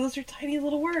 Wow, those are tiny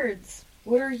little words.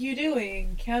 What are you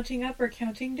doing? Counting up or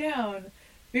counting down?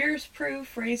 Beer's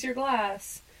proof, raise your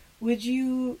glass. Would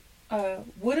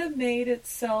have made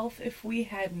itself if we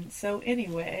hadn't. So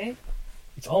anyway.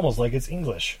 It's almost like it's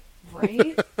English.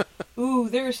 Right? Ooh,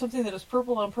 there is something that is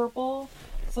purple on purple.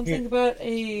 Something about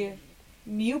a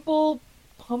Mupel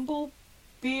humble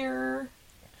beer.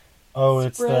 Oh,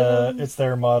 spread. it's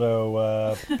their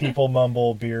motto, people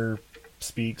mumble, beer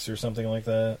speaks, or something like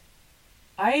that.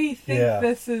 I think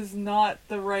this is not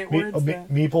the right words then.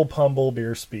 Meeple Pumble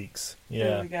Beer Speaks. Yeah.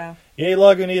 There we go. Yay,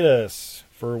 Lagunitas,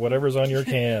 for whatever's on your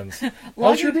cans.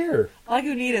 How's your beer?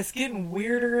 Lagunitas, getting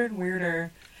weirder and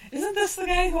weirder. Isn't this the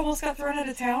guy who almost got thrown out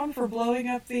of town for blowing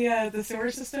up the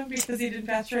sewer system because he didn't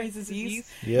pasteurize his yeast?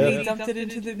 Yep. He dumped it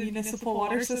into the municipal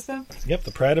water system? Yep,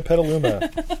 the Pride of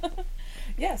Petaluma.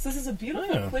 Yes, this is a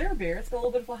beautiful clear beer. It's got a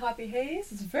little bit of a hoppy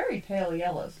haze. It's very pale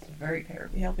yellow. It's a very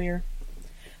pale beer.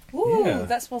 Ooh,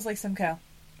 that smells like Simcoe.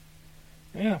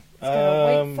 Yeah. It's got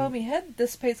a white foamy head.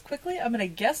 Dissipates quickly. I'm going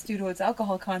to guess due to its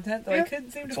alcohol content, though I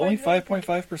couldn't seem to find It's only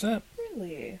 5.5%.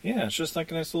 Really? Yeah, it's just like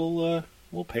a nice little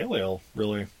pale ale,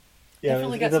 really. Yeah,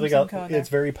 Definitely got some Simcoe in there. it's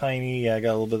very piney. Yeah, I got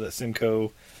a little bit of that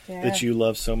Simcoe that you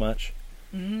love so much.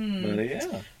 Mmm. But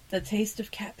yeah. The taste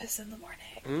of cat piss in the morning.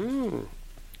 Mmm.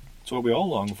 That's what we all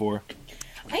long for.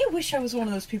 I wish I was one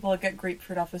of those people that got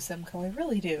grapefruit off of Simcoe. I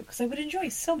really do, because I would enjoy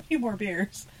so many more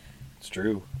beers. It's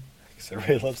true. Because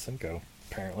everybody loves Simcoe,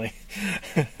 apparently.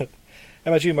 How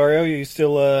about you, Mario? You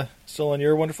still on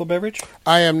your wonderful beverage?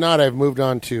 I am not. I've moved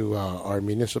on to our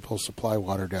municipal supply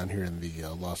water down here in the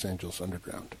Los Angeles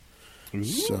Underground. Ooh.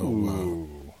 So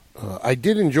I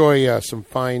did enjoy some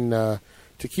fine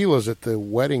tequilas at the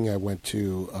wedding I went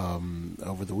to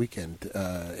over the weekend.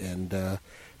 And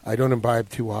I don't imbibe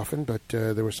too often, but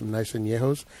there were some nice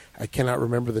añejos. I cannot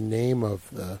remember the name of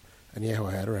the añejo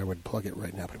I had, or I would plug it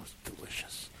right now, but it was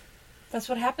delicious. That's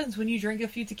what happens when you drink a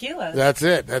few tequilas. That's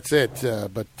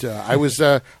it. But I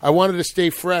wanted to stay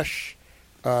fresh,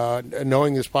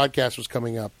 knowing this podcast was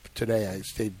coming up today. I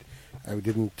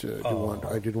didn't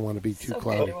want to be too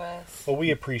cloudy. Well,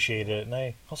 we appreciate it, and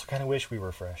I also kind of wish we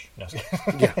were fresh. No,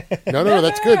 yeah. No,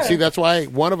 that's good. See, that's why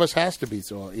one of us has to be,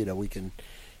 so we can,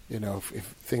 if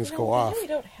things go off. You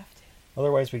don't have to.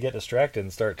 Otherwise, we get distracted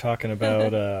and start talking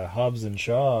about Hobbs and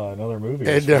Shaw and other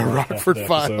movies. And Rockford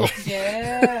Files.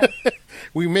 Yeah.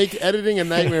 We make editing a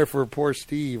nightmare for poor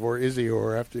Steve or Izzy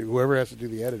or whoever has to do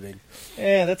the editing.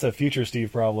 Yeah, that's a future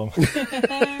Steve problem.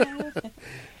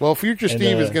 Well, future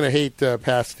Steve is going to hate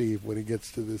past Steve when he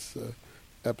gets to this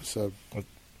episode.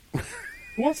 Who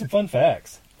wants some fun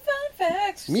facts? Fun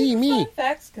facts. Me. Fun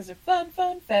facts, because they're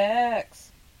fun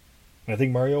facts. I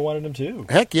think Mario wanted them too.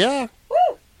 Heck yeah.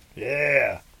 Woo!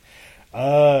 Yeah.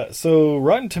 So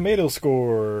Rotten Tomato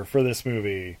score for this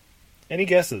movie. Any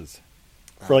guesses?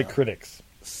 For critics.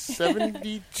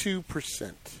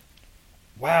 72%.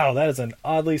 Wow, that is an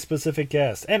oddly specific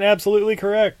guess. And absolutely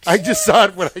correct. I just saw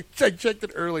it when I checked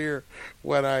it earlier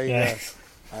when I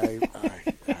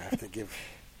have to give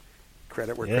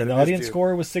credit where credit is due. The audience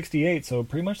score was 68, so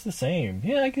pretty much the same.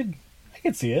 Yeah, I could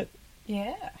see it.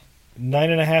 Yeah.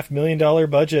 $9.5 million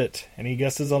budget. Any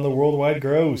guesses on the worldwide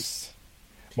gross?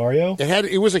 Mario?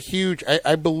 It was a huge.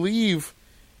 I believe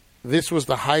this was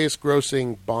the highest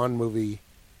grossing Bond movie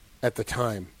at the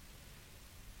time.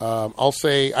 I'll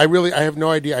say I have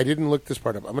no idea. I didn't look this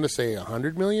part up. I'm going to say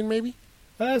 100 million, maybe.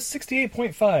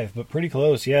 68.5, but pretty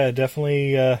close. Yeah,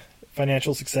 definitely.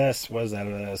 Financial success was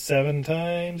that 7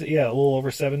 times? Yeah, a little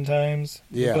over 7 times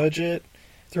the budget.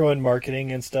 Throw in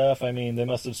marketing and stuff. I mean, they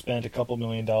must have spent a couple $1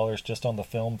 million just on the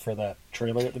film for that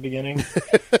trailer at the beginning.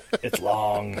 It's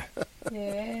long.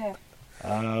 Yeah.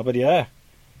 But yeah.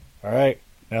 All right.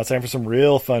 Now it's time for some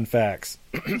real fun facts.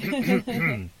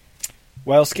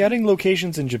 While scouting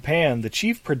locations in Japan, the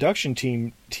chief production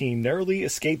team narrowly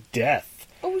escaped death.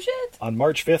 Oh, shit. On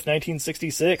March 5th,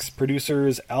 1966,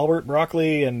 producers Albert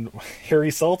Broccoli and Harry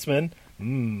Saltzman...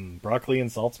 broccoli and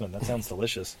Saltzman. That sounds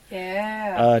delicious.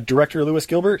 Yeah. Director Louis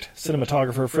Gilbert,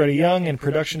 cinematographer Freddie Young, and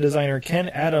production designer Ken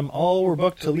Adam all were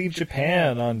booked to leave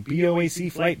Japan on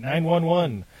BOAC Flight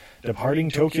 911,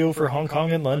 departing Tokyo for Hong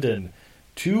Kong and London.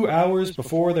 2 hours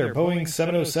before their Boeing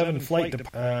 707 flight,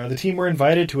 the team were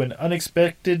invited to an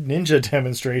unexpected ninja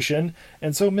demonstration,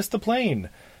 and so missed the plane.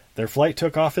 Their flight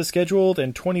took off as scheduled,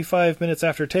 and 25 minutes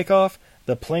after takeoff,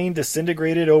 the plane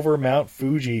disintegrated over Mount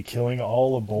Fuji, killing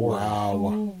all aboard. Wow.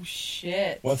 Oh,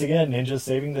 shit. Once again, ninjas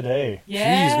saving the day.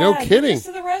 Yeah. Jeez, no kidding. Ninjas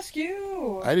to the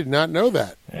rescue. I did not know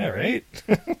that. Yeah, right?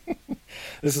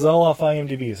 This is all off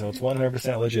IMDb, so it's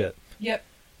 100% legit. Yep.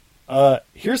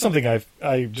 Here's something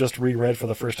I just reread for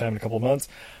the first time in a couple of months.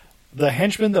 The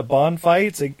henchman that Bond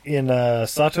fights in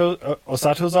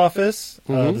Osato's office,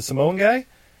 the Samoan guy,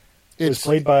 was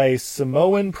played by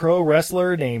Samoan pro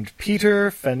wrestler named Peter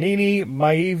Fanini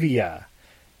Maivia.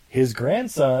 His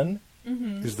grandson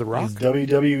is The Rock. Is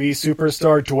WWE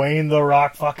superstar Dwayne The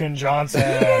Rock fucking Johnson.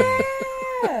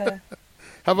 Yeah.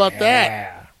 How about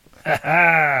that?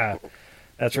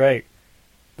 That's right.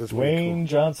 That's Dwayne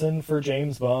Johnson for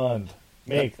James Bond.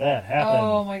 Make that happen.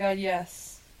 Oh my god,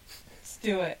 yes. Let's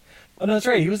do it. Oh, no, that's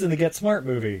right. He was in the Get Smart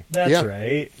movie. That's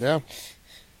right. Yeah.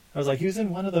 I was like, he was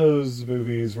in one of those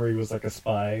movies where he was like a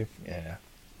spy. Yeah.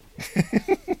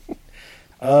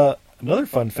 Another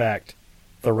fun fact.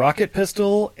 The rocket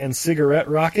pistol and cigarette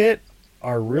rocket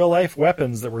are real-life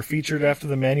weapons that were featured after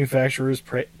the manufacturers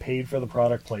paid for the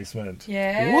product placement.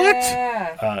 Yeah.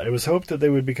 What? It was hoped that they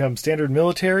would become standard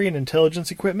military and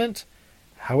intelligence equipment.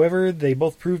 However, they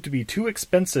both proved to be too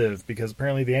expensive because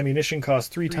apparently the ammunition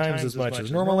cost three times as much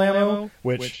as normal ammo,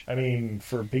 which, I mean,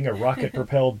 for being a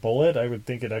rocket-propelled bullet, I would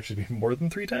think it'd actually be more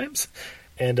than 3 times.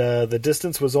 And the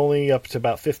distance was only up to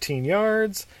about 15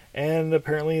 yards, and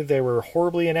apparently they were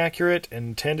horribly inaccurate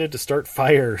and tended to start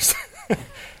fires.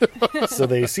 So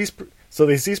they ceased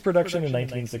production in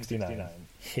 1969.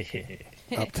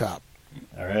 Up top.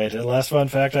 All right, and last fun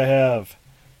fact I have.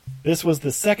 This was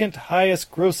the second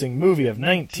highest grossing movie of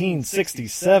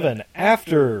 1967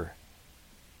 after...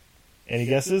 Any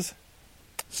guesses?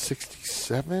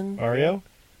 67? Mario?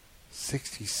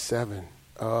 67.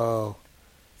 Oh.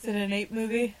 Is it an ape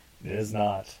movie? It is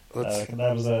not. Let's-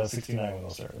 That was 69 when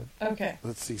it started. Okay.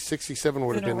 Let's see, 67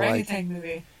 would It's have an been like... orangutan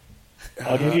movie.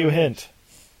 I'll give you a hint.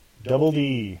 Double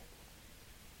D.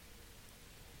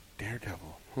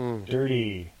 Daredevil.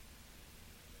 Dirty.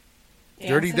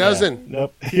 Dirty Dozen. Yeah.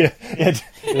 Nope. Yeah.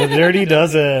 The Dirty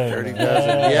Dozen. Dirty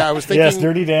Dozen. Yeah, I was thinking... Yes,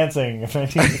 Dirty Dancing.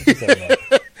 1967.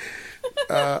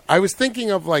 I was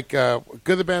thinking of like Good,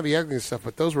 the Bad, the Ugly and stuff,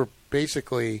 but those were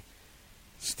basically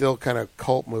still kind of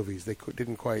cult movies. They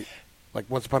didn't quite... Like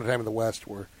Once Upon a Time in the West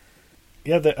were...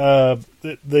 Yeah,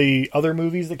 the other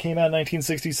movies that came out in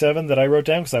 1967 that I wrote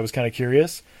down because I was kind of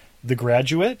curious. The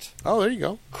Graduate. Oh, there you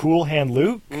go. Cool Hand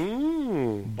Luke.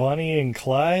 Mm. Bonnie and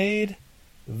Clyde.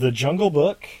 The Jungle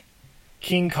Book.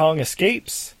 King Kong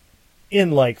Escapes.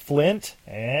 In Like Flint.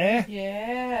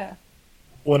 Yeah.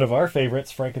 One of our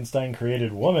favorites, Frankenstein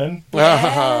Created Woman.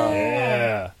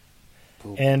 Yeah.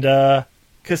 And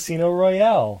Casino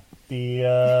Royale.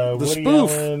 The Woody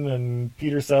spoof. Allen and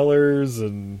Peter Sellers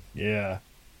and yeah.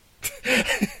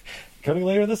 Coming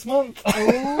later this month.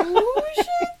 Oh,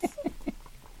 shit.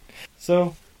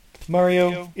 So,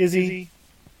 Mario, Izzy,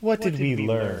 what did we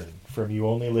learn from You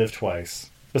Only Live Twice,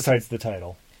 besides the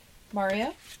title?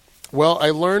 Mario? Well,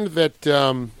 I learned that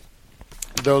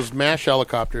those MASH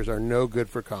helicopters are no good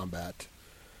for combat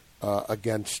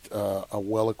against a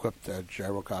well-equipped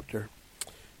gyrocopter.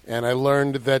 And I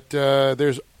learned that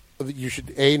you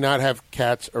should, A, not have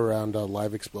cats around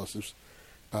live explosives.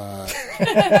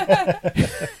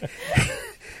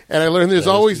 And I learned there's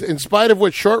always, in spite of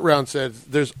what Short Round said,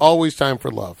 there's always time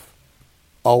for love.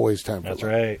 Always time for love.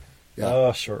 That's right. Yeah.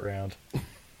 Oh, Short Round.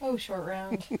 Oh, Short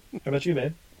Round. How about you,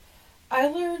 babe? I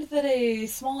learned that a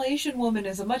small Asian woman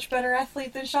is a much better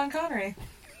athlete than Sean Connery.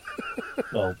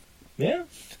 Well, yeah.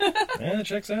 Yeah, it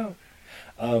checks out.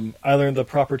 I learned the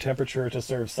proper temperature to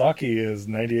serve sake is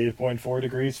 98.4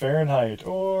 degrees Fahrenheit,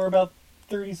 or about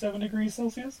 37 degrees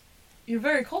Celsius. You're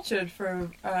very cultured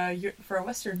for a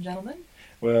Western gentleman.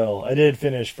 Well, I did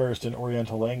finish first in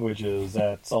Oriental Languages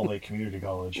at Salt Lake Community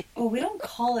College. Oh, we don't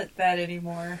call it that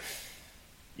anymore.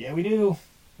 Yeah, we do.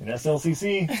 In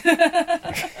SLCC.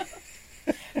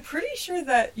 Pretty sure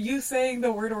that you saying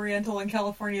the word Oriental in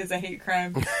California is a hate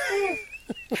crime.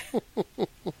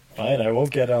 Fine, I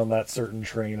won't get on that certain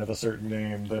train of a certain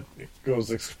name that goes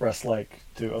express-like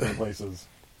to other places.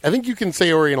 I think you can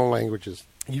say Oriental languages.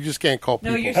 You just can't call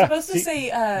people. No, you're supposed to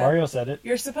say... Mario said it.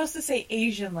 You're supposed to say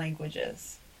Asian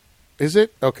languages. Is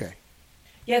it? Okay.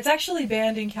 Yeah, it's actually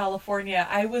banned in California.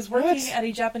 I was working at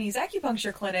a Japanese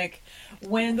acupuncture clinic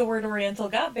when the word Oriental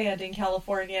got banned in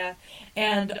California,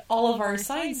 and all of our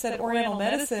signs said Oriental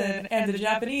medicine, and the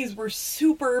Japanese were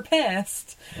super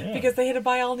pissed because they had to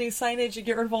buy all new signage and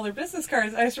get rid of all their business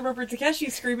cards. I just remember Takeshi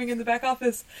screaming in the back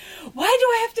office, "Why do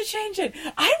I have to change it?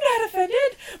 I'm not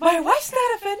offended. My wife's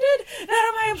not offended. None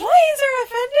of my employees are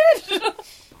offended."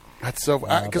 That's so...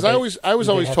 Because But I was they always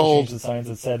had to told... change the signs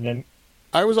that said...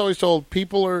 I was always told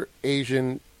people are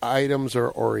Asian, items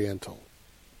are Oriental,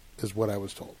 is what I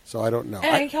was told. So I don't know.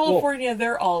 And in California,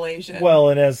 they're all Asian. Well,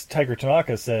 and as Tiger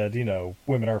Tanaka said,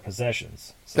 women are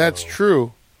possessions. So. That's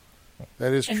true.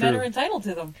 That is and true. men are entitled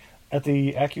to them. At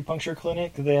the acupuncture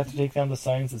clinic, did they have to take down the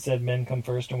signs that said men come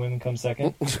first and women come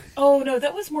second? Oh, no,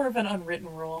 that was more of an unwritten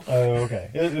rule. Oh, okay.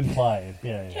 It implied.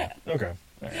 Yeah. Okay.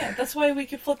 Right. Yeah, that's why we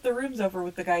could flip the rooms over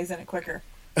with the guys in it quicker.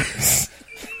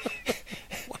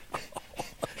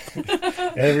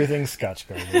 Everything's Scotch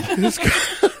covered.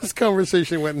 This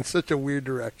conversation went in such a weird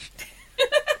direction.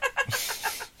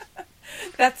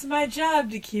 That's my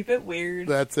job, to keep it weird.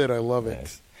 That's it. I love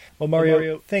it. Well,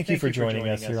 Mario, thank you for joining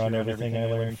us here on Everything I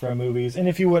Learned from Movies. And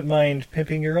if you wouldn't mind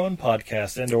pimping your own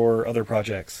podcast and or other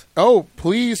projects. Oh,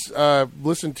 please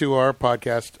listen to our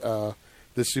podcast,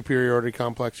 The Superiority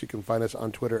Complex. You can find us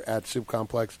on Twitter at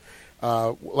SoupComplex.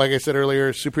 Like I said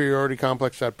earlier,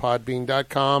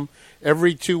 superioritycomplex.podbean.com.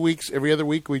 Every 2 weeks, every other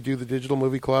week, we do the Digital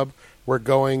Movie Club. We're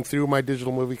going through my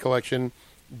digital movie collection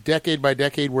decade by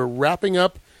decade. We're wrapping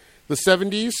up the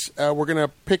 70s. We're going to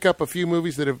pick up a few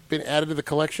movies that have been added to the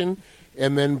collection.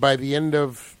 And then by the end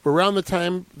of, around the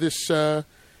time this show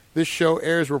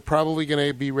airs, we're probably going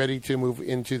to be ready to move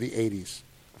into the 80s.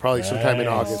 Probably sometime in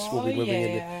August we'll be moving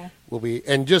into.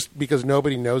 And just because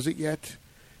nobody knows it yet,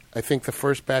 I think the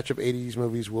first batch of 80s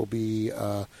movies will be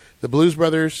The Blues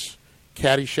Brothers,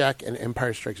 Caddyshack, and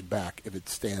Empire Strikes Back, if it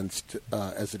stands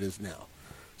as it is now.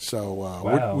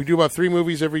 So we do about 3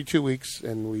 movies every 2 weeks,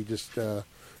 and we just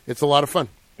it's a lot of fun.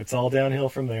 It's all downhill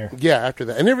from there. Yeah, after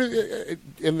that, and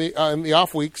in the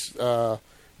off weeks, we're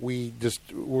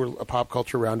a pop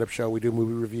culture roundup show. We do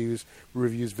movie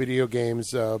reviews, video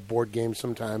games, board games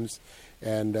sometimes,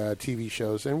 and TV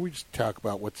shows, and we just talk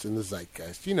about what's in the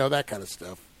zeitgeist. That kind of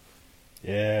stuff.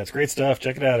 Yeah, it's great stuff.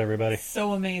 Check it out, everybody.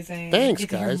 So amazing. Thanks, you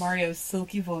get to hear guys. Mario's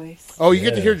silky voice. Oh, you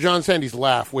get to hear John Sandy's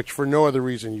laugh, which for no other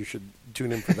reason you should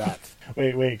tune in for that.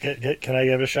 Wait, can I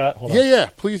give it a shot? Hold on. Yeah,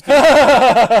 please do.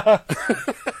 Yeah,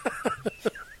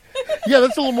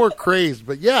 that's a little more crazed,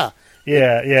 but yeah.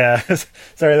 Yeah.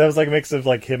 Sorry, that was like a mix of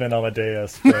like him and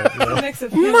Amadeus. But, It's a mix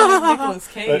of him and Nicolas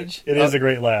Cage. It is a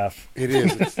great laugh. It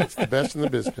is. It's the best in the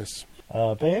business.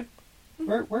 Babe,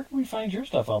 where can we find your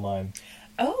stuff online?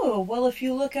 Oh, well, if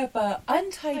you look up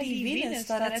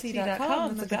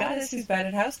untidyvenus.etsy.com, it's a goddess who's bad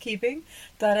at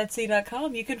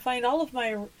housekeeping.etsy.com, you can find all of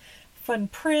my fun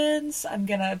prints. I'm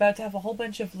about to have a whole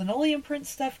bunch of linoleum print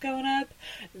stuff going up.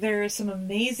 There's some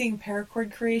amazing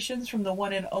paracord creations from the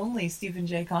one and only Stephen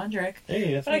J. Condrick.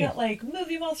 Hey, that's but I me. got like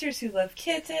movie monsters who love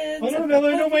kittens. I don't know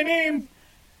that I know my name.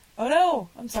 Oh no,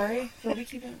 I'm sorry. Will we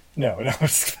keep it? No. I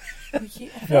feel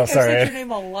No, like I've sorry. said your name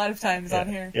a lot of times on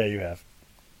here. Yeah, you have.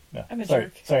 No, I'm a sorry.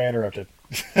 jerk. Sorry, I interrupted.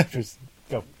 Just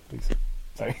go, please.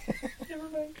 Sorry. Never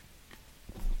mind.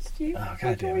 Steve, Oh, where God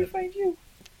can damn we it. find you?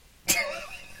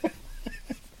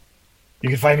 You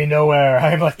can find me nowhere.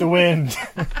 I am like the wind.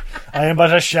 I am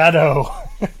but a shadow.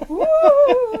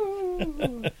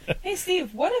 Woo! Hey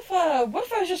Steve, what if I was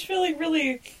just feeling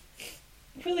really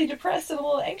depressed and a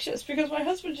little anxious because my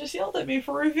husband just yelled at me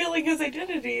for revealing his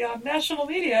identity on national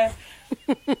media?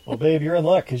 Well, babe, you're in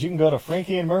luck because you can go to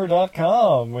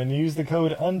frankieandmurr.com and use the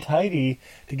code UNTIDY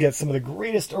to get some of the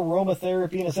greatest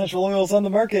aromatherapy and essential oils on the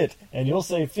market. And you'll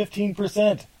save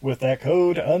 15% with that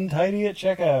code UNTIDY at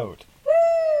checkout.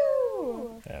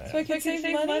 Woo! So I can save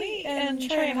money and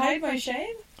try and hide my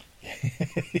shame?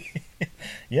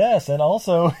 Yes, and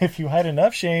also, if you hide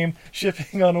enough shame,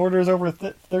 shipping on orders over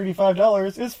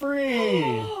 $35 is free.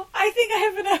 I think I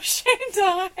have enough shame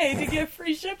to hide to get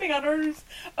free shipping on orders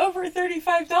over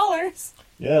 $35.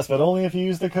 Yes, but only if you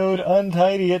use the code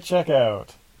UNTIDY at checkout.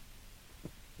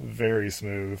 Very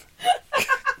smooth.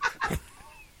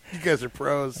 You guys are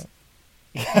pros.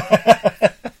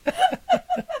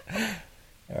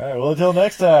 All right, well, until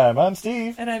next time, I'm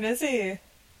Steve. And I'm Izzy.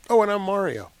 Oh, and I'm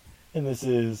Mario. And this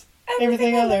is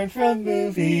Everything I Learned from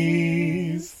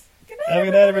Movies. Good Have a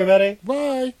good night, everybody.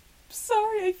 Bye.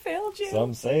 Sorry I failed you.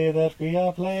 Some say that we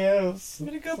are players. I'm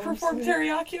gonna go perform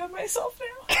teriyaki on myself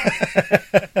now.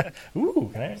 Ooh,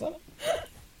 can I have something?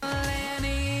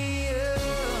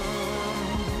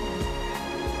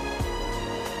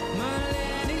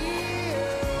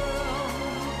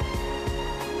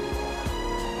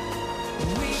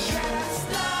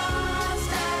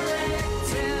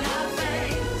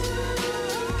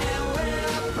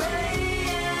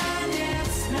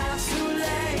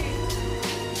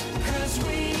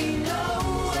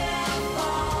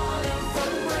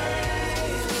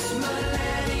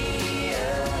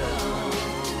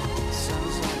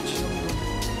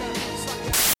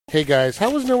 Hey guys, how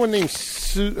was no one named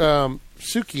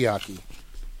Sukiyaki?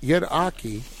 You had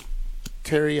Aki,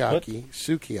 teriyaki,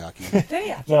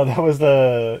 Sukiyaki. No, that was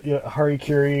the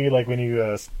harikiri, like when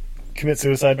you commit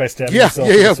suicide by stabbing Yeah, yourself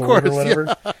yeah, with yeah, a of sword course. or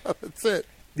whatever. Yeah, that's it.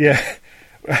 Yeah.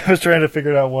 I was trying to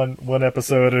figure out one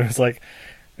episode, and it was like,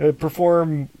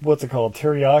 perform, what's it called,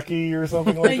 teriyaki or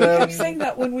something like You that? kept saying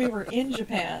that when we were in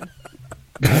Japan.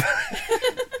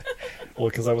 Well,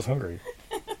 because I was hungry.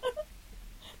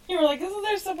 You were like, isn't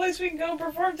there someplace we can go and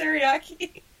perform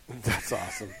teriyaki? That's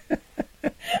awesome.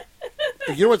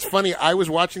 You know what's funny? I was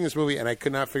watching this movie and I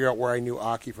could not figure out where I knew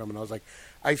Aki from, and I was like,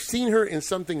 I've seen her in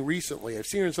something recently.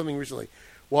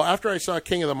 Well, after I saw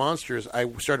King of the Monsters, I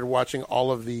started watching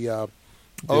all of the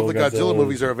Godzilla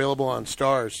movies are available on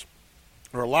Stars,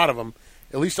 or a lot of them.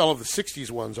 At least all of the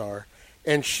 '60s ones are.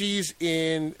 And she's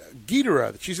in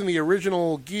Ghidorah. She's in the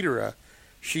original Ghidorah.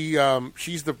 She's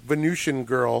the Venusian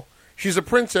girl. She's a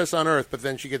princess on Earth, but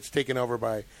then she gets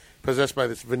possessed by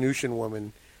this Venusian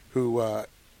woman who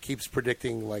keeps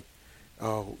predicting, like,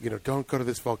 oh, don't go to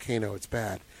this volcano, it's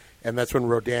bad. And that's when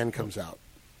Rodan comes out.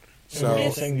 So I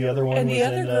think the other one was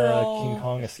in King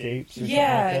Kong Escapes. Or something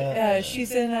like that.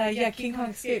 She's in King Kong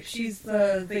Escape. She's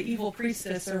the evil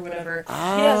priestess or whatever.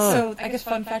 Ah. Yeah, so I guess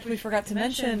fun fact we forgot to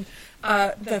mention: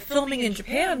 the filming in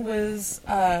Japan was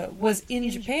in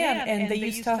Japan, and they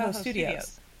used Toho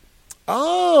Studios.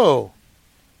 Oh,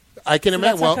 I can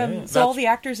imagine. That's how Well, come, so all the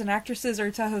actors and actresses are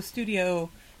Toho Studio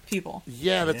people.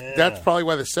 Yeah, that's probably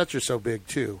why the sets are so big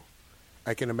too.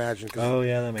 I can imagine. Oh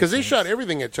yeah, that makes because they sense. shot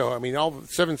everything at Toho. I mean, all the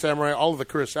Seven Samurai, all of the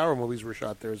Kurosawa movies were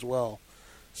shot there as well.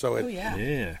 So it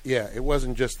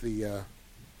wasn't just the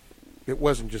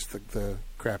the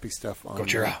crappy stuff on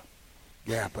Gojira.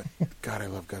 Yeah, but God, I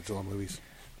love Godzilla movies.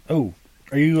 Oh,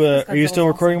 are you still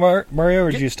recording, Mario,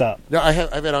 or did you stop? No, I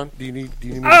have it on. Do you need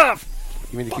me? Ah,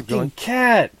 you mean to keep fucking going?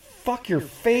 Cat, Fuck your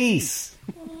face.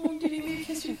 Oh, did he make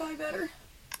Kiss Me Bye better?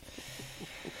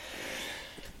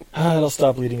 It'll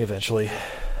stop bleeding eventually.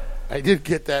 I did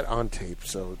get that on tape,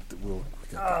 so we'll.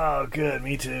 Oh, good.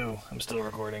 Me too. I'm still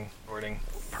recording.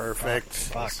 Perfect.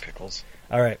 Fuck pickles.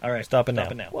 All right. Stop it now.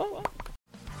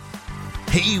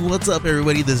 Hey, what's up,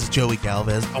 everybody? This is Joey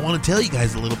Galvez. I want to tell you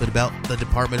guys a little bit about the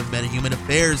Department of Metahuman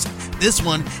Affairs. This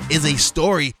one is a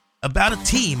story about a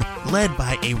team led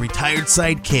by a retired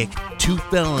sidekick, 2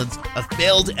 felons, a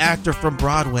failed actor from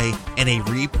Broadway, and a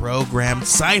reprogrammed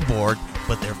cyborg.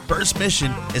 But their first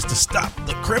mission is to stop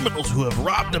the criminals who have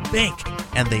robbed a bank,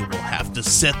 and they will have to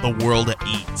set the world at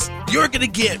ease. You're going to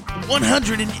get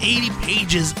 180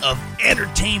 pages of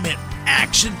entertainment,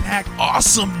 action-packed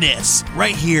awesomeness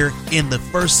right here in the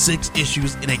first 6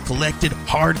 issues in a collected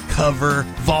hardcover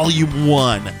volume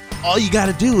 1. All you got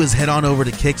to do is head on over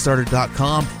to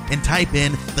Kickstarter.com and type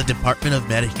in the Department of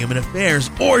Metahuman Affairs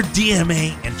or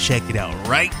DMA and check it out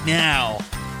right now.